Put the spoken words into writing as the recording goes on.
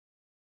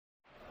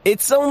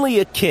It's only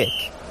a kick,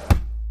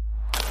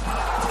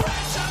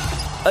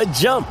 a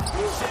jump,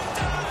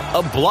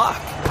 a block.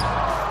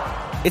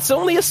 It's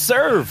only a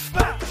serve.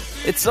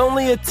 It's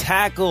only a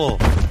tackle,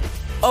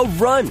 a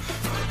run.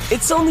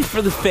 It's only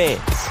for the fans.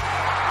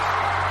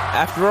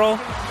 After all,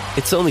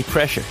 it's only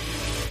pressure.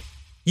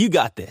 You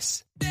got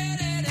this.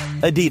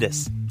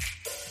 Adidas.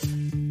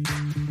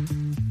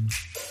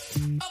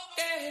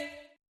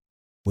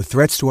 With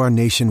threats to our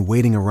nation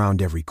waiting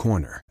around every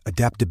corner,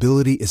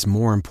 adaptability is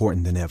more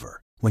important than ever.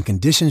 When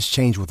conditions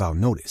change without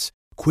notice,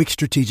 quick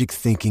strategic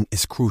thinking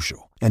is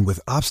crucial. And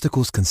with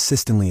obstacles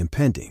consistently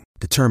impending,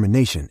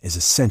 determination is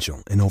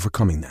essential in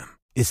overcoming them.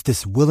 It's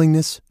this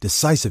willingness,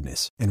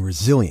 decisiveness, and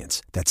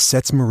resilience that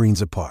sets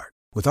Marines apart.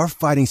 With our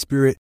fighting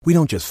spirit, we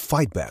don't just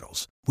fight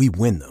battles, we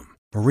win them.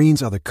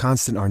 Marines are the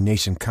constant our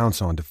nation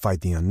counts on to fight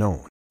the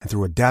unknown. And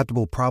through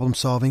adaptable problem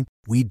solving,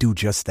 we do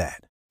just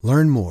that.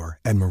 Learn more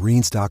at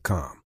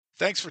marines.com.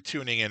 Thanks for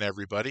tuning in,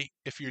 everybody.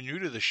 If you're new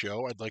to the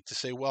show, I'd like to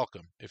say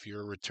welcome. If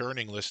you're a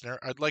returning listener,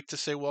 I'd like to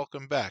say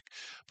welcome back.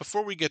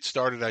 Before we get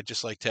started, I'd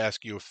just like to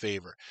ask you a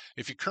favor.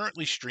 If you're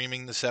currently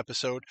streaming this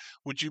episode,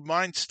 would you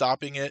mind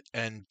stopping it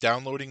and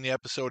downloading the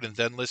episode and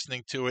then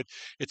listening to it?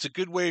 It's a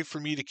good way for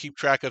me to keep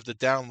track of the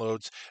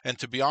downloads, and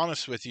to be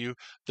honest with you,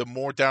 the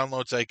more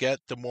downloads I get,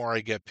 the more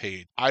I get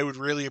paid. I would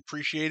really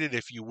appreciate it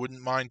if you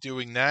wouldn't mind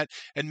doing that,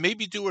 and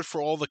maybe do it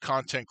for all the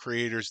content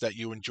creators that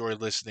you enjoy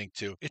listening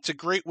to. It's a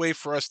great way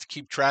for us to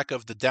keep track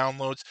of the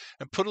downloads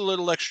and put a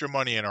little extra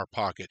money in our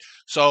pocket.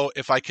 So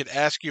if I could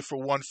ask you for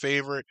one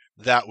favor,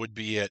 that would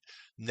be it.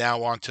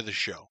 Now on to the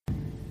show.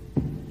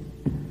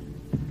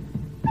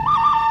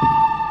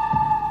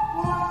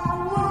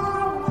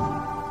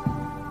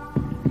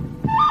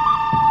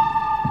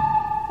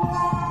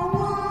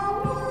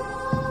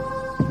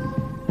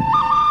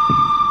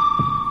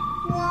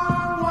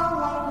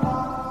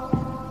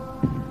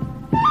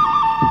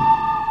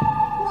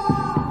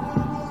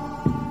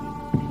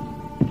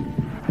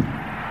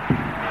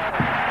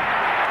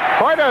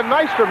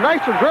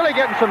 Nystrom's really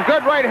getting some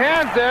good right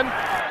hands in.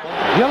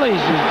 Gillies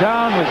is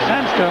down with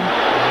Sandstrom.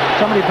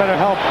 Somebody better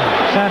help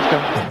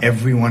Sandstrom.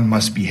 Everyone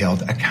must be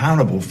held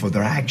accountable for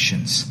their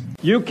actions.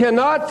 You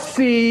cannot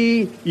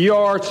see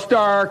your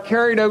star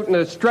carried out in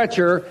a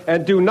stretcher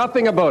and do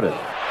nothing about it.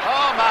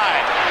 Oh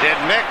my! Did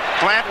Mick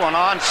plant one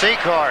on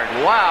C-card?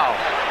 Wow!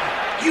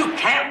 You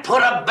can't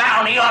put a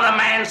bounty on a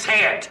man's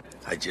head.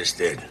 I just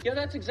did. Yeah,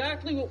 that's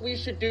exactly what we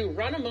should do.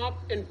 Run him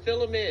up and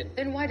fill him in.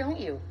 Then why don't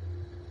you?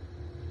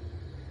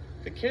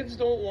 The kids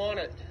don't want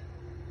it.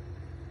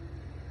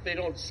 They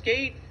don't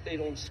skate, they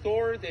don't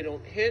score, they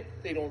don't hit,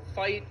 they don't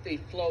fight, they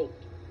float.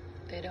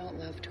 They don't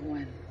love to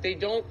win. They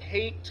don't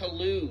hate to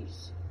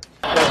lose.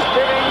 Spinning,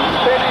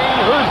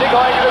 who's he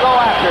going to go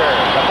after?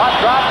 The puck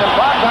drops and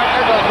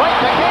Baumgartner goes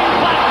right to King,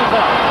 flattens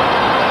him.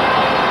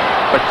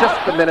 But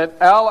just a minute,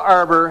 Al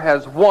Arbor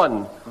has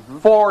won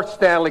 4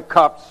 Stanley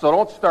Cups, so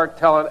don't start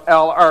telling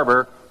Al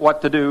Arbor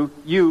what to do,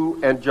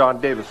 you and John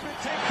Davison.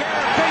 Take care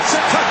of Mason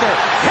Tucker.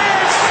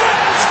 Here's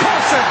Franz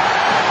Carlson.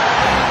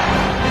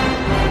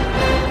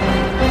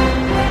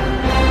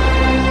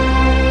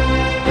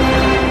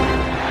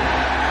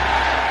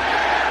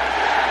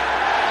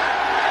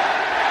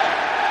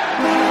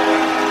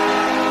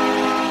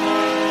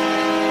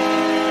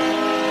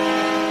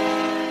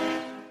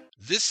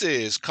 This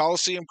is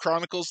Coliseum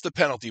Chronicles, The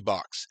Penalty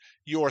Box,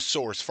 your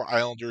source for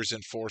Islanders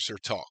Enforcer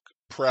Talk,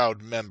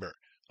 proud member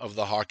of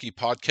the Hockey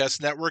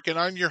Podcast Network, and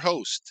I'm your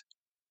host,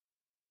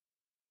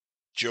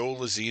 Joe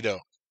Lazito,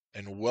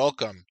 and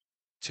welcome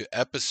to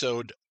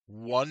episode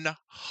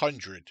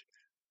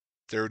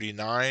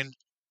 139,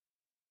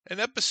 an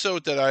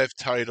episode that I've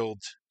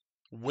titled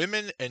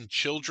Women and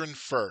Children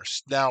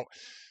First. Now,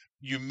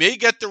 you may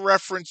get the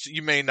reference,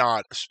 you may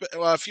not.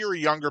 If you're a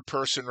younger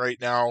person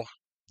right now,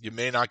 you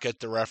may not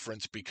get the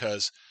reference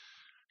because,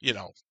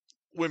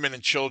 women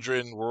and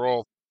children, we're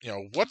all,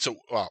 what's a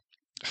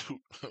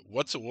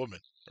woman,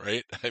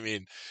 right? I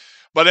mean,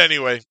 but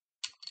anyway,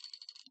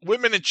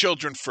 women and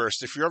children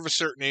first. If you're of a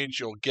certain age,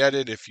 you'll get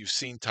it. If you've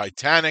seen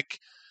Titanic,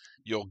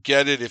 you'll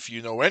get it. If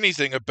you know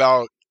anything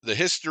about the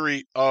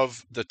history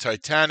of the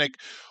Titanic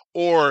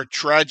or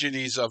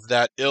tragedies of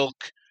that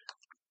ilk,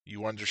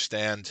 you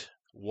understand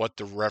what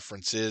the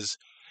reference is.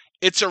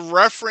 It's a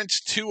reference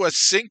to a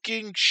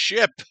sinking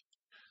ship,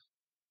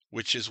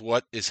 which is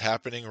what is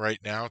happening right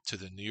now to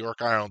the New York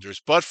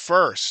Islanders. But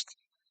first,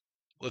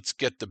 let's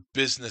get the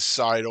business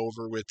side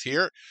over with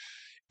here.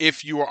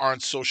 If you are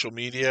on social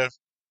media,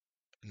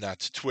 and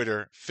that's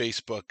Twitter,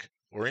 Facebook,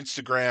 or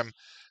Instagram,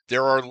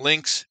 there are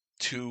links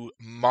to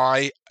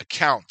my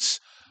accounts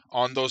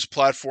on those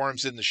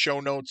platforms in the show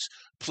notes.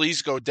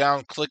 Please go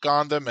down, click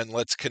on them, and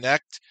let's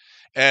connect.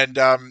 And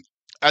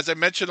as I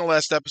mentioned in the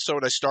last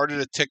episode, I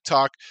started a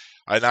TikTok.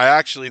 And I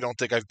actually don't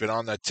think I've been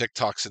on that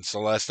TikTok since the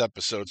last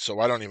episode, so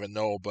I don't even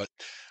know. But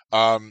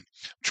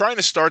trying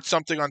to start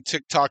something on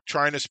TikTok,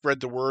 trying to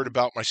spread the word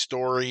about my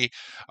story,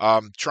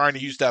 trying to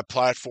use that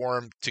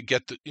platform to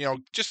get the,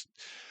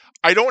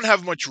 I don't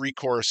have much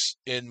recourse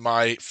in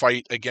my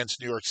fight against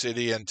New York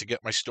City and to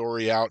get my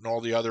story out and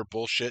all the other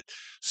bullshit.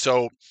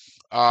 So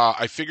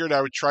I figured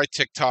I would try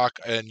TikTok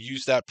and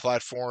use that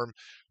platform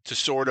to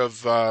sort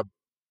of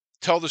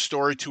tell the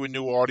story to a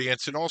new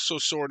audience and also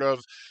sort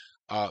of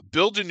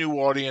build a new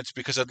audience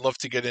because I'd love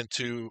to get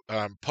into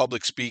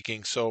public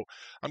speaking. So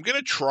I'm going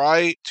to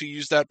try to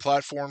use that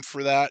platform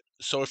for that.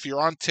 So if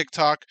you're on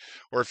TikTok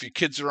or if your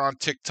kids are on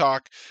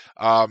TikTok,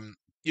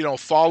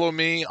 follow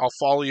me. I'll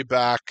follow you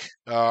back.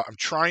 I'm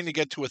trying to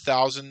get to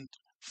 1,000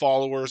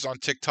 followers on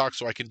TikTok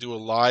so I can do a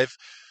live.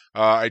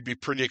 I'd be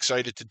pretty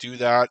excited to do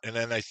that. And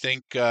then I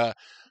think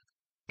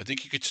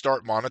you could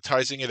start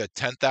monetizing it at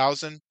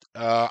 10,000.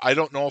 I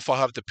don't know if I'll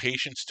have the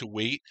patience to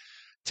wait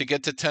to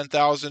get to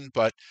 10,000,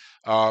 but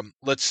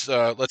let's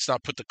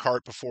not put the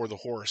cart before the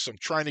horse. I'm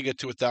trying to get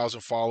to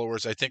 1,000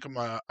 followers. I think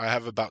I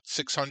have about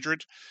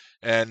 600,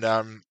 and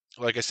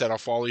like I said, I'll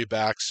follow you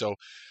back. So,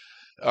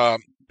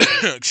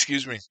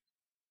 excuse me.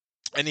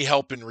 Any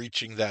help in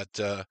reaching that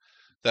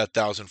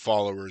 1,000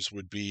 followers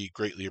would be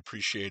greatly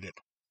appreciated.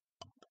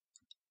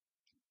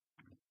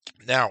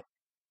 Now,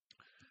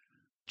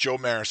 Joe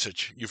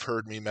Maricic, you've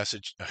heard me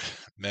mention.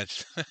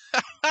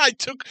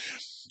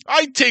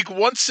 I take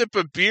one sip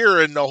of beer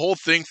and the whole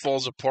thing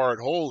falls apart.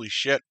 Holy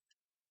shit.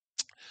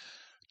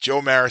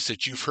 Joe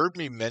Maricic, you've heard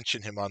me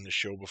mention him on the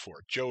show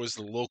before. Joe is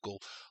the local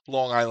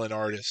Long Island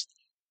artist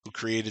who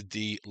created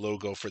the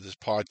logo for this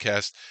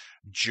podcast.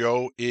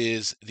 Joe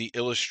is the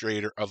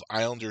illustrator of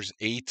Islanders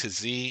A to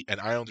Z, an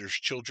Islanders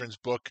children's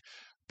book.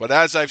 But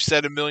as I've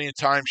said a million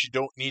times, you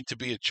don't need to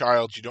be a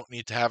child. You don't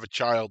need to have a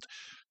child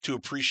to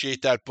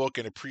appreciate that book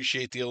and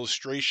appreciate the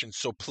illustration.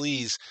 So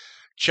please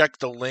check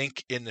the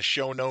link in the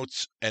show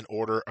notes and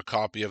order a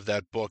copy of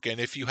that book. And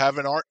if you have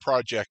an art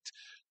project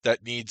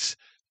that needs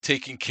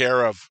taken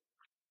care of,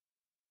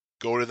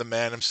 go to the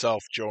man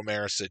himself, Joe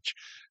Maricic.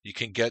 You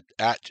can get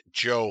at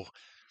Joe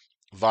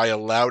via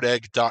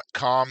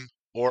loudegg.com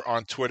or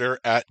on Twitter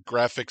at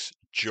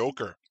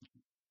GraphicsJoker.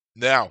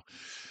 Now,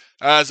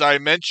 as I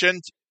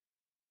mentioned,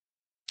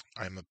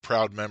 I'm a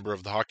proud member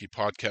of the Hockey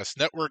Podcast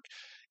Network.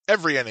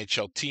 Every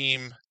NHL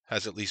team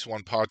has at least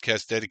one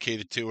podcast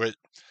dedicated to it.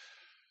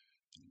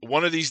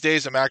 One of these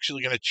days, I'm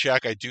actually going to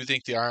check. I do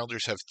think the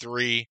Islanders have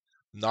 3,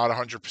 not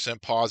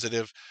 100%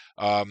 positive.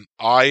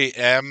 I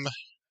am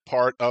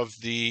part of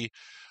the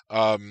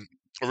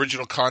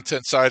original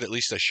content side, at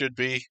least I should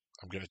be.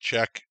 I'm going to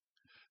check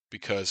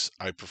because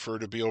I prefer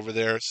to be over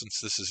there since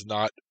this is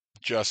not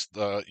just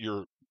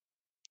your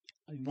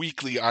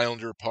weekly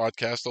Islander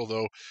podcast,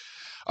 although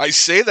I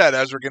say that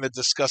as we're going to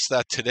discuss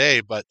that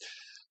today. But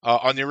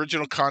on the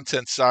original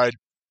content side,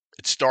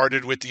 it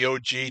started with the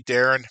OG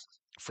Darren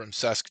from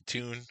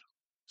Saskatchewan,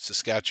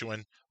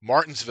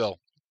 Martinsville,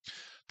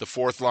 the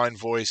fourth line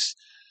voice.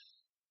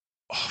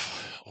 Oh,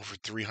 over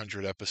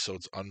 300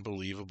 episodes,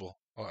 unbelievable.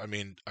 I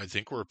mean, I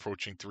think we're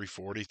approaching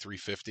 340,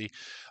 350.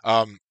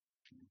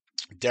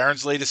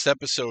 Darren's latest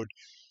episode,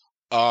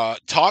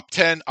 top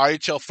 10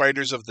 IHL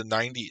fighters of the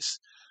 90s,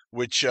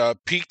 which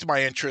piqued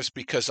my interest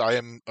because I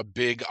am a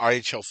big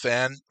IHL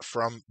fan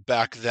from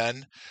back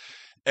then.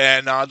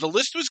 And the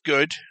list was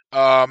good.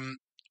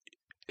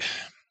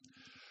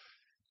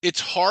 It's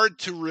hard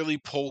to really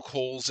poke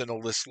holes in a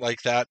list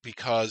like that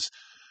because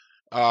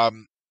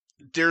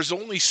there's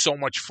only so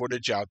much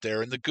footage out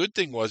there. And the good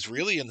thing was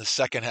really in the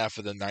second half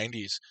of the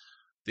 90s,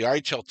 the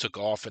IHL took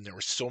off and there were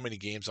so many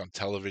games on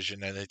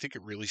television. And I think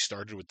it really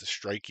started with the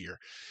strike year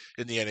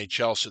in the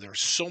NHL. So there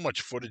was so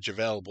much footage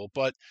available.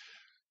 But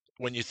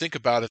when you think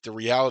about it, the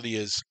reality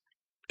is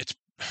it's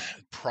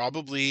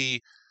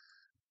probably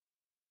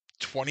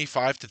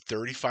 25 to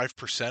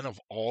 35% of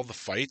all the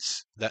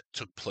fights that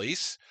took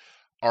place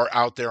are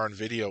out there on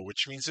video,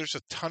 which means there's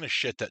a ton of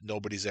shit that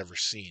nobody's ever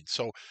seen.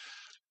 So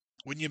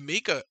when you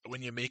make a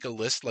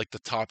list like the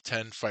top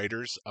 10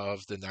 fighters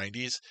of the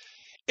 90s,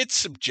 it's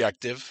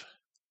subjective,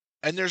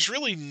 and there's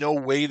really no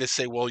way to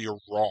say, well, you're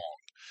wrong.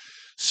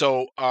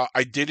 So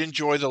I did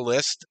enjoy the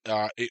list.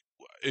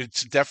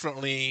 It's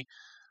definitely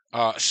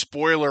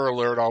spoiler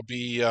alert. I'll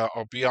be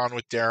on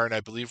with Darren.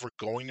 I believe we're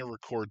going to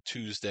record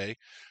Tuesday,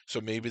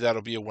 so maybe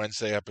that'll be a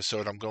Wednesday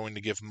episode. I'm going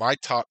to give my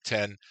top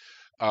 10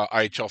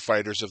 IHL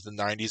fighters of the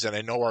 90s, and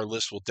I know our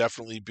list will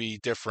definitely be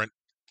different,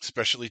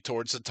 especially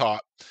towards the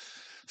top.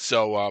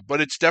 So,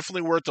 but it's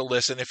definitely worth a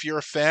listen. If you're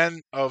a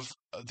fan of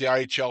the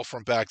IHL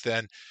from back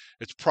then,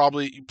 you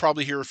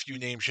probably hear a few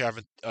names you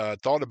haven't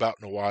thought about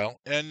in a while,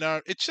 and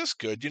it's just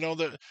good. You know,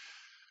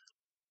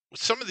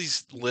 some of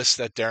these lists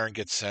that Darren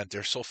gets sent,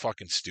 they're so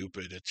fucking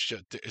stupid.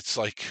 It's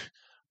like,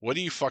 what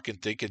do you fucking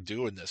think of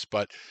doing this?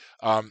 But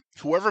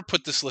whoever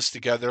put this list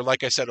together,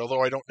 like I said,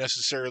 although I don't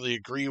necessarily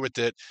agree with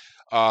it,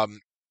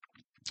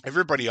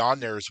 everybody on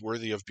there is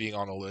worthy of being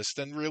on a list.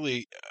 And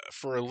really,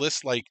 for a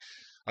list like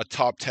a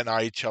top 10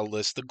 IHL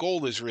list, the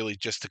goal is really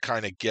just to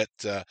kind of get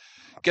the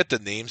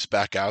names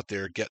back out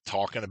there, get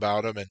talking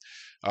about them. And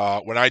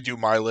when I do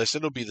my list,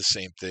 it'll be the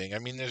same thing. I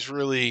mean, there's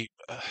really,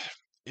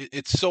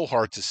 it's so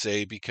hard to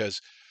say because,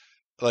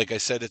 like I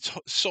said, it's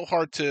so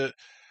hard to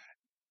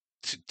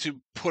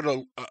to put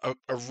a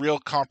real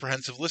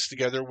comprehensive list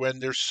together when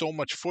there's so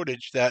much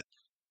footage that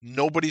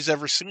nobody's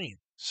ever seen.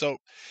 So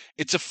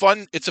it's a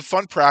fun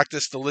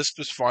practice. The list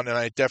was fun, and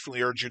I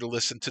definitely urge you to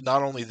listen to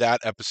not only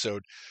that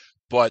episode,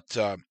 but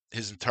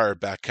his entire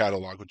back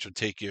catalog, which would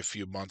take you a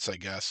few months, I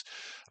guess,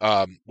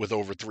 with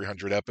over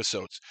 300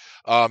 episodes.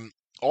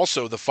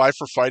 Also, the Five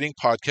for Fighting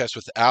podcast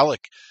with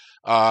Alec.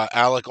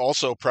 Alec,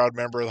 also a proud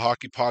member of the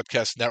Hockey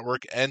Podcast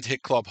Network and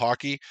Hit Club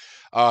Hockey.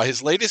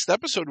 His latest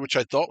episode, which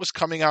I thought was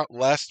coming out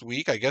last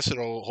week, I guess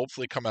it'll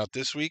hopefully come out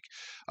this week.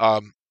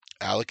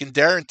 Alec and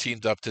Darren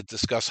teamed up to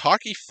discuss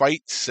hockey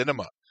fight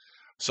cinema.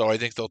 So I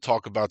think they'll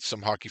talk about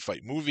some hockey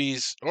fight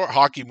movies, or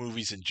hockey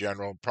movies in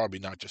general, probably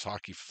not just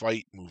hockey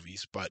fight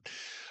movies, but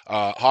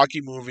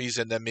hockey movies,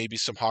 and then maybe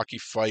some hockey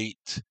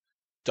fight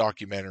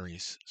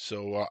documentaries.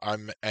 So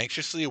I'm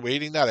anxiously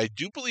awaiting that. I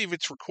do believe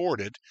it's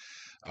recorded,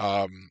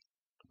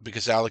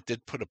 because Alec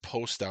did put a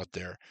post out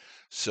there.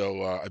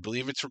 So I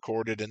believe it's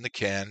recorded in the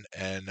can,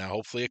 and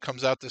hopefully it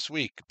comes out this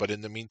week. But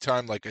in the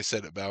meantime, like I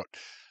said about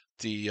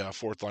the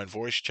Fourth Line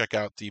Voice, check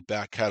out the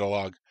back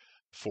catalog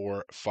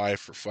for Five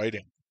for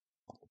Fighting.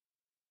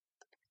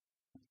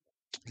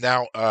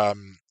 Now, I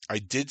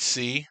did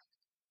see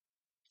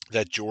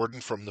that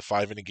Jordan from the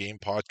 5 in a Game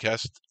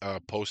podcast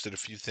posted a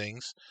few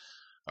things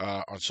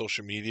on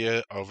social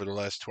media over the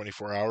last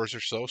 24 hours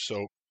or so.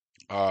 So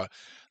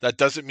that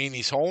doesn't mean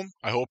he's home.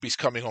 I hope he's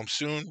coming home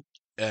soon,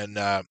 and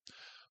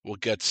we'll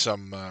get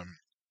some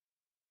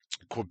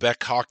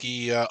Quebec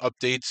hockey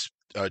updates.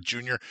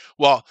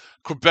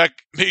 Quebec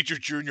Major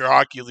Junior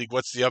Hockey League,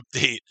 what's the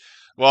update?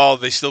 Well,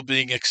 they still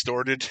being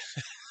extorted.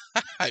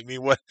 I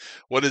mean, what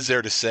is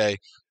there to say?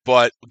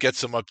 But we'll get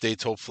some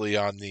updates hopefully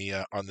on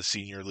the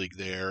senior league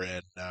there,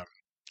 and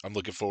I'm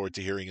looking forward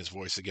to hearing his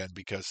voice again,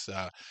 because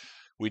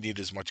we need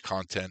as much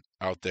content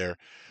out there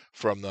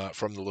from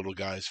the little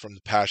guys, from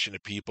the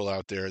passionate people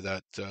out there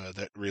that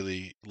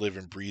really live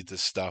and breathe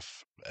this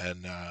stuff,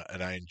 and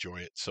I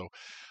enjoy it. So,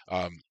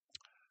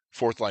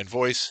 Fourth Line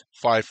Voice,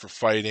 Five for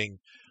Fighting,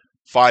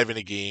 5 in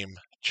a Game.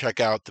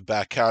 Check out the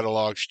back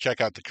catalogs, check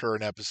out the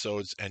current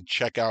episodes, and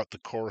check out the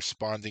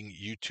corresponding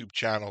YouTube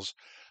channels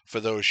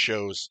for those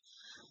shows.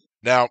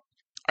 Now,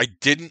 I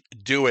didn't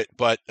do it,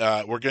 but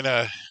we're going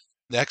to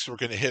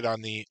hit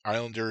on the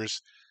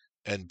Islanders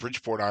and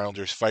Bridgeport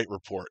Islanders fight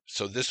report.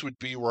 So this would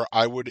be where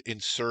I would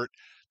insert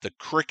the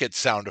cricket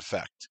sound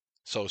effect.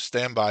 So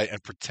stand by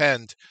and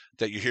pretend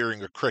that you're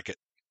hearing a cricket.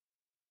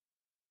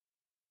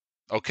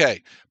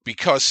 Okay,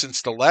 because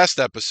since the last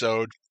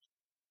episode,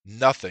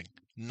 nothing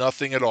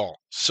at all.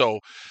 So,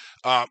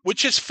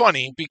 which is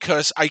funny,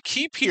 because I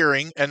keep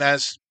hearing, and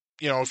as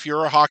you know, if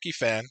you're a hockey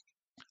fight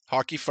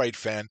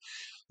fan,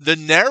 the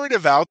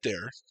narrative out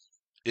there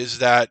is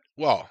that,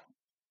 well,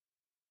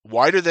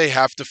 why do they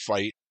have to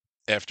fight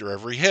after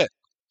every hit?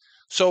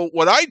 So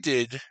what I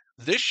did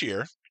this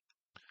year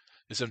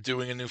is I'm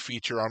doing a new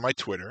feature on my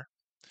Twitter,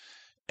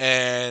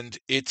 and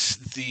it's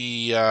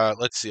the,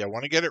 let's see, I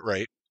want to get it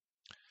right.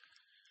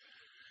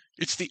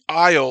 It's the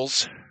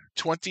Isles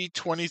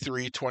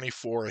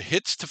 2023-24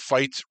 hits to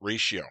fights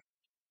ratio.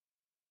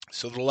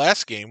 So the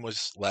last game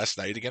was last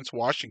night against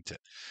Washington.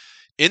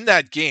 In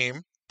that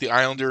game, the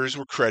Islanders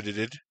were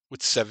credited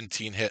with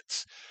 17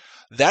 hits.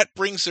 That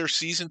brings their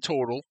season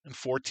total in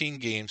 14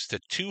 games to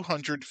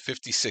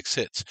 256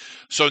 hits.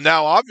 So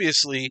now,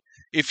 obviously,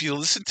 if you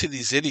listen to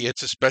these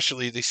idiots,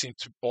 especially, they seem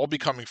to all be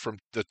coming from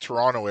the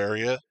Toronto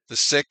area, the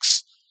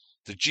Six,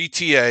 the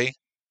GTA,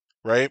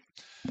 right?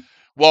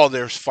 Well,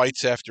 there's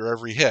fights after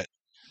every hit.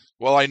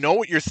 Well, I know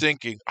what you're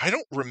thinking. I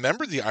don't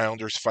remember the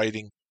Islanders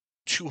fighting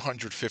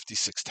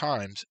 256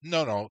 times.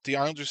 No, the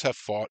Islanders have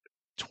fought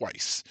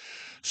twice.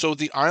 So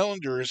the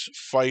Islanders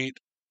fight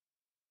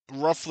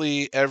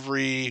roughly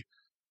every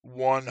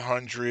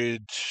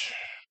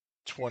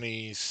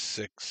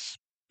 126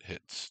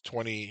 hits.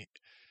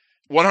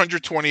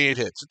 128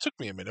 hits. It took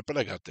me a minute, but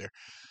I got there.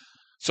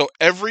 So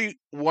every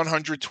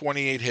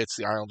 128 hits,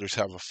 the Islanders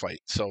have a fight.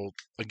 So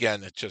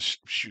again, it just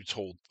shoots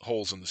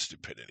holes in the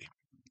stupidity.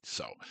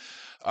 So,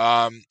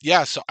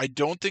 so I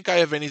don't think I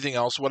have anything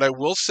else. What I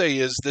will say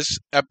is this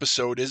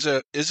episode is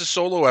a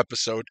solo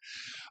episode,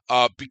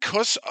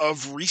 because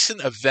of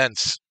recent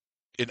events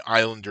in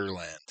Islander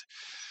land.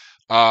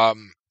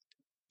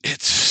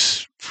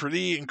 It's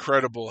pretty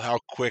incredible how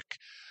quick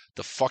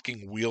the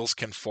fucking wheels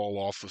can fall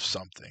off of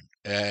something.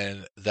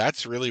 And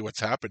that's really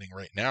what's happening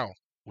right now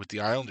with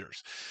the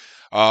Islanders.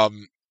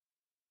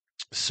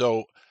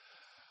 So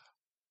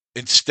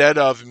instead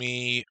of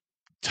me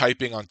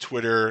typing on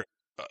Twitter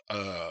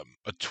a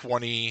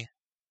 20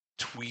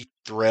 tweet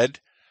thread,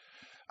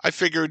 I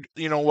figured,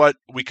 you know what,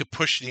 we could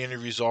push the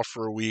interviews off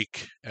for a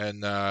week,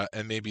 and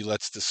maybe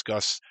let's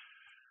discuss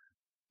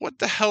what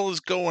the hell is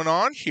going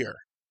on here.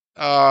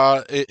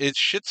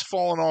 Shit's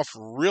falling off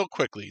real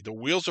quickly. The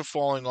wheels are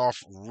falling off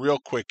real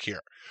quick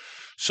here.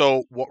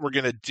 So what we're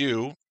going to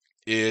do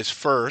is,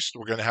 first,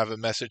 we're going to have a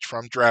message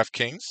from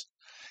DraftKings,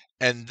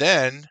 and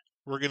then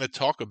we're going to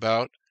talk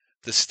about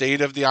the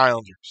state of the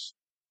Islanders.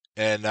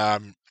 And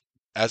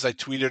as I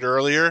tweeted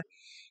earlier,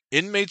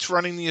 inmates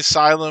running the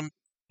asylum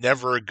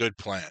never a good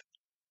plan.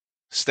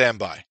 Stand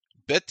by.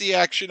 Bet the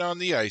action on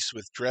the ice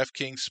with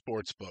DraftKings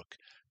Sportsbook.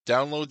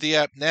 Download the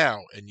app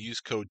now and use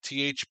code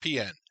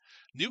THPN.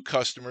 New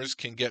customers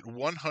can get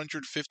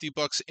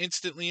 $150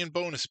 instantly in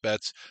bonus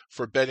bets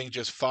for betting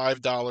just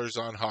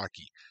 $5 on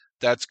hockey.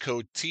 That's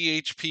code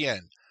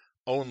THPN,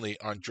 only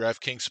on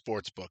DraftKings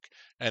Sportsbook,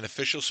 an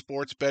official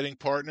sports betting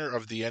partner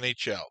of the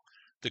NHL.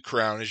 The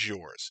crown is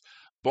yours.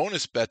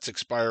 Bonus bets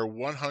expire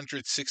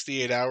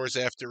 168 hours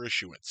after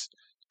issuance.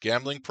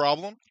 Gambling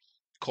problem?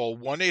 Call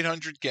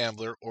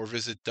 1-800-GAMBLER or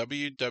visit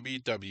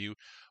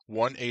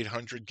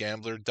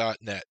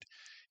www.1800gambler.net.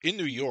 In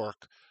New York,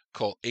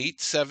 call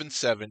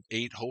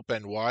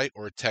 877-8-HOPE-NY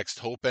or text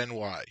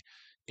HOPE-NY.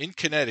 In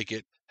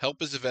Connecticut,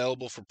 help is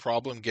available for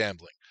problem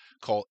gambling.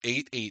 Call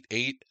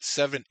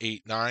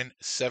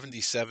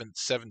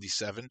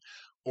 888-789-7777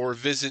 or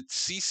visit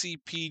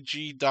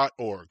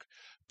ccpg.org.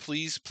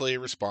 Please play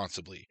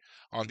responsibly.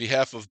 On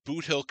behalf of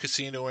Boot Hill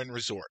Casino and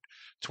Resort,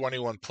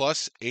 21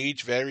 plus,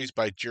 age varies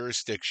by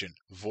jurisdiction,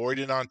 void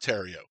in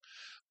Ontario.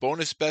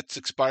 Bonus bets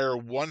expire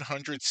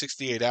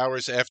 168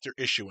 hours after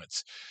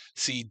issuance.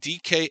 See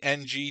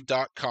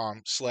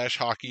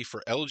dkng.com/hockey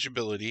for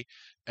eligibility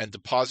and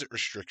deposit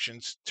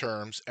restrictions,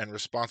 terms, and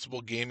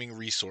responsible gaming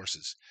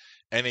resources.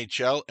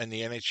 NHL and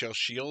the NHL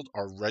Shield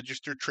are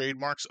registered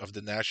trademarks of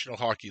the National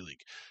Hockey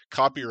League.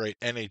 Copyright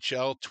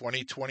NHL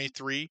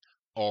 2023,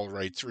 all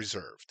rights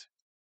reserved.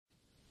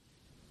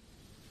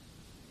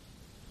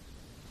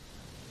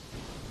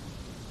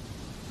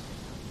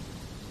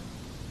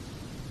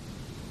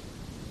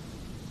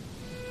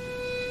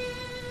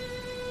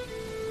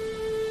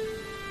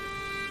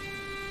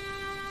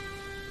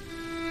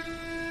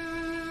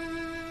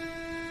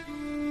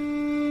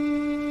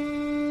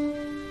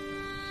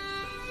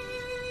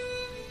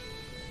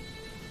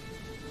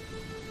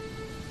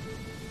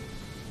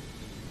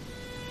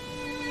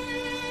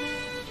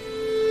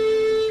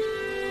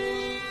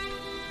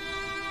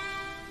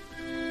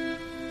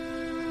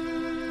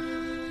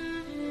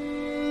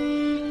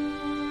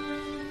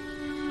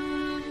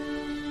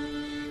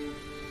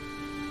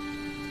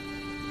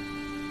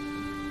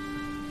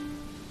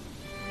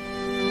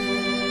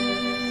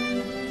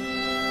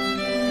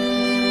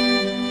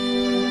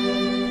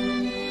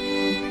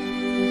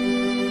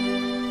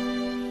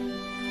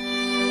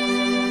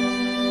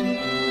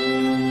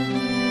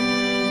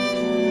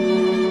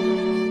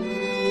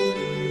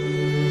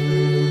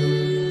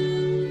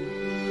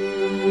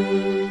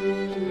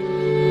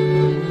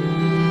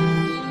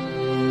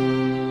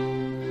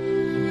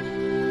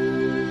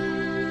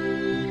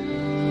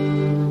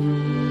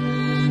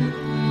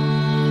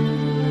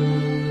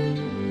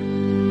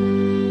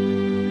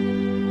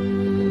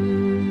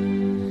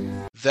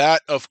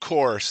 That, of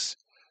course,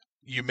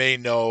 you may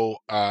know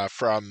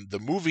from the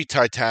movie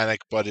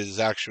Titanic, but it is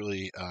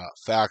actually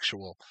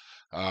factual.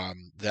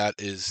 That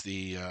is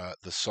the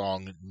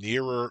song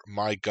 "Nearer,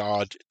 My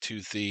God,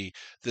 to Thee."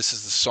 This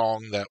is the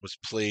song that was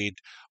played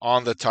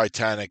on the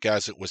Titanic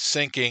as it was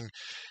sinking.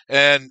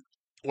 And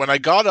when I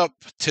got up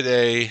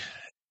today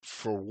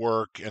for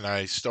work and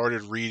I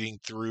started reading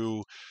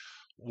through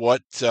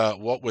what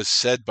was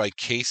said by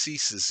Casey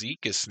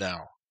Cizikas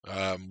now,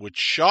 which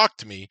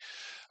shocked me.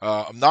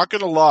 I'm not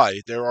going to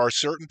lie. There are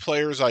certain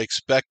players I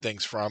expect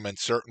things from and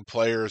certain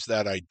players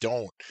that I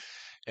don't.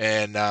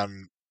 And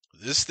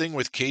this thing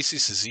with Casey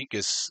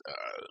Cizikas,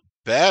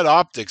 bad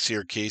optics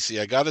here, Casey.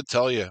 I got to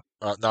tell you,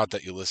 not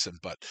that you listen,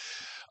 but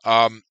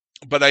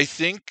I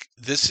think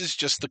this is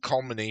just the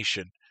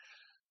culmination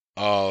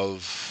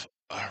of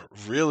a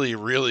really,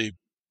 really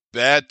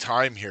bad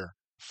time here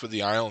for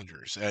the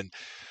Islanders. And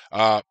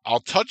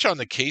I'll touch on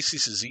the Casey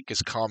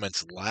Cizikas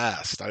comments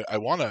last. I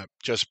want to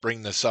just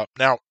bring this up.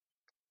 Now,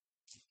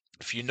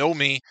 if you know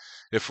me,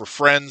 if we're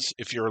friends,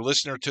 if you're a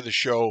listener to the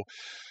show,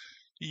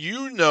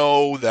 you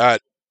know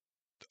that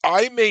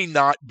I may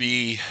not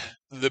be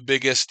the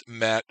biggest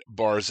Matt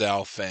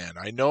Barzal fan.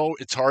 I know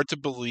it's hard to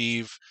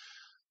believe,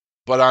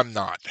 but I'm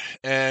not.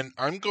 And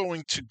I'm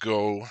going to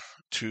go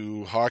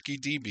to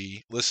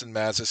HockeyDB. Listen,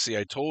 Mazzy,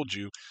 I told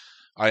you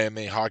I am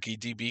a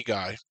HockeyDB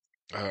guy,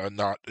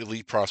 not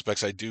Elite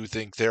Prospects. I do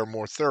think they're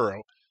more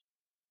thorough,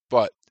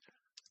 but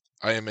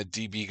I am a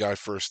DB guy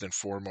first and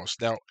foremost.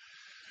 Now,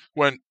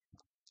 when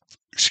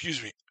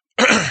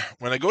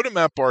I go to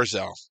Matt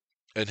Barzal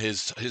and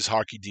his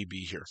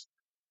HockeyDB here,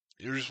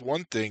 here's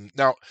one thing.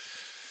 Now,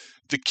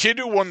 the kid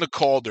who won the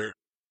Calder,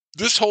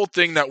 this whole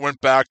thing that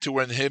went back to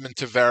when him and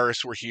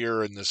Tavares were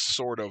here and this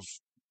sort of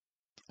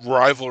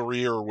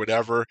rivalry or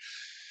whatever,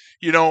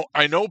 you know,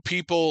 I know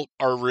people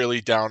are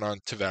really down on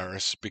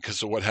Tavares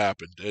because of what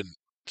happened, and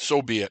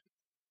so be it.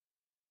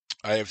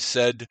 I have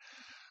said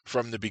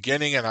from the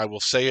beginning, and I will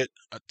say it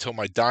until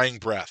my dying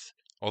breath,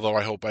 although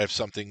I hope I have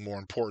something more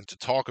important to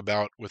talk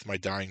about with my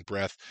dying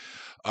breath.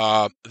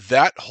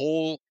 That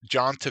whole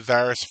John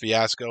Tavares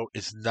fiasco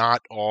is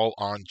not all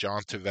on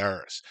John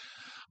Tavares.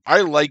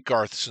 I like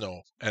Garth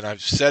Snow, and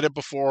I've said it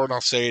before and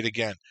I'll say it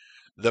again.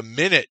 The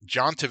minute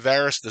John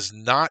Tavares does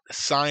not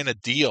sign a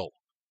deal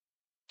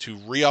to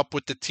re-up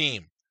with the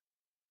team,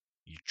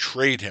 you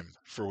trade him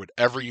for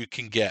whatever you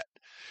can get.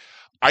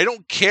 I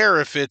don't care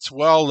if it's,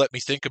 well, let me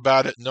think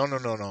about it. No.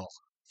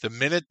 The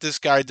minute this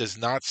guy does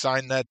not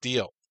sign that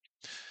deal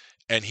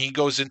and he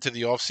goes into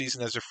the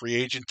offseason as a free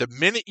agent, the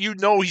minute you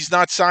know he's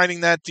not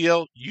signing that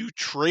deal, you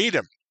trade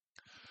him.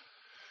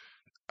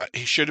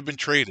 He should have been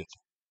traded.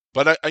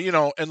 But,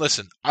 and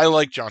listen, I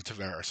like John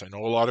Tavares. I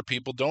know a lot of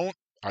people don't.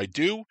 I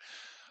do.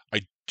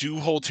 I do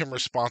hold him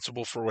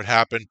responsible for what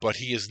happened, but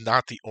he is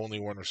not the only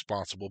one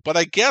responsible. But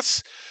I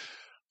guess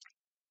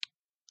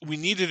we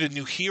needed a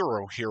new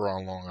hero here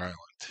on Long Island.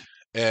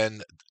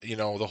 And,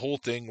 the whole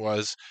thing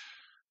was,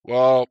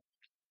 well,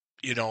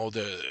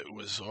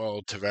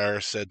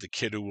 Tavares said the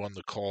kid who won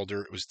the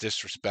Calder, it was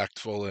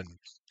disrespectful. And,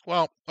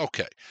 well,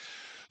 okay.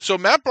 So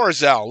Matt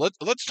Barzal,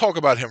 let's talk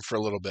about him for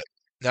a little bit.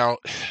 Now,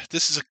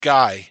 this is a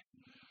guy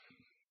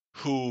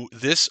who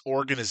this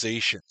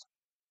organization,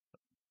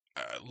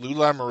 Lou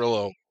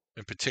Lamoriello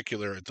in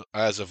particular,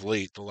 as of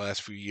late, the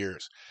last few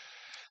years,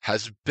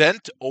 has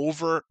bent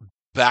over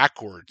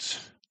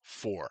backwards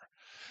for.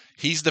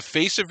 He's the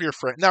face of your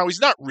franchise. Now,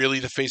 he's not really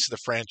the face of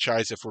the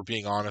franchise, if we're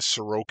being honest.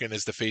 Sorokin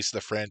is the face of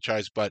the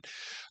franchise, but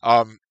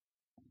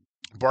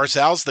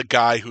Barzal's the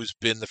guy who's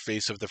been the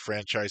face of the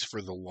franchise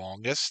for the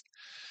longest.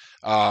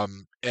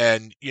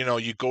 And,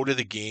 you go to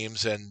the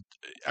games, and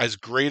as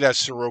great as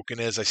Sorokin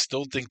is, I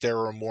still think there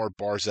are more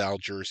Barzal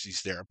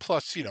jerseys there.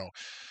 Plus,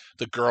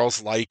 the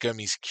girls like him.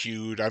 He's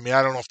cute. I mean,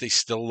 I don't know if they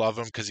still love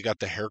him because he got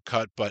the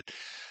haircut, but,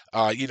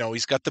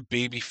 he's got the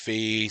baby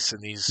face,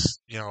 and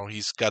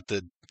he's got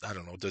the, I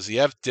don't know, does he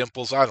have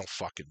dimples? I don't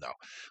fucking know.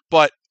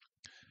 But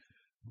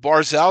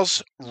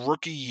Barzal's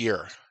rookie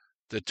year,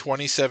 the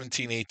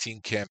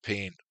 2017-18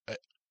 campaign,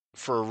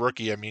 for a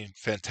rookie, I mean,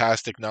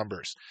 fantastic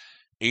numbers.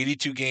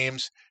 82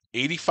 games,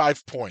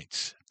 85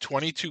 points,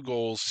 22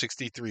 goals,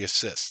 63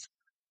 assists.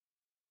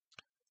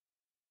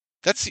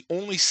 That's the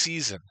only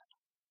season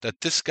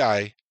that this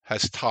guy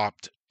has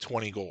topped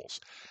 20 goals.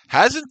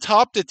 Hasn't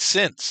topped it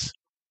since.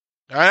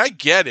 I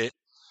get it.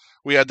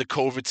 We had the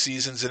COVID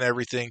seasons and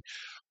everything.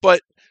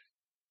 But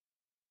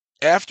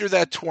after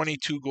that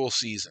 22-goal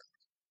season,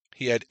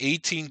 he had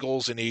 18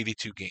 goals in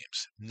 82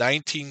 games,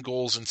 19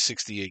 goals in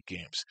 68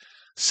 games,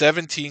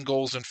 17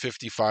 goals in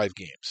 55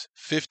 games,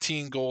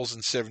 15 goals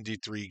in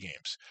 73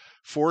 games,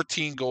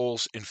 14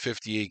 goals in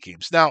 58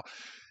 games. Now,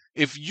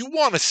 if you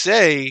want to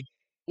say,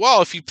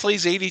 well, if he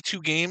plays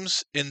 82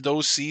 games in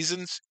those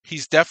seasons,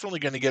 he's definitely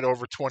going to get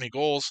over 20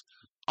 goals,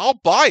 I'll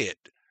buy it.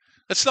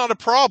 That's not a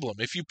problem.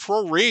 If you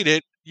prorate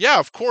it, yeah,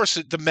 of course,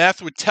 the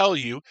math would tell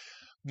you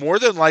more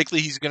than likely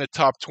he's going to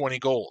top 20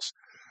 goals.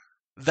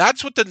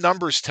 That's what the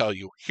numbers tell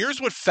you. Here's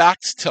what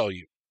facts tell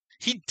you.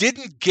 He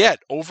didn't get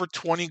over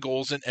 20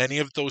 goals in any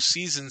of those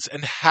seasons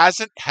and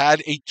hasn't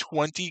had a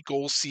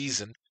 20-goal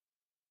season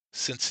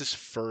since his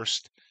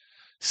first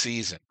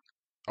season.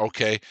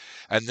 Okay?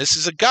 And this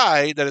is a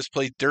guy that has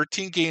played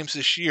 13 games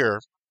this year,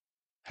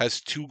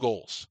 has 2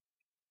 goals.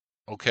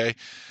 Okay?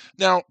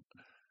 Now,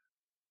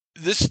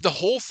 the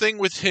whole thing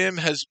with him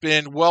has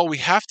been, well, we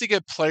have to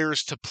get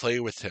players to play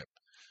with him.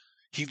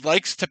 He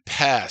likes to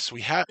pass.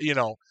 We have,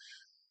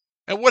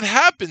 and what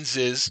happens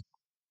is,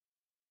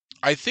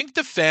 I think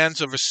the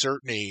fans of a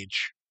certain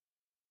age,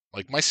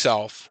 like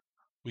myself,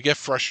 we get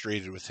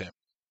frustrated with him.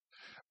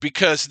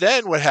 Because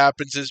then what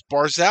happens is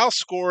Barzal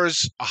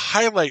scores a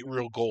highlight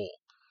reel goal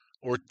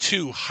or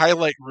 2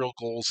 highlight reel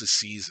goals a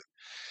season.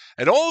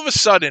 And all of a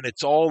sudden,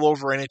 it's all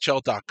over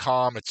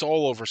NHL.com. It's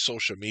all over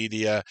social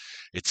media.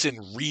 It's in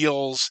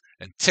Reels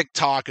and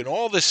TikTok and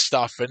all this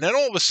stuff. And then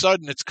all of a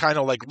sudden, it's kind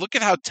of like, look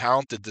at how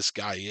talented this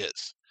guy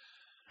is.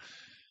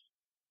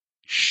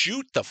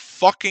 Shoot the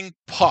fucking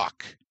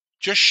puck.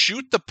 Just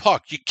shoot the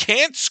puck. You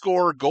can't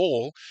score a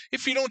goal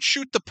if you don't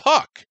shoot the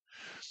puck.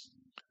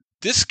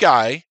 This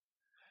guy,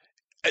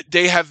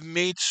 they have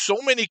made so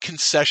many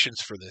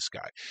concessions for this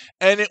guy.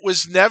 And it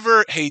was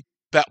never, hey,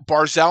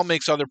 Barzal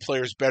makes other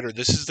players better.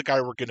 This is the guy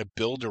we're going to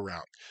build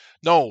around.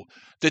 No,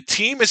 the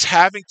team is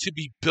having to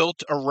be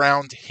built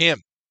around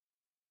him.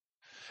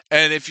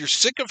 And if you're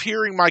sick of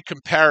hearing my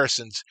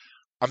comparisons,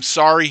 I'm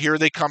sorry, here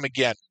they come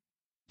again.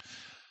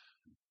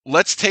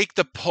 Let's take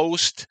the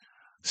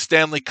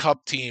post-Stanley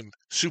Cup team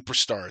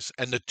superstars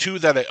and the 2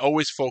 that I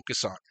always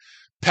focus on.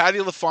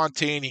 Patty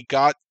LaFontaine, he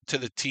got to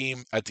the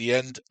team at the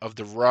end of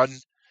the run,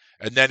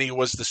 and then he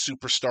was the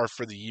superstar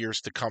for the years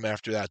to come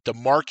after that. The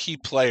marquee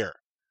player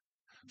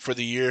for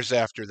the years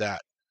after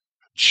that.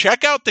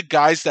 Check out the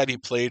guys that he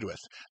played with.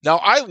 Now,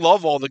 I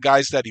love all the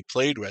guys that he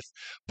played with,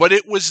 but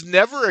it was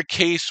never a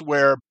case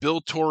where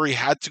Bill Torrey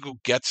had to go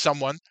get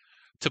someone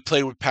to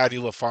play with Patty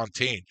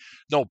LaFontaine.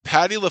 No,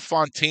 Patty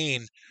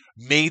LaFontaine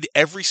made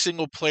every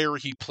single player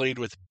he played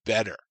with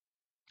better.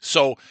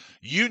 So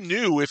you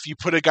knew if you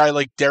put a guy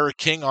like Derek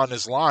King on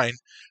his line,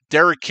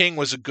 Derek King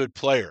was a good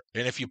player.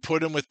 And if you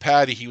put him with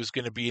Patty, he was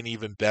going to be an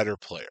even better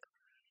player.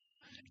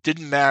 It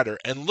didn't matter.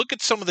 And look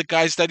at some of the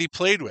guys that he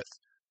played with.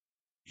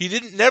 He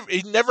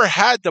never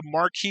had the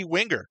marquee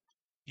winger.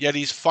 Yet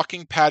he's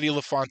fucking Patty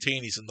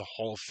LaFontaine. He's in the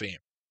Hall of Fame.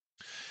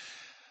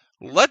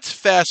 Let's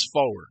fast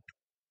forward.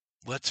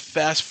 Let's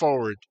fast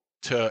forward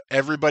to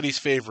everybody's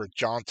favorite,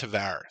 John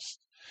Tavares.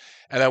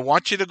 And I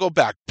want you to go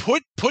back.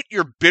 Put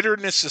your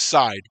bitterness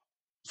aside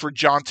for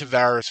John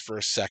Tavares for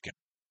a second.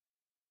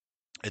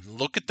 And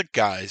look at the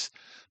guys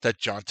that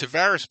John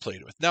Tavares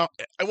played with. Now,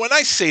 when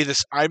I say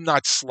this, I'm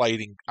not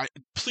slighting.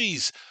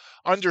 Please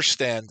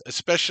understand,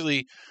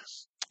 especially,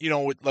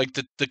 like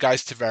the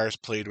guys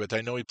Tavares played with.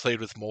 I know he played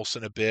with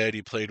Molson a bit.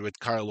 He played with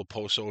Kyle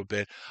Oposo a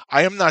bit.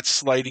 I am not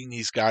slighting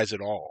these guys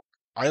at all.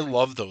 I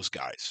love those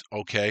guys,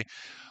 okay?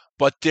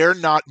 But they're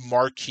not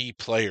marquee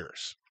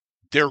players.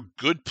 They're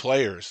good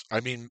players. I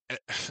mean,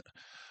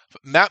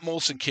 Matt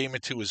Molson came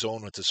into his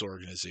own with this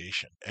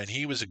organization, and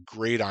he was a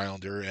great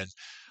Islander, and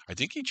I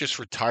think he just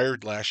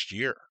retired last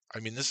year. I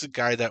mean, this is a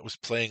guy that was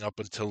playing up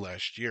until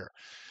last year,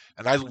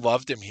 and I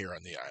loved him here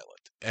on the island.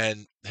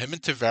 And him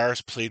and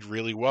Tavares played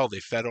really well. They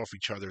fed off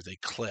each other. They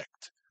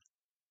clicked.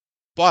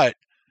 But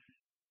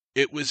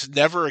it was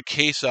never a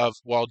case of,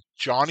 well,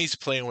 Johnny's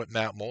playing with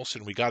Matt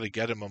Molson, we got to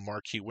get him a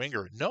marquee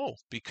winger. No,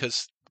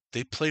 because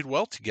they played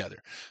well together.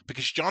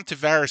 Because John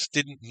Tavares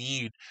didn't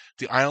need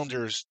the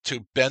Islanders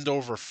to bend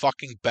over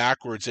fucking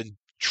backwards and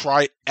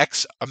try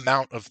X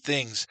amount of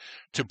things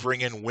to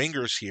bring in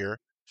wingers here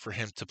for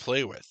him to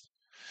play with.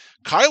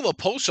 Kyle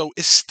Oposo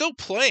is still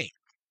playing.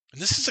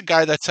 And this is a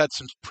guy that's had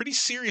some pretty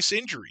serious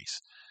injuries.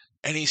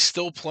 And he's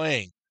still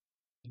playing.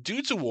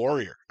 Dude's a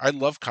warrior. I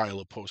love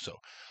Kyle Oposo.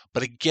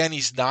 But again,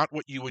 he's not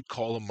what you would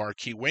call a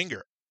marquee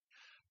winger.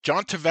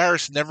 John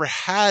Tavares never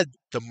had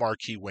the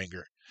marquee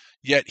winger.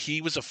 Yet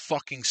he was a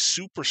fucking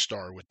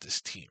superstar with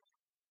this team.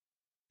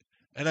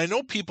 And I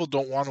know people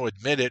don't want to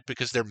admit it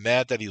because they're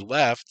mad that he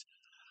left.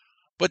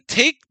 But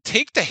take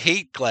the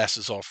hate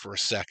glasses off for a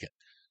second.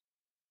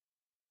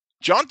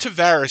 John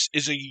Tavares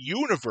is a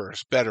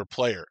universe better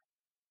player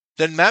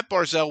than Matt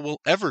Barzal will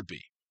ever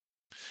be.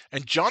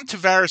 And John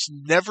Tavares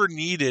never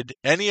needed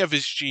any of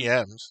his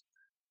GMs,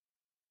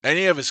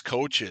 any of his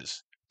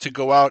coaches, to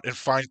go out and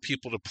find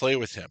people to play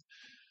with him.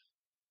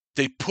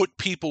 They put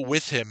people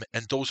with him,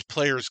 and those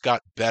players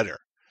got better.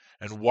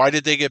 And why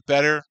did they get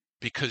better?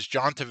 Because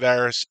John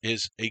Tavares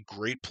is a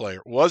great player,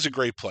 was a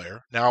great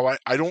player. Now,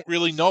 I don't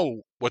really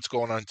know what's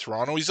going on in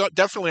Toronto. He's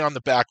definitely on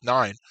the back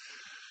nine.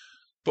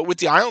 But with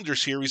the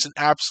Islanders here, he's an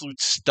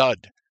absolute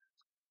stud.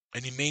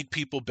 And he made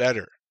people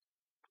better.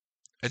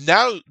 And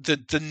now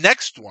the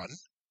next one,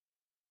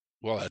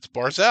 well, that's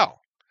Barzal.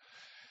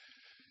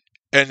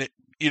 And,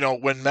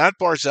 when Matt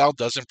Barzal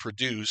doesn't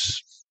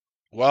produce,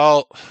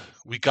 well,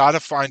 we got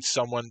to find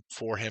someone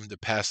for him to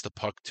pass the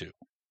puck to.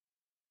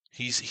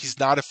 He's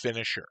not a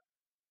finisher.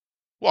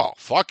 Well,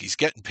 fuck, he's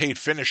getting paid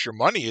finisher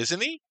money,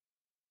 isn't he?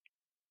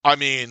 I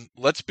mean,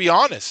 let's be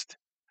honest.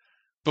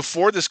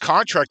 Before this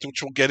contract,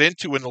 which we'll get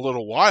into in a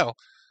little while,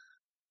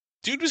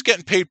 dude was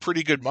getting paid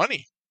pretty good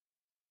money.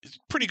 It's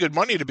pretty good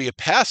money to be a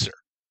passer.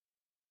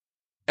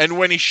 And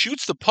when he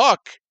shoots the puck,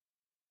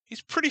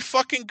 he's pretty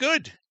fucking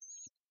good.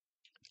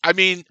 I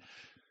mean,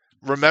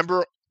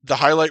 remember the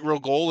highlight reel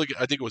goal?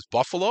 I think it was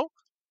Buffalo.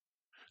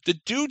 The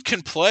dude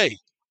can play,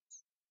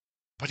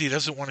 but he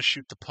doesn't want to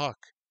shoot the puck.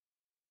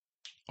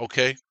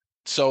 Okay?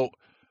 So,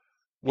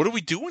 what are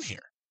we doing here?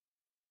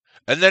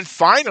 And then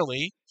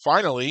finally,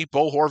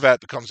 Bo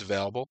Horvat becomes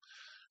available,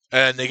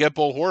 and they get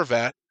Bo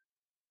Horvat.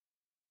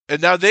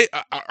 And now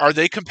are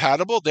they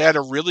compatible? They had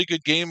a really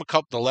good game.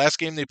 The last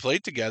game they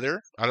played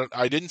together.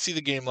 I didn't see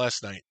the game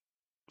last night.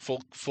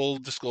 Full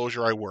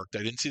disclosure, I worked.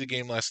 I didn't see the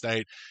game last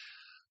night.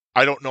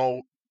 I don't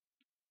know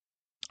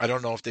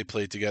if they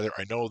played together.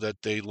 I know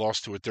that they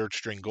lost to a third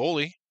string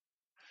goalie.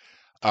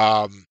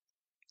 But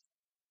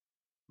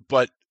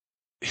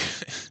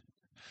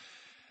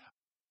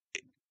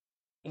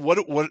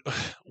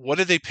what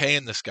are they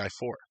paying this guy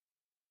for?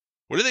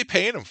 What are they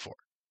paying him for?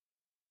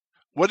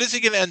 What is he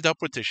going to end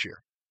up with this year?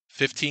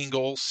 15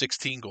 goals,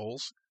 16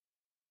 goals?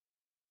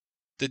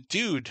 The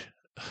dude,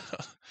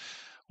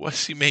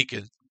 what's he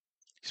making?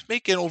 He's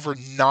making over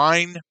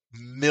 $9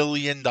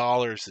 million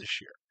this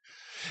year.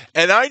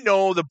 And I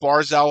know the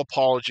Barzal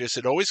apologists,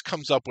 it always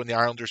comes up when the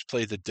Islanders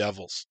play the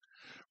Devils.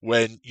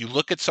 When you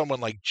look at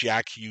someone like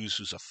Jack Hughes,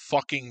 who's a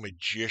fucking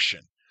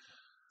magician,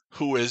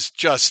 who is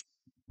just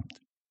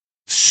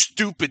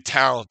stupid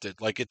talented.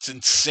 Like, it's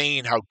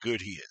insane how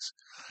good he is.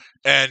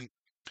 And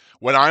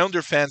when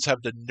Islander fans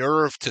have the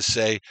nerve to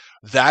say,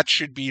 that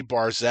should be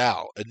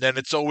Barzal, and then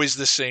it's always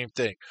the same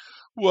thing.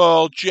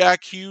 Well,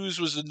 Jack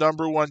Hughes was the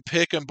number one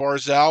pick, and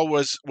Barzal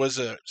was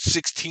a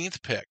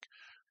 16th pick.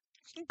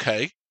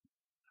 Okay.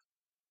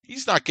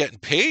 He's not getting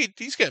paid.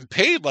 He's getting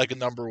paid like a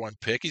number one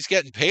pick. He's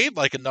getting paid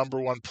like a number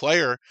one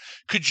player.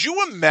 Could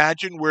you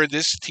imagine where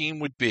this team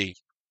would be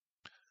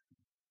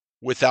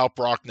without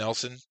Brock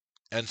Nelson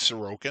and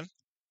Sorokin?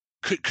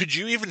 Could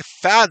you even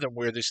fathom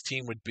where this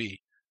team would be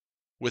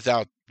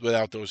without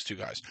those two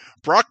guys?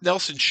 Brock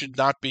Nelson should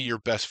not be your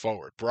best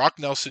forward. Brock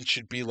Nelson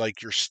should be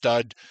like your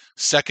stud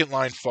second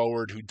line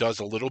forward who does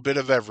a little bit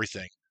of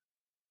everything.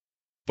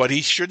 But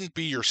he shouldn't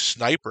be your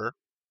sniper.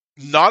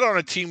 Not on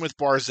a team with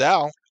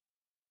Barzal.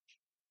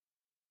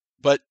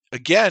 But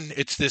again,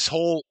 it's this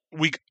whole,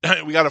 we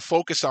got to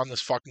focus on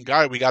this fucking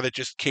guy. We got to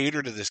just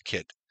cater to this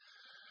kid.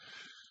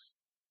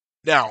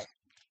 Now,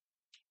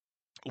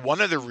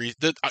 one of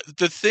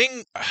the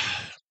thing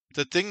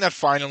that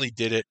finally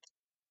did it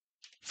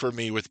for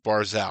me with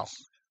Barzal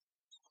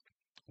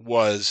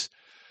was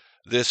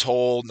this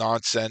whole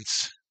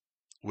nonsense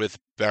with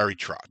Barry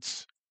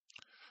Trotz.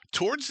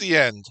 Towards the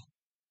end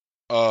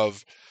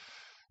of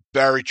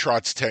Barry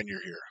Trotz's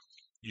tenure here,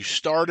 you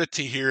started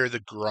to hear the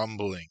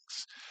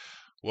grumblings.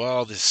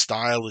 Well, this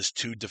style is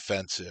too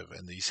defensive,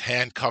 and he's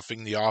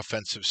handcuffing the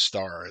offensive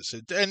stars.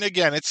 And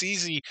again, it's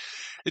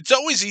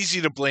always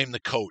easy to blame the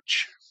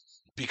coach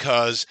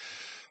because,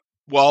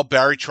 well,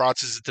 Barry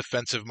Trotz is a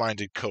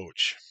defensive-minded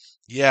coach.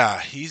 Yeah,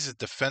 he's a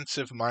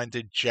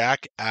defensive-minded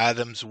Jack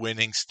Adams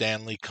winning,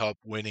 Stanley Cup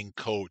winning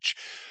coach.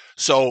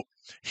 So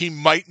he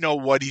might know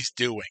what he's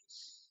doing.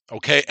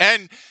 Okay,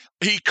 and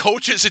he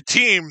coaches a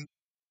team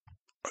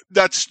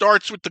that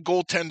starts with the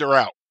goaltender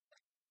out.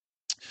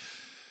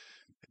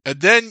 And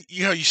then,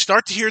 you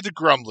start to hear the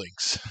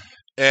grumblings.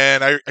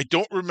 And I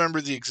don't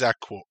remember the exact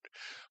quote,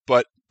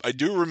 but I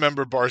do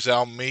remember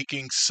Barzal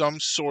making some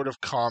sort of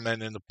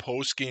comment in the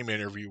post-game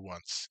interview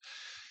once.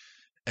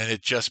 And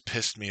it just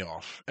pissed me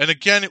off. And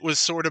again, it was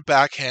sort of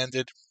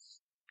backhanded.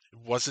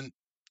 It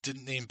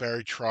didn't name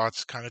Barry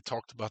Trotz, kind of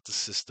talked about the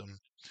system.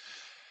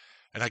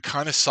 And I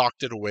kind of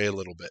socked it away a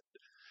little bit.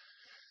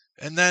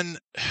 And then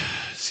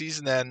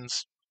season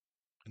ends.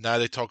 Now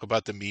they talk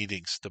about the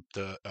meetings,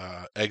 the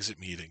exit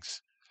meetings.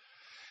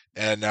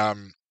 And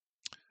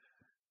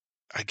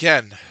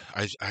again,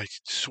 I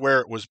swear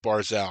it was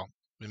Barzal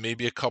and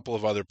maybe a couple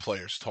of other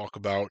players talk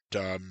about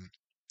the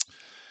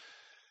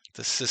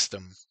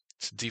system.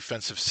 It's a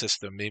defensive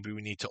system. Maybe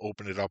we need to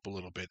open it up a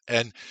little bit.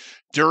 And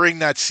during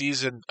that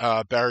season,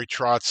 Barry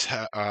Trotz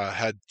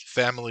had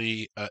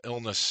family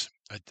illness,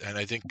 and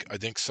I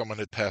think someone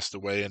had passed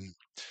away. And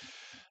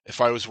if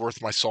I was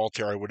worth my salt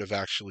here, I would have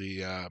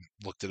actually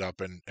looked it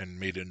up and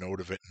made a note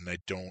of it, and I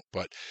don't.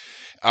 But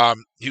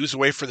he was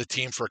away for the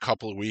team for a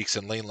couple of weeks,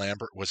 and Lane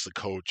Lambert was the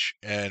coach.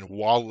 And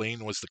while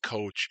Lane was the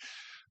coach,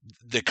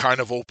 they kind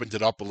of opened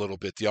it up a little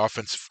bit. The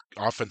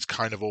offense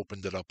kind of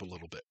opened it up a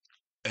little bit.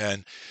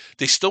 And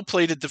they still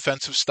played a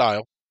defensive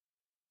style,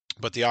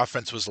 but the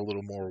offense was a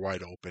little more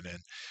wide open. And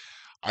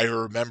I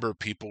remember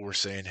people were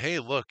saying, hey,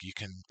 look, you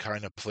can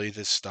kind of play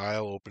this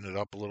style, open it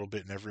up a little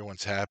bit, and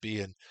everyone's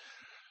happy. And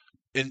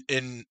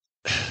in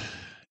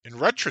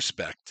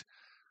retrospect,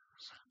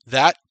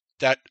 that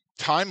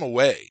time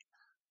away,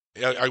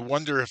 I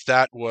wonder if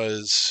that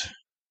was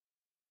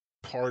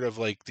part of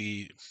like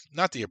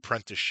not the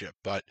apprenticeship,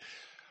 but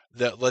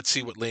that let's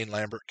see what Lane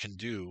Lambert can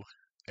do.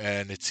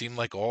 And it seemed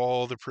like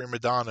all the prima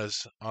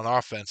donnas on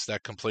offense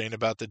that complained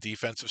about the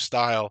defensive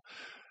style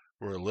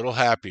were a little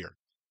happier.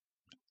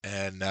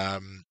 And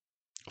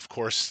of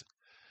course,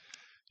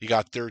 you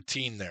got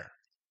 13 there.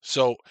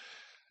 So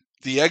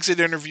the exit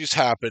interviews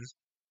happen.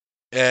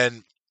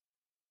 And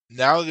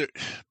now that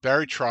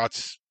Barry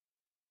Trotz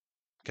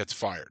gets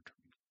fired,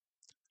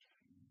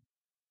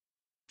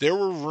 there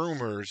were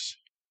rumors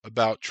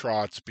about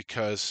Trotz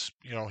because,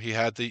 he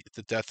had the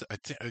death. I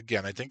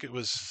think it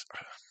was,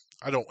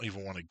 I don't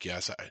even want to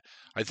guess.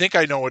 I think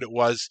I know what it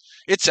was.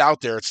 It's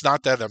out there. It's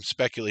not that I'm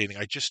speculating.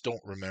 I just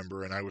don't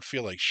remember. And I would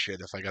feel like shit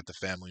if I got the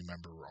family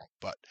member wrong.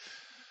 But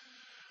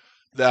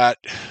that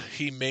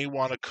he may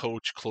want to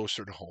coach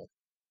closer to home.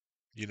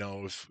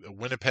 If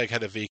Winnipeg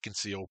had a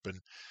vacancy open.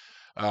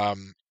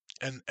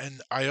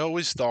 And I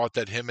always thought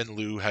that him and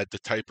Lou had the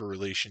type of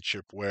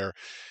relationship where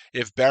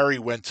if Barry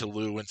went to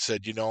Lou and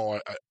said,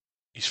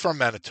 he's from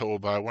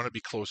Manitoba, I want to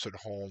be closer to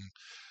home.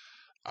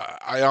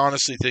 I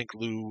honestly think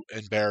Lou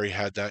and Barry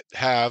had,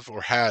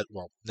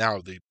 well,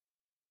 now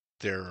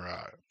they're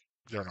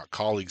not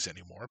colleagues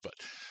anymore, but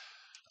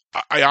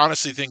I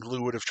honestly think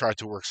Lou would have tried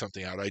to work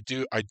something out. I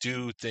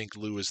do think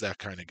Lou is that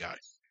kind of guy.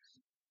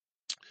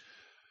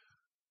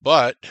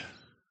 But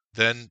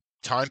then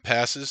time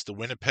passes, the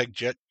Winnipeg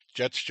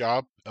Jets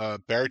job,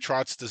 Barry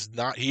Trotz does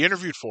not, he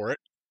interviewed for it,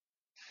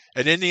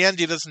 and in the end,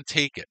 he doesn't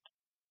take it.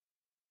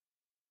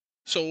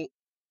 So,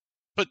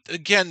 but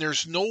again,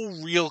 there's no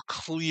real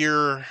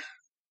clear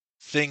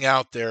thing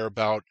out there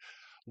about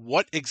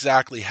what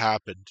exactly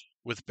happened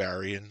with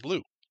Barry and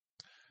Lou.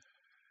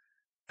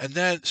 And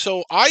then,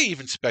 so I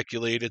even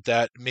speculated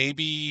that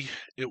maybe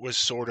it was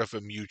sort of a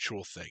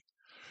mutual thing.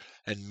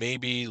 And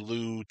maybe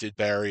Lou did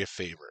Barry a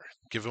favor.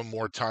 Give him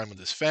more time with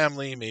his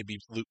family. Maybe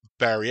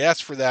Barry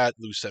asked for that.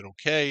 Lou said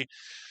okay.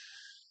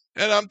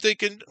 And I'm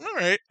thinking, all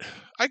right,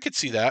 I could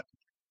see that.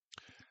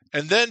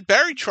 And then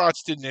Barry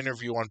Trotz did an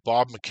interview on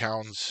Bob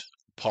McCown's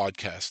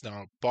podcast.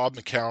 Now, Bob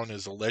McCown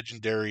is a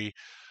legendary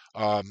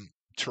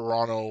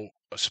Toronto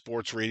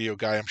sports radio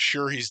guy. I'm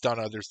sure he's done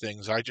other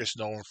things. I just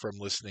know him from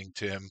listening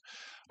to him.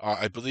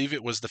 I believe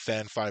it was the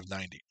Fan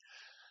 590.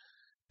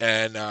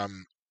 And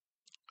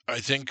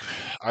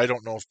I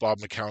don't know if Bob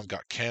McCown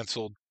got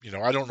canceled.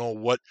 I don't know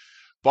what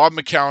Bob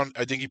McCown,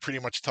 I think he pretty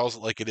much tells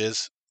it like it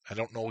is. I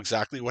don't know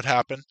exactly what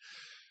happened,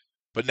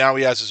 but now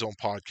he has his own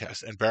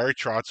podcast, and Barry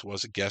Trotz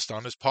was a guest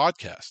on his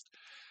podcast.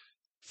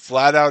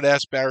 Flat out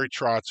asked Barry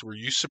Trotz, were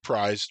you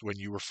surprised when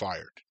you were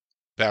fired?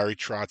 Barry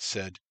Trotz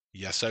said,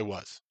 yes, I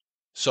was.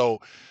 So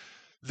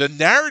The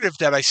narrative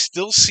that I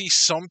still see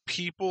some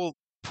people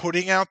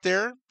putting out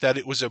there, that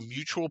it was a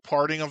mutual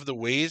parting of the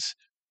ways,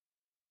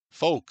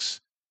 folks,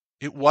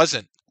 it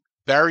wasn't.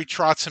 Barry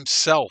Trotz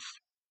himself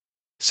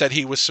said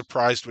he was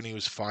surprised when he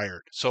was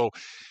fired. So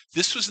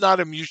this was not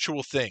a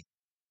mutual thing,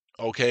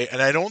 okay?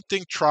 And I don't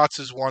think Trotz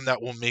is one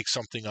that will make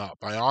something up.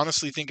 I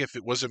honestly think if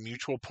it was a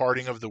mutual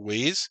parting of the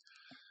ways,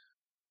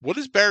 what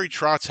does Barry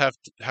Trotz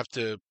have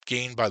to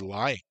gain by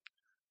lying?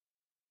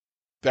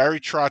 Barry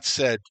Trotz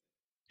said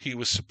he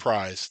was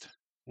surprised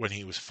when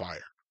he was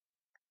fired.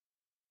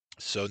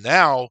 So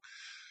now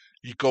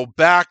you go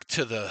back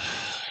to the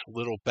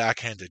little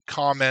backhanded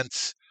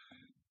comments.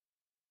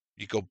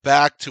 You go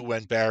back to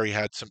when Barry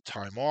had some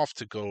time off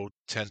to go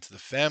tend to the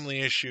family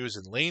issues,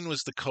 and Lane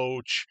was the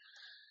coach,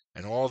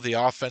 and all the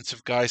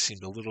offensive guys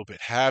seemed a little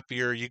bit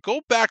happier. You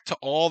go back to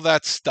all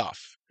that stuff,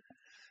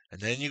 and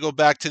then you go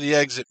back to the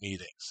exit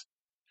meetings.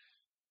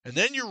 And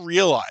then you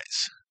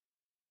realize,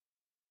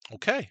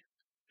 okay,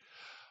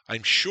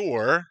 I'm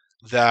sure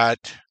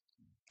that,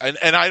 and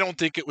I don't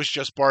think it was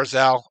just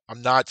Barzal.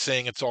 I'm not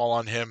saying it's all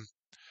on him.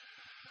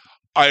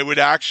 I would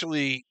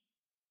actually,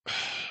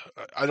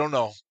 I don't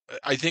know.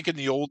 I think in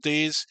the old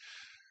days,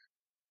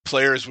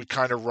 players would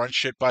kind of run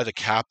shit by the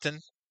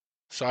captain.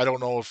 So I don't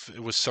know if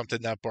it was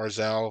something that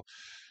Barzal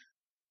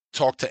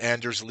talked to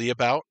Anders Lee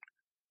about.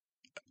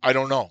 I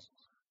don't know.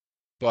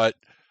 But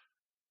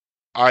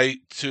I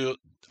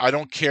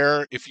don't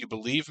care if you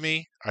believe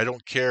me. I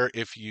don't care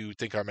if you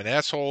think I'm an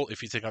asshole,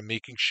 if you think I'm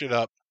making shit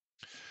up.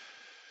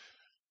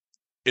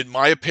 In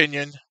my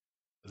opinion,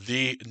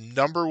 the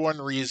number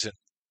one reason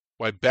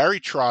why Barry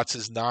Trotz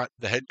is not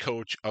the head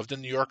coach of the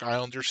New York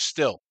Islanders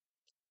still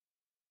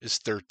is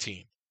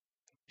 13.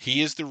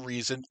 He is the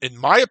reason, in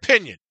my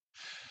opinion,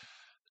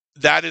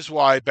 that is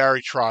why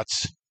Barry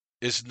Trotz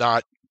is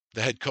not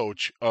the head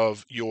coach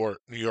of your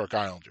New York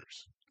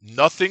Islanders.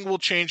 Nothing will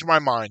change my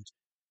mind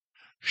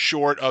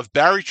short of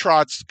Barry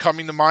Trotz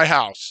coming to my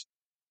house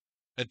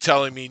and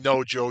telling me,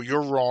 no, Joe,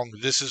 you're wrong.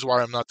 This is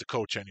why I'm not the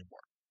coach anymore.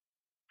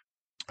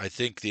 I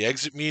think the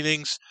exit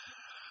meetings,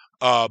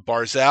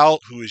 Barzal,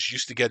 who is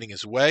used to getting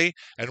his way,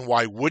 and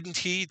why wouldn't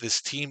he?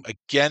 This team,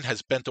 again,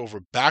 has bent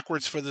over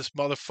backwards for this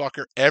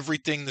motherfucker.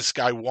 Everything this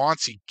guy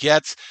wants, he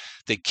gets.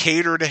 They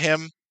cater to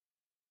him.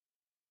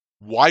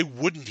 Why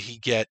wouldn't he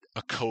get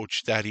a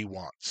coach that he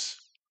wants?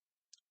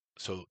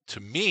 So, to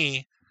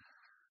me,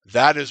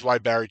 that is why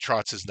Barry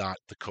Trotz is not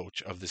the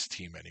coach of this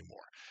team anymore.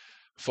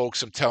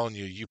 Folks, I'm telling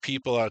you, you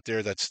people out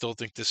there that still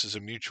think this is a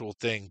mutual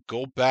thing,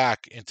 go back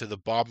into the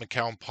Bob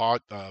McCown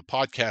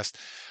podcast.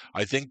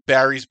 I think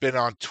Barry's been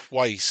on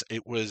twice.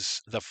 It was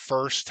the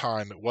first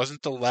time. It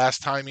wasn't the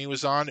last time he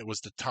was on. It was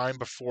the time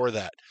before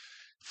that.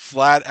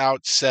 Flat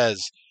out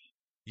says,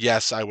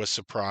 yes, I was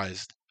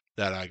surprised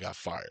that I got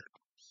fired.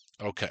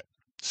 Okay.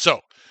 So,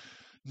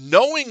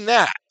 knowing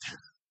that,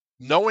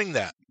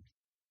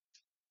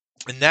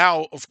 and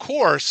now, of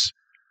course,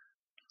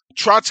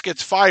 Trotz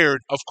gets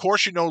fired. Of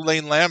course, you know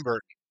Lane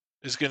Lambert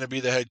is going to be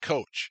the head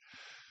coach.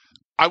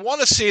 I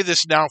want to say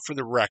this now for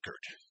the record,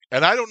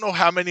 and I don't know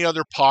how many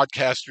other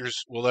podcasters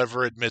will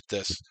ever admit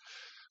this,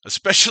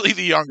 especially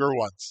the younger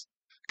ones,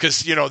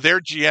 because, you know, they're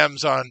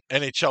GMs on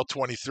NHL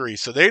 23,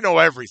 so they know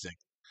everything.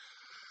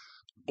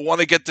 I want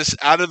to get this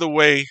out of the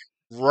way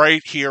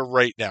right here,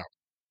 right now.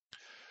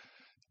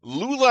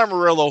 Lou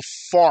Lamoriello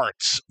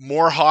farts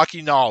more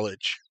hockey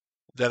knowledge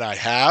than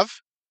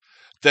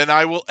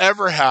I will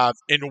ever have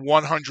in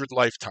 100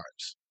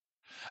 lifetimes.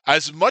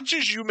 As much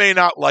as you may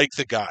not like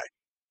the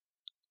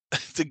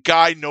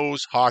guy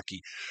knows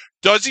hockey.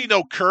 Does he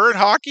know current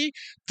hockey?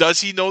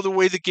 Does he know the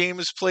way the game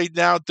is played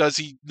now? Does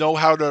he know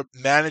how to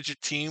manage a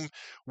team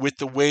with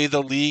the way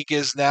the league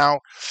is now?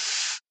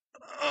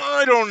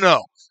 I don't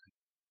know.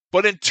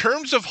 But in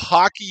terms of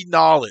hockey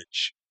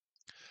knowledge,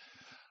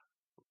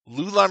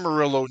 Lou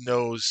Lamoriello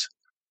knows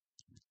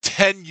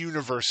 10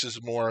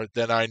 universes more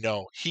than I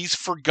know. He's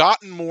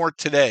forgotten more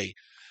today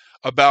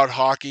about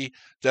hockey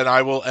than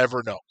I will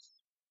ever know.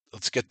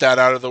 Let's get that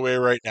out of the way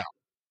right now.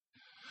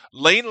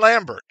 Lane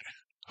Lambert,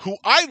 who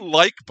I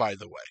like, by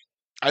the way.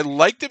 I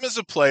liked him as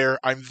a player.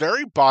 I'm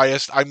very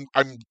biased. I'm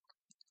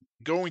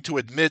going to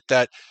admit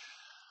that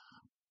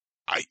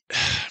I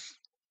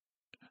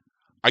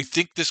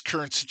think this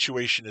current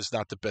situation is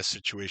not the best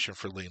situation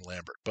for Lane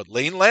Lambert. But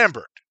Lane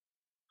Lambert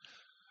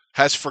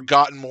has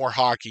forgotten more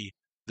hockey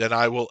than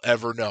I will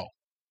ever know.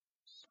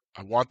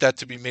 I want that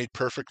to be made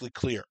perfectly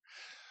clear.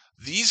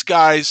 These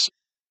guys,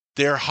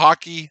 they're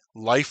hockey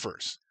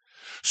lifers.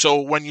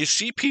 So when you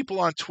see people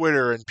on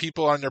Twitter and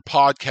people on their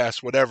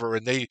podcasts, whatever,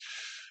 and they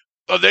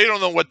don't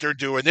know what they're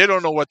doing, they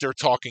don't know what they're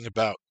talking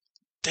about,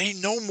 they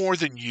know more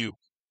than you.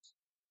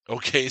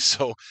 Okay,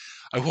 so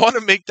I want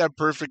to make that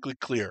perfectly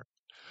clear.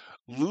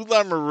 Lou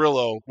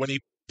Lamoriello, when he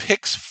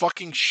picks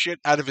fucking shit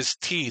out of his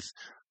teeth,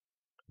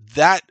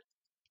 that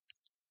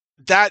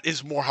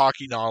is more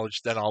hockey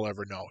knowledge than I'll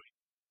ever know.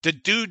 The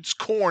dude's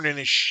corn in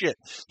his shit.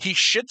 He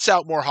shits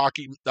out more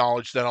hockey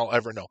knowledge than I'll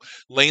ever know.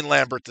 Lane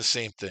Lambert, the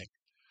same thing.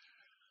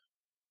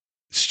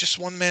 It's just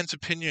one man's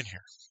opinion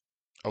here.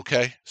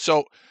 Okay?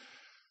 So,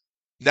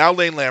 Now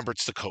Lane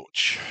Lambert's the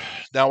coach.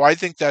 Now I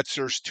think that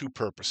serves two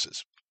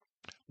purposes.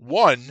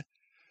 One,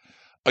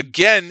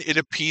 again, it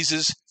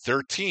appeases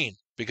 13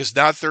 because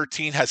now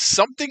 13 has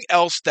something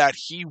else that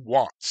he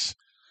wants.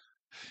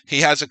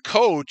 He has a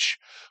coach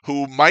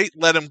who might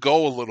let him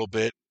go a little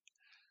bit.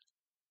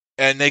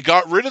 And they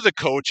got rid of the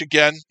coach,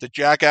 again, the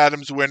Jack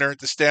Adams winner,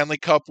 the Stanley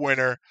Cup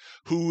winner,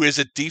 who is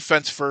a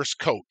defense-first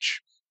coach.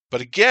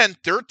 But again,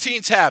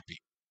 13's happy.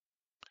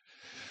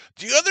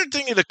 The other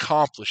thing it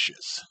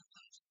accomplishes,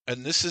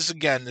 and this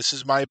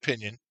is my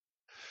opinion,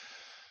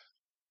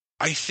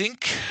 I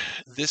think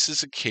this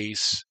is a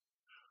case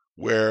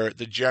where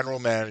the general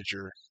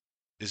manager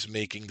is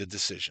making the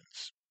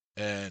decisions.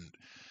 And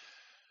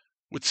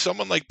with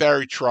someone like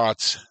Barry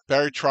Trotz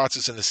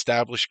is an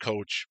established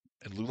coach,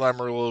 and Lou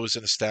Lamoriello is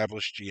an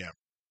established GM.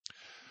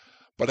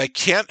 But I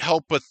can't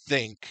help but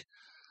think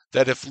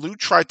that if Lou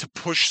tried to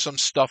push some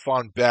stuff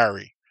on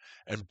Barry,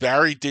 and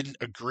Barry didn't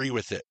agree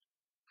with it,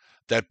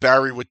 that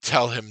Barry would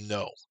tell him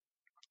no.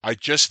 I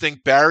just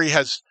think Barry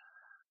has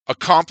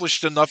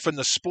accomplished enough in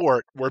the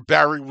sport where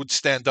Barry would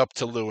stand up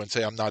to Lou and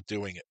say, I'm not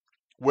doing it.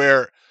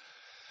 Where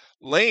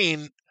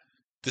Lane,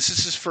 this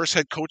is his first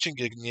head coaching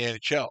gig in the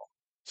NHL.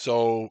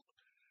 So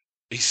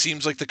he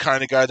seems like the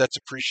kind of guy that's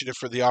appreciative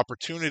for the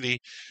opportunity.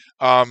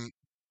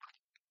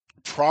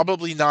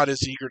 Probably not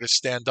as eager to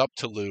stand up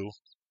to Lou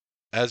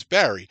as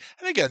Barry.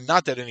 And again,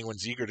 not that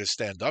anyone's eager to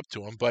stand up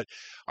to him, but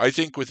I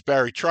think with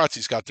Barry Trotz,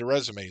 he's got the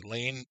resume.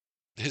 Lane,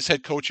 his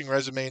head coaching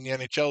resume in the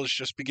NHL is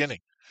just beginning.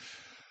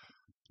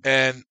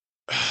 And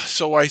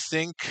so I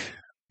think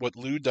what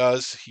Lou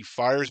does, he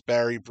fires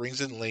Barry,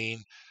 brings in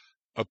Lane,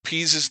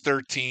 appeases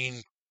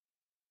 13,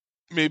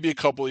 maybe a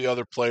couple of the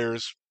other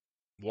players,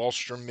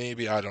 Wahlstrom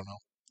maybe, I don't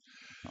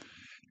know.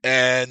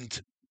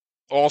 And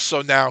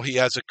also now he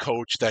has a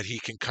coach that he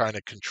can kind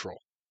of control.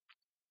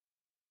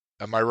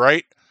 Am I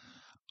right?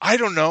 I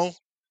don't know.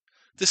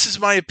 This is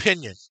my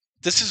opinion.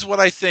 This is what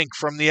I think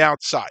from the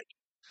outside.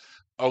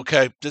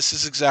 Okay, this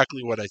is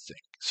exactly what I think.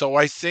 So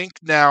I think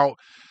now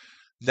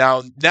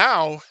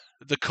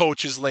the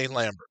coach is Lane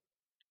Lambert.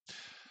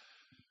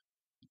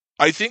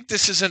 I think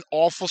this is an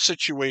awful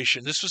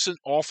situation. This was an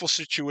awful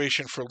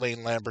situation for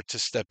Lane Lambert to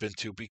step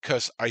into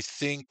because I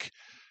think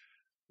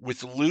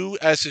with Lou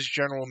as his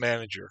general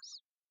manager,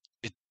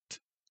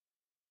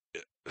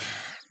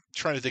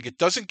 trying to think, it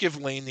doesn't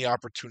give Lane the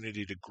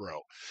opportunity to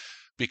grow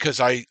because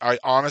I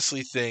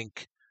honestly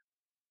think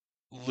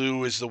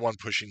Lou is the one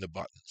pushing the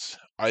buttons.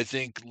 I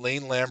think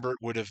Lane Lambert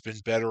would have been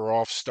better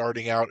off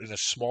starting out in a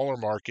smaller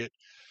market,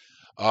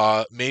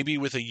 maybe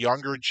with a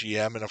younger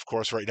GM. And of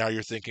course, right now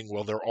you're thinking,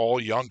 well, they're all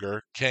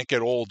younger, can't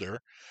get older.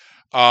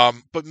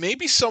 But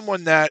maybe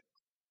someone that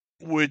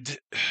would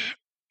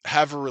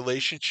have a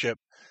relationship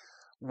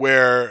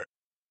where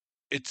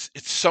it's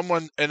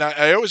someone, and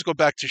I always go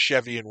back to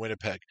Chevy in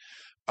Winnipeg,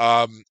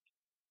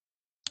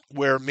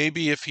 where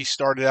maybe if he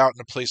started out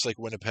in a place like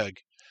Winnipeg,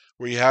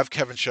 where you have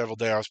Kevin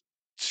Cheveldayoff,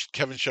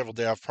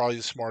 probably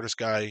the smartest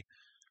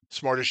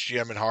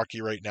GM in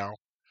hockey right now.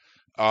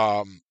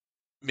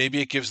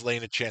 Maybe it gives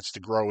Lane a chance to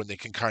grow and they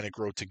can kind of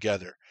grow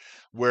together.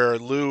 Where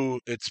Lou,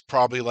 it's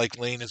probably like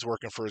Lane is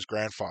working for his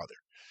grandfather.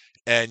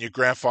 And your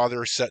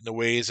grandfather is setting the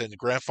ways and the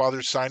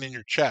grandfather's signing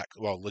your check.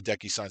 Well,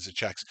 Ledecky signs the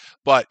checks.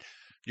 But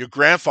your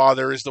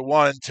grandfather is the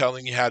one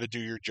telling you how to do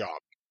your job.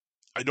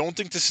 I don't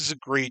think this is a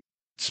great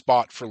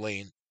spot for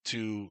Lane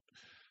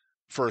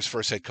for his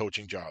first head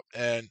coaching job.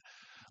 And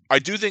I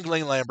do think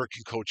Lane Lambert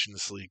can coach in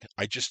this league.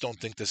 I just don't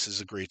think this is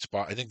a great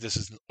spot. I think this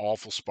is an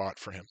awful spot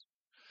for him.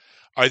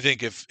 I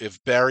think if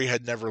Barry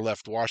had never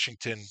left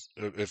Washington,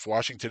 if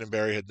Washington and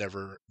Barry had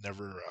never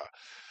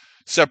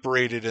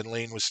separated and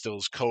Lane was still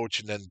his coach,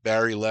 and then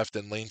Barry left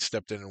and Lane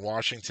stepped in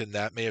Washington,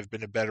 that may have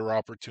been a better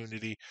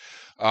opportunity.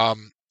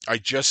 I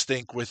just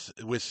think with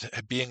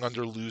being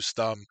under Lou's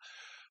thumb,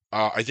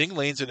 I think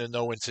Lane's in a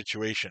no-win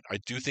situation. I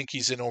do think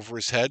he's in over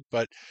his head,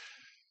 but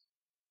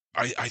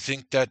I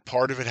think that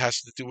part of it has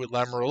to do with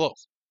Lamoriello.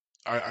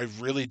 I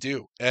really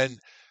do. And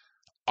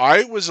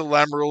I was a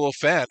Lamoriello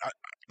fan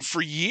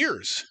for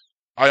years.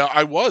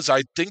 I was.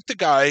 I think the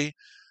guy,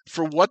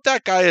 for what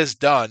that guy has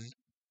done,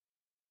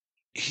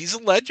 he's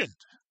a legend.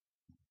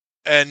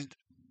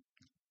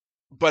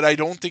 But I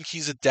don't think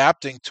he's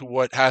adapting to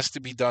what has to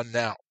be done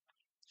now.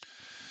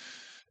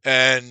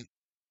 And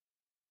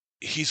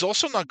he's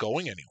also not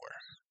going anywhere.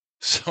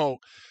 So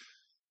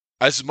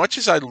as much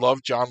as I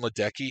love John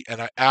Ledecky,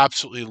 and I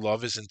absolutely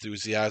love his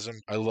enthusiasm,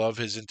 I love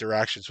his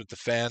interactions with the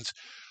fans,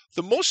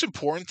 the most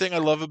important thing I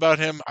love about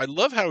him, I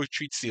love how he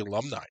treats the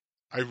alumni.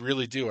 I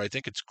really do. I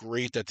think it's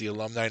great that the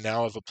alumni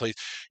now have a place.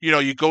 You know,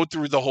 you go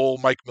through the whole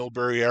Mike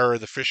Milbury era,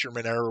 the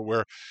Fisherman era,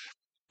 where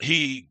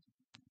he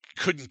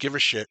couldn't give a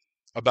shit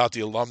about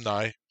the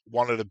alumni,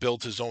 wanted to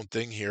build his own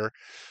thing here,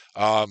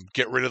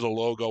 get rid of the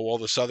logo, all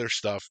this other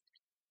stuff.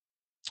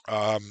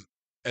 And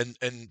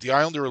the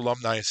Islander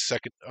alumni is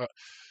second. I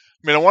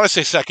mean, I want to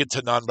say second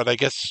to none, but I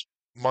guess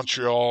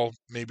Montreal,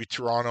 maybe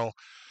Toronto,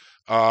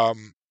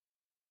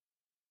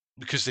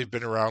 because they've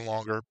been around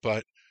longer.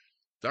 But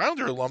The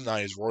Islander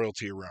alumni is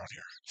royalty around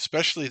here,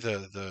 especially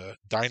the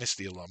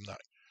Dynasty alumni.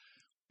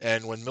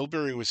 And when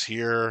Milbury was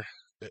here,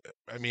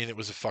 I mean, it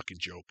was a fucking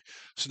joke.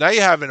 So now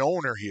you have an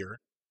owner here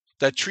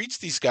that treats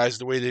these guys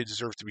the way they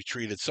deserve to be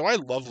treated. So I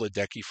love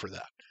Ledecky for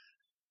that.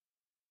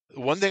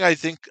 One thing I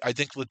think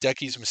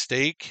Ledecky's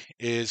mistake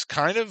is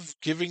kind of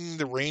giving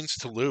the reins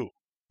to Lou,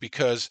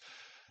 because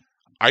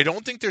I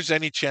don't think there's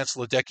any chance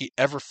Ledecky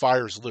ever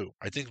fires Lou.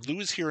 I think Lou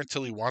is here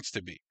until he wants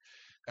to be.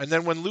 And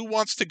then when Lou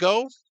wants to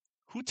go,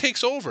 who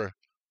takes over?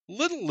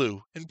 Little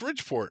Lou in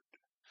Bridgeport.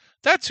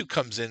 That's who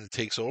comes in and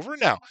takes over.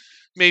 Now,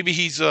 maybe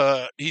he's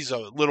a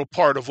little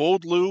part of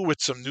old Lou with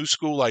some new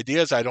school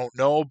ideas. I don't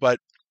know, but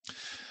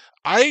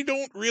I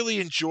don't really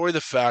enjoy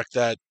the fact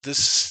that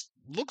this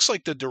looks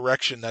like the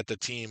direction that the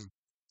team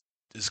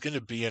is going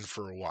to be in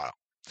for a while.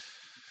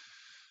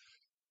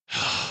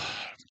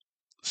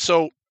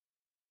 So,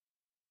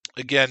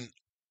 again,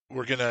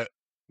 we're gonna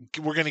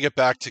get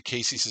back to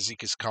Casey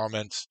Cizica's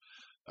comments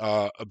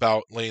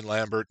about Lane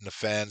Lambert and the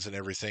fans and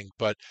everything,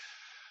 but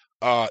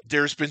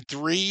there's been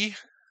 3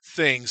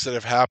 things that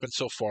have happened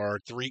so far,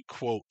 3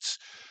 quotes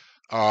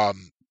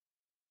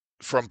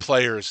from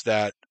players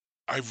that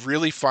I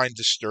really find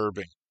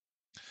disturbing.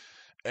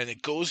 And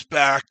it goes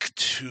back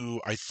to,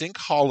 I think,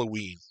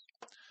 Halloween.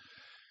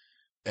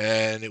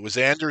 And it was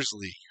Anders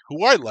Lee,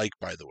 who I like,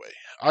 by the way.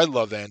 I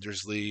love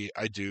Anders Lee.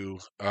 I do.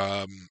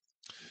 I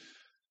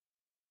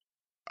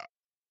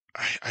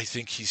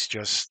think he's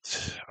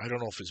just, I don't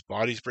know if his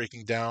body's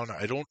breaking down.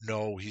 I don't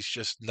know. He's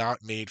just not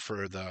made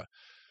for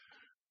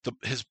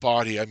his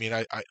body. I mean,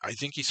 I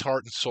think he's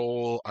heart and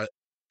soul. I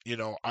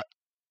know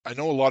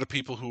a lot of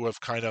people who have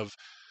kind of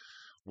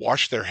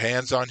washed their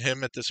hands on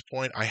him at this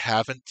point. I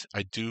haven't.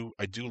 I do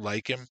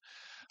like him.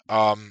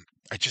 I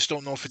just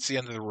don't know if it's the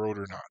end of the road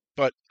or not.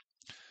 But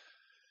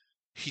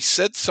he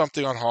said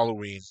something on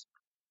Halloween,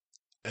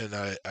 and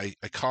I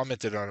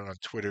commented on it on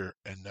Twitter,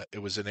 and it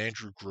was an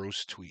Andrew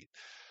Gross tweet.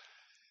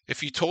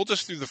 If you told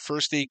us through the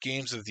first 8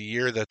 games of the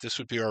year that this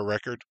would be our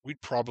record,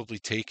 we'd probably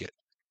take it.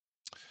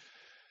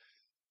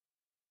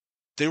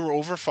 They were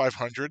over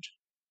 500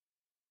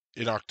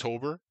 in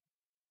October,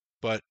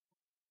 but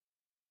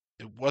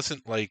it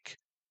wasn't like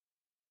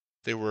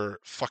they were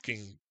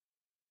fucking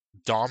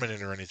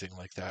dominant or anything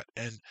like that.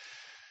 And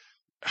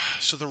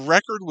so the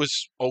record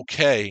was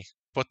okay,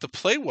 but the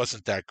play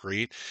wasn't that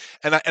great.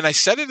 And I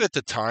said it at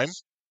the time,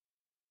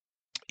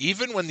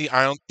 even when the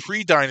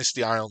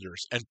pre-Dynasty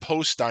Islanders and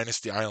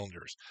post-Dynasty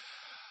Islanders,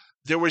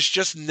 there was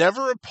just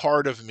never a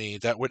part of me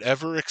that would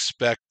ever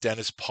expect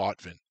Dennis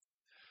Potvin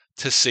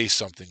to say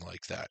something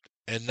like that.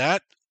 And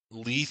that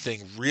Lee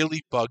thing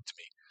really bugged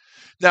me.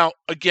 Now,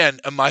 again,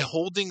 am I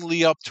holding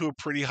Lee up to a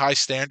pretty high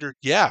standard?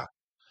 Yeah.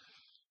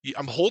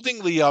 I'm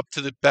holding Lee up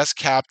to the best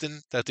captain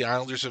that the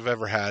Islanders have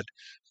ever had.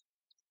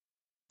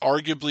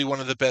 Arguably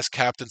one of the best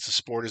captains the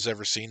sport has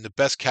ever seen. The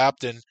best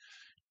captain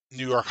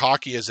New York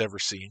hockey has ever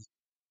seen.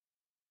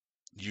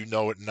 You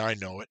know it and I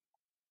know it.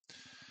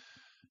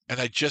 And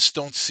I just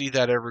don't see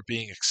that ever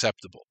being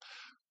acceptable.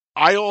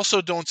 I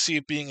also don't see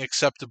it being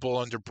acceptable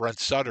under Brent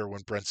Sutter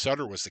when Brent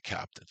Sutter was the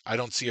captain. I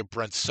don't see a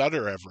Brent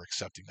Sutter ever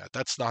accepting that.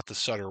 That's not the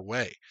Sutter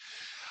way.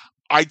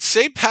 I'd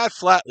say Pat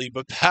Flatley,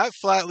 but Pat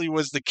Flatley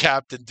was the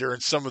captain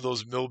during some of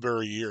those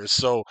Milbury years.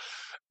 So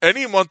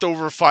any month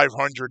over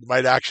 500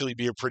 might actually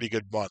be a pretty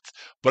good month.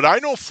 But I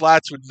know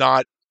Flats would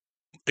not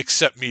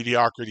accept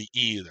mediocrity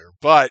either.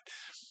 But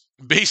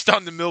based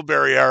on the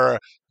Milbury era,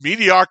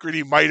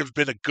 mediocrity might have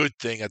been a good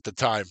thing at the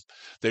time.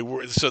 They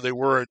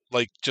weren't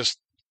like just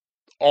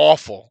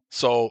awful.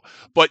 So,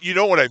 but you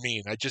know what I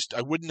mean.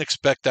 I wouldn't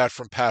expect that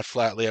from Pat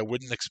Flatley. I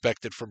wouldn't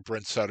expect it from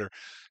Brent Sutter,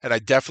 and I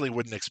definitely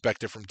wouldn't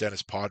expect it from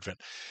Dennis Potvin.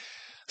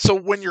 So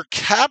when your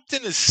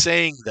captain is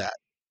saying that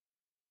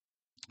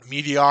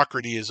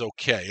mediocrity is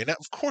okay, and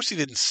of course he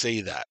didn't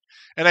say that,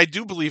 and I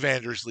do believe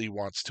Anders Lee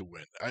wants to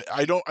win.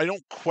 I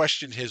don't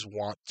question his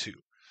want to.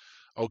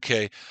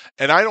 Okay,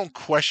 and I don't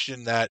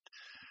question that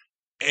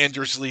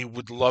Anders Lee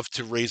would love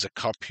to raise a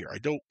cup here. I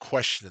don't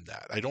question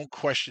that. I don't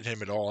question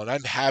him at all. And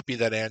I'm happy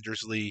that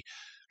Anders Lee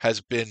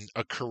has been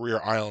a career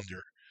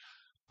Islander.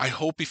 I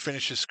hope he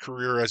finishes his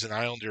career as an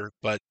Islander,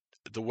 but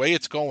the way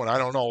it's going, I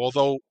don't know.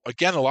 Although,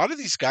 again, a lot of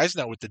these guys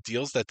now with the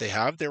deals that they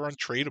have, they're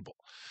untradeable.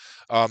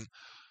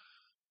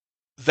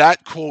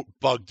 That quote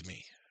bugged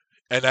me.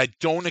 And I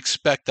don't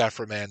expect that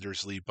from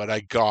Anders Lee, but I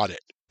got it.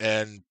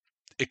 And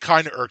it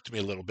kind of irked me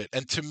a little bit.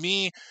 And to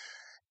me,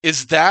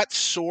 is that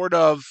sort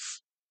of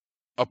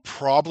a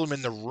problem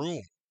in the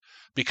room?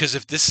 Because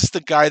if this is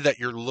the guy that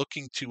you're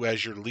looking to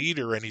as your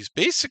leader, and he's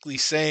basically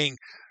saying,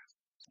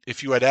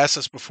 if you had asked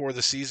us before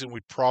the season,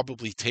 we'd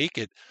probably take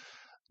it.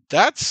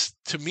 That's,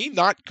 to me,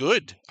 not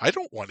good. I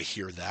don't want to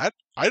hear that.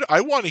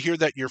 I want to hear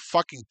that you're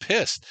fucking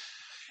pissed.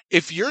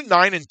 If you're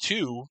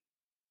 9-2,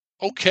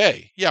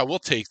 okay, yeah, we'll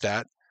take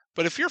that.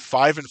 But if you're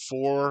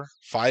 5-4,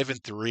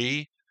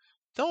 5-3,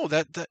 no,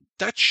 that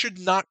should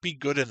not be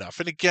good enough.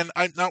 And again,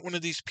 I'm not one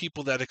of these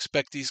people that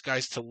expect these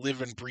guys to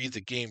live and breathe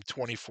the game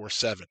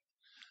 24/7.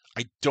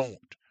 I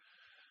don't.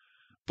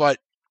 But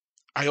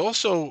I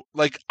also,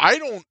 I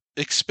don't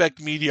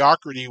expect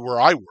mediocrity where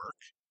I work.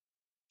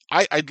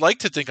 I'd like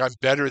to think I'm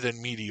better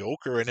than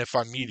mediocre, and if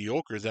I'm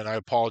mediocre, then I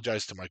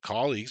apologize to my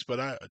colleagues,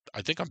 but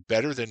I think I'm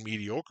better than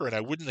mediocre, and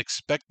I wouldn't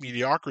expect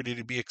mediocrity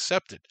to be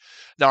accepted.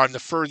 Now, I'm the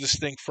furthest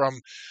thing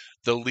from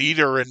the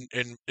leader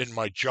in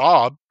my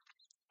job.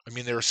 I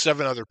mean, there are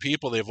 7 other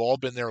people. They've all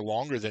been there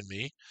longer than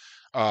me.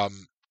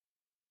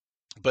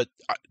 But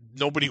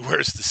nobody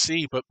wears the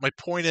C. But my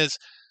point is,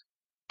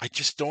 I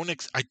just don't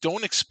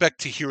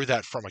expect to hear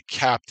that from a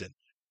captain.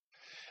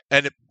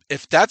 And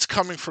if that's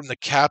coming from the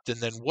captain,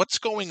 then what's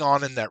going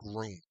on in that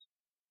room?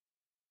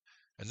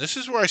 And this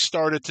is where I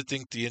started to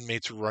think the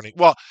inmates were running.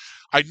 Well,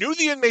 I knew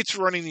the inmates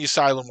were running the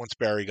asylum once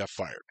Barry got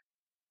fired.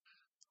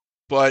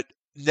 But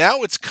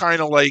now it's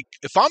kind of like,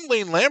 if I'm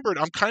Lane Lambert,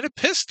 I'm kind of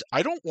pissed.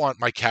 I don't want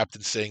my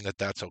captain saying that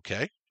that's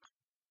okay.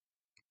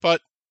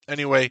 But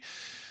anyway,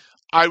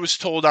 I was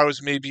told I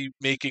was maybe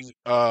making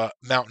a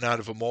mountain out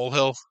of a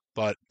molehill,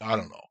 but I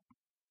don't know.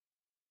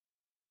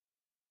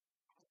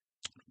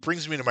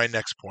 Brings me to my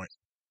next point.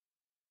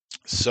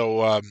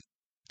 So,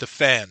 the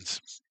fans.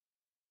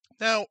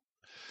 Now,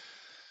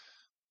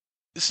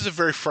 this is a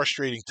very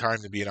frustrating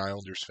time to be an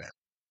Islanders fan.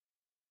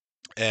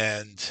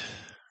 And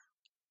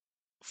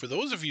for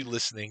those of you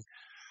listening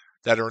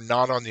that are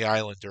not on the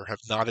island or have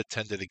not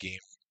attended a game,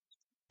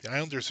 the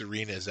Islanders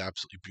arena is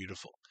absolutely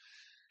beautiful.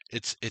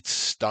 It's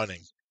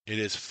stunning. It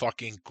is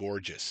fucking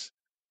gorgeous.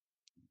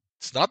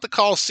 It's not the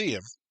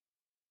Coliseum,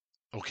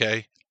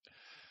 okay?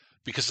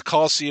 Because the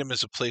Coliseum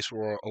is a place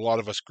where a lot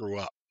of us grew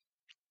up.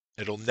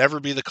 It'll never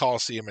be the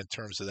Coliseum in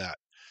terms of that.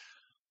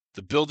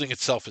 The building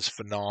itself is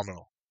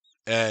phenomenal.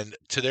 And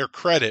to their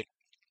credit,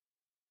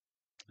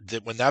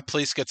 that when that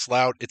place gets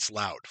loud, it's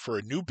loud. For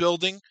a new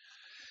building,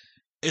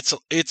 it's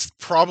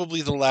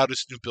probably the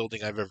loudest new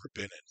building I've ever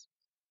been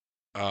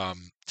in.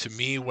 To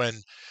me, when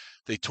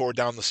they tore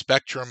down the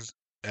Spectrum,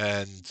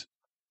 and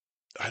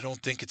I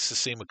don't think it's the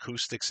same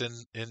acoustics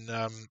in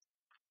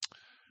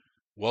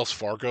Wells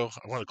Fargo.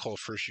 I want to call it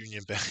First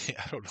Union Bank.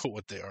 I don't know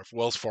what they are.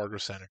 Wells Fargo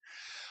Center.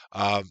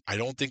 I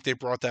don't think they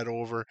brought that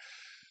over.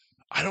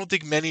 I don't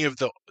think many of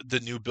the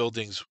new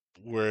buildings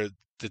where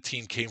the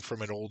team came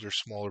from an older,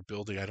 smaller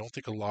building, I don't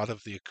think a lot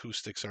of the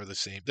acoustics are the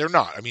same. They're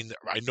not. I mean,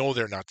 I know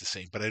they're not the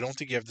same, but I don't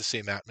think you have the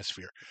same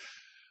atmosphere.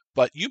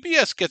 But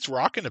UBS gets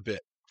rocking a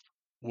bit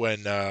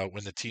when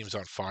the team's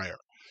on fire.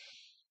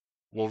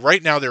 Well,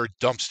 right now they're a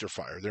dumpster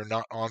fire. They're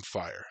not on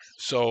fire.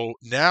 So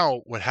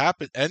now what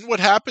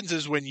happens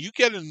is when you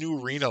get a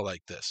new arena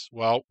like this,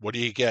 well, what do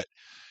you get?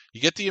 You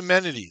get the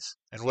amenities.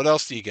 And what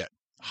else do you get?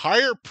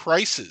 Higher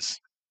prices.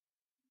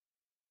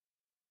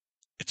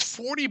 It's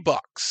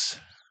 $40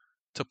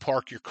 to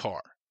park your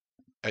car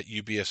at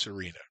UBS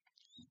Arena.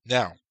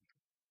 Now,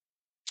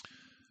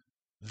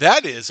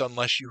 that is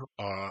unless you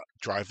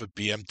drive a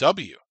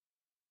BMW.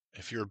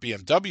 If you're a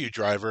BMW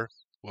driver,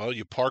 well,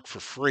 you park for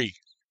free.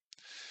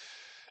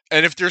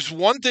 And if there's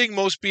one thing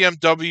most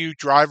BMW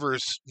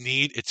drivers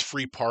need, it's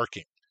free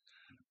parking.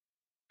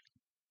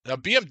 Now,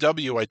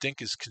 BMW, I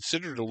think, is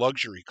considered a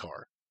luxury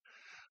car.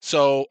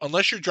 So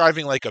unless you're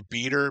driving like a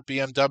beater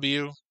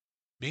BMW,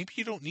 maybe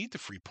you don't need the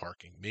free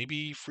parking.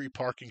 Maybe free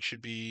parking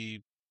should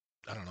be,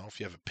 I don't know, if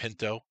you have a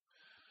Pinto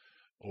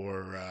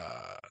or,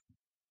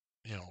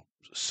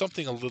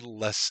 something a little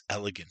less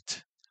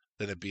elegant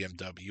than a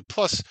BMW.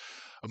 Plus,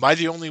 am I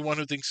the only one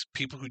who thinks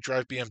people who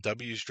drive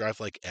BMWs drive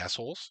like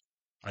assholes?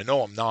 I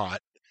know I'm not.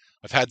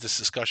 I've had this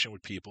discussion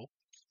with people.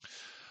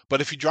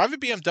 But if you drive a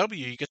BMW,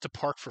 you get to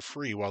park for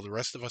free while the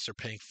rest of us are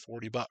paying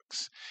 $40.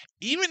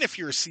 Even if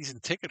you're a season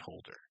ticket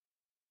holder,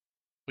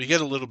 well, you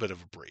get a little bit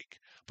of a break.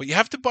 But you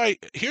have to buy.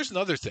 Here's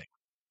another thing.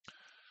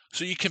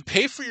 So you can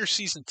pay for your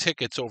season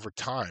tickets over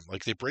time.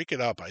 Like they break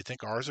it up. I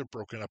think ours are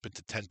broken up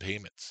into 10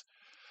 payments.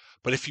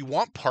 But if you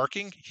want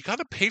parking, you got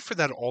to pay for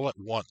that all at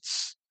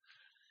once.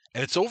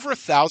 And it's over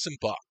 $1,000.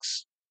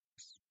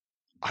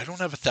 I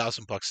don't have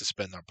 $1,000 to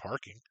spend on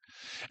parking.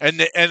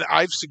 And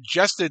I've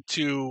suggested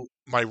to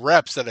my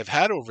reps that I've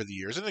had over the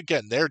years, and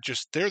again, they're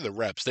the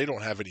reps. They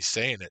don't have any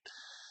say in it.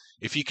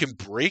 If you can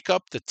break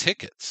up the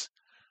tickets,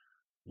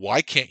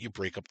 why can't you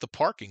break up the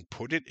parking?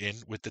 Put it in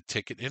with the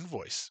ticket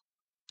invoice.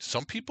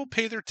 Some people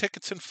pay their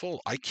tickets in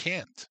full. I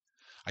can't.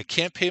 I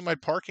can't pay my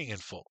parking in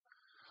full.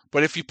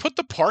 But if you put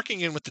the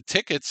parking in with the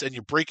tickets and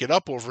you break it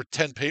up over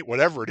 10 pay,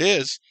 whatever it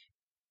is,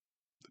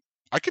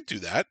 I could do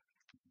that.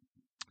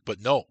 But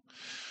no.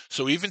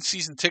 So even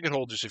season ticket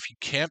holders, if you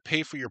can't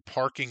pay for your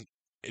parking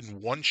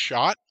in one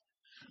shot,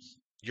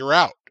 you're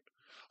out.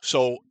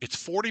 So it's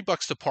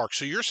 $40 to park.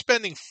 So you're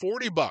spending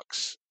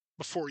 $40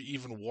 before you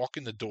even walk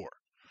in the door.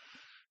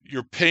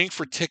 You're paying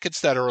for tickets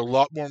that are a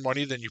lot more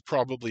money than you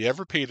probably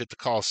ever paid at the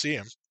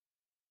Coliseum.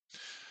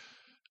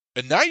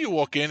 And now you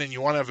walk in and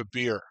you want to have a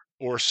beer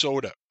or a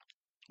soda.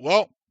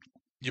 Well,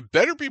 you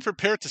better be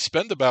prepared to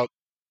spend about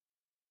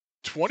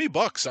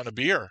 $20 on a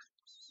beer.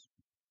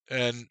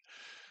 And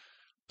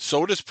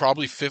soda's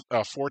probably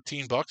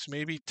 $14,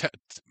 maybe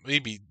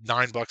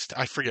 $9.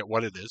 I forget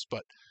what it is,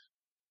 but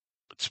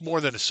it's more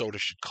than a soda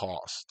should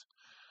cost.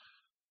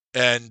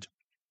 And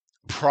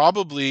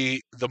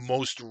probably the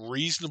most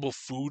reasonable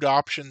food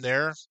option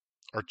there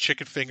are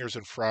chicken fingers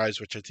and fries,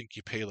 which I think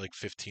you pay like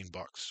 $15,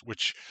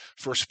 which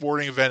for a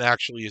sporting event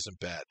actually isn't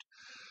bad.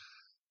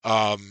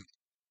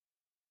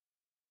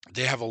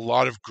 They have a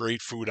lot of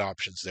great food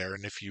options there.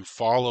 And if you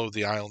follow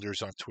the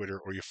Islanders on Twitter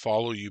or you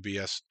follow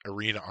UBS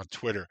Arena on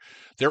Twitter,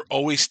 they're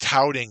always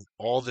touting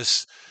all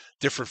this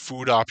different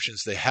food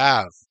options they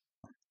have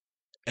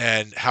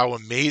and how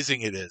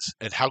amazing it is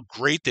and how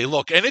great they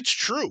look. And it's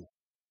true.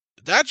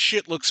 That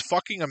shit looks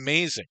fucking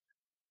amazing.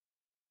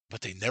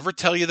 But they never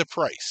tell you the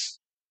price.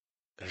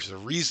 There's a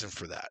reason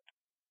for that.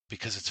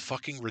 Because it's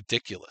fucking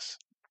ridiculous.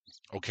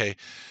 Okay?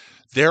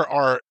 There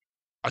are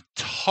a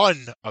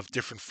ton of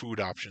different food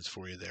options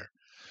for you there.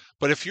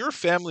 But if you're a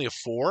family of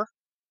 4,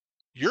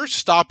 you're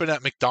stopping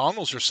at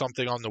McDonald's or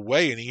something on the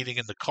way and eating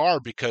in the car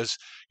because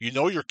you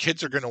know your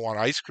kids are going to want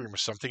ice cream or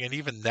something, and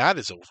even that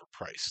is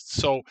overpriced.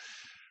 So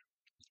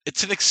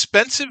it's an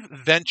expensive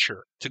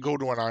venture to go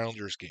to an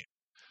Islanders game.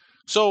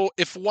 So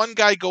if one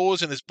guy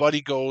goes and his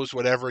buddy goes,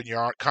 whatever, and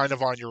you're kind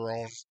of on your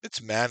own,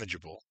 it's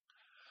manageable.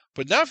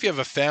 But now if you have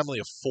a family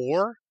of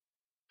 4,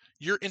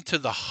 you're into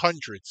the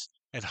hundreds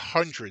and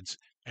hundreds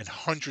and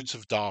hundreds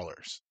of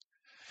dollars.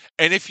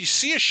 And if you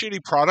see a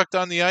shitty product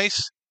on the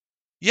ice,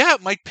 yeah,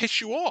 it might piss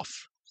you off.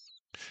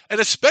 And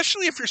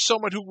especially if you're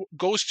someone who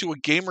goes to a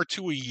game or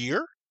two a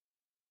year.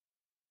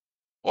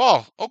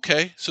 Well,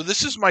 okay, so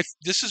this is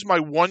my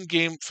one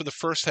game for the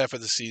first half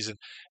of the season,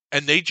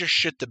 and they just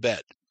shit the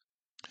bed.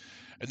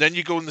 And then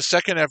you go in the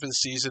second half of the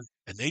season,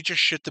 and they just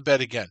shit the bed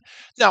again.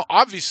 Now,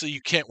 obviously, you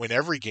can't win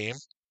every game,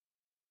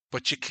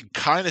 but you can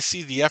kind of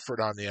see the effort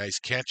on the ice,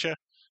 can't you?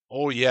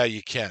 Oh, yeah,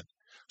 you can.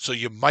 So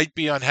you might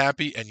be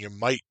unhappy, and you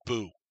might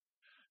boo.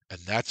 And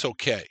that's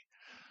okay.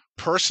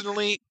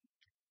 Personally,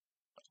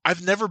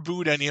 I've never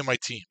booed any of my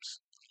teams.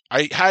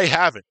 I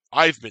haven't.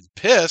 I've been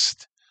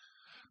pissed,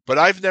 but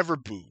I've never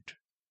booed.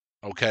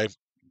 Okay?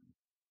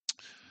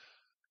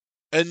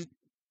 And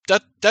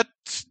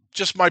that's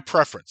just my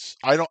preference.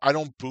 I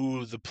don't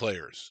boo the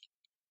players.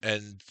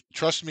 And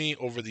trust me,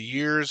 over the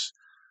years,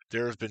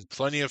 there have been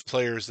plenty of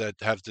players that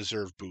have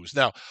deserved boos.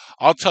 Now,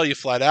 I'll tell you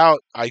flat out,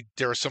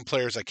 there are some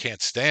players I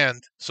can't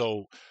stand.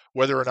 So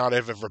whether or not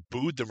I've ever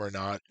booed them or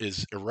not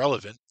is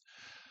irrelevant.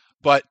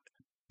 But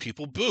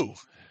people boo,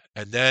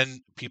 and then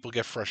people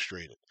get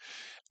frustrated.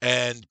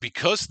 And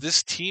because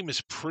this team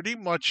is pretty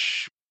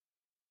much,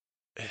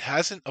 it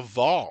hasn't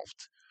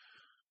evolved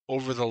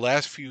over the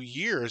last few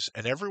years,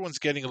 and everyone's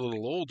getting a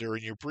little older,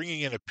 and you're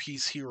bringing in a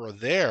piece here or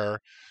there,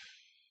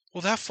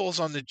 well, that falls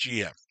on the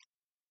GM.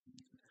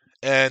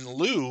 And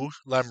Lou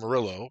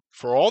Lamoriello,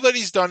 for all that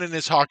he's done in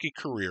his hockey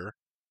career,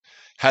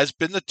 has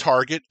been the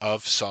target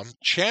of some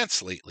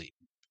chants lately.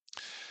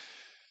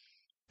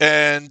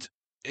 And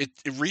it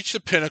reached the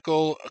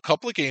pinnacle a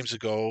couple of games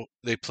ago.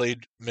 They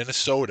played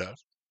Minnesota.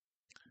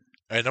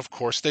 And, of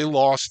course, they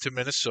lost to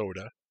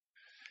Minnesota.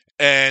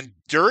 And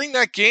during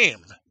that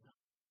game,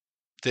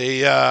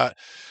 they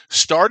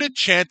started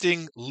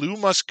chanting, "Lou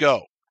must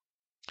go."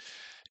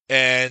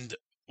 And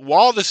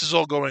while this is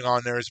all going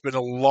on, there has been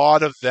a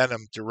lot of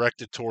venom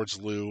directed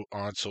towards Lou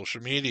on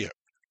social media.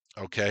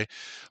 Okay?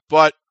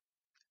 But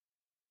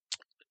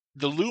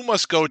the "Lou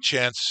must go"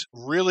 chants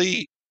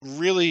really,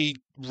 really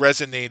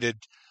resonated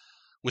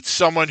with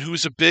someone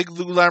who's a big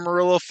Lou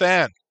Lamoriello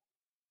fan.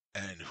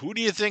 And who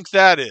do you think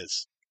that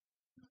is?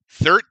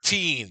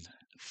 13.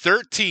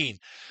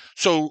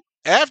 So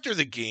after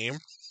the game,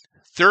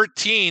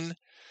 13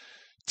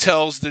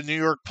 tells the New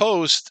York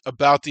Post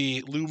about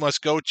the "Lou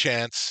must go"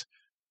 chants.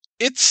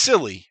 It's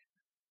silly.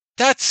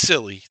 That's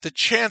silly. The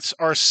chants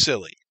are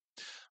silly.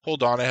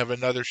 Hold on, I have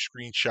another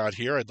screenshot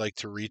here I'd like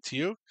to read to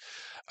you.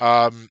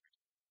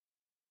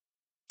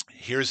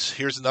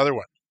 Here's another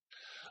one.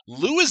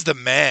 Lou is the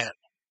man.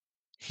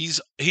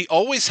 He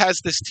always has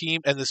this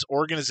team and this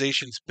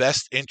organization's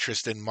best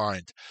interest in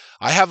mind.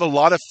 I have a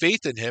lot of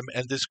faith in him,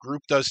 and this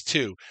group does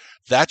too.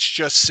 That's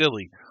just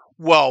silly.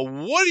 Well,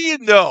 what do you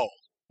know?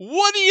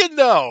 What do you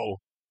know?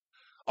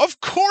 Of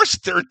course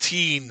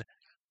 13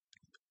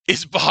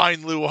 is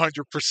behind Lou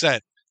 100%.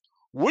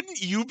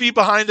 Wouldn't you be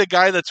behind a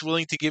guy that's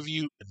willing to give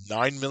you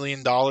 $9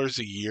 million a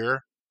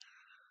year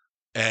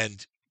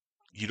and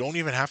you don't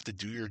even have to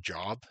do your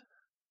job?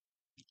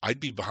 I'd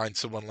be behind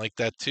someone like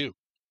that too.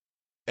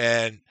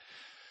 And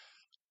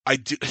I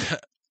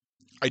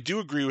do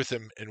agree with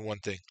him in one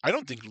thing. I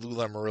don't think Lou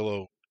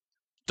Lamoriello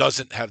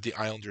doesn't have the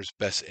Islanders'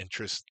 best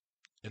interest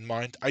in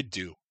mind. I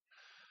do.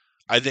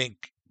 I think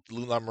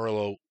Lou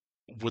Lamoriello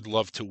would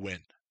love to win.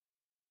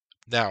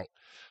 Now,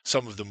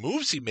 some of the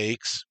moves he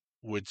makes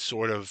would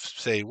sort of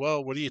say,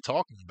 well, what are you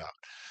talking about?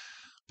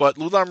 But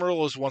Lou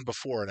Lamoriello has won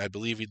before, and I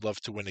believe he'd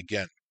love to win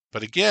again.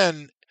 But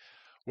again,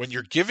 when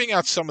you're giving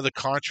out some of the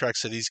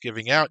contracts that he's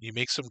giving out, you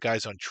make some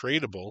guys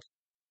untradeable,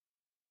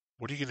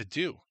 what are you going to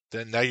do?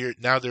 Then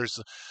now there's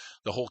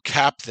the whole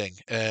cap thing,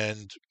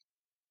 and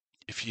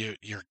if you're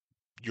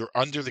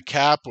under the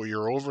cap or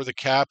you're over the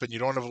cap and you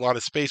don't have a lot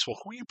of space, well,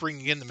 who are you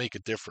bringing in to make a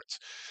difference?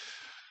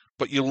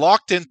 But you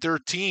locked in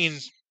 13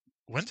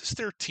 when does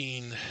their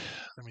team?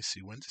 Let me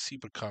see. When does he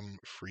become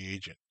a free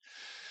agent?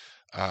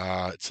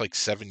 It's like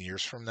 7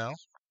 years from now.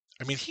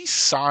 I mean, he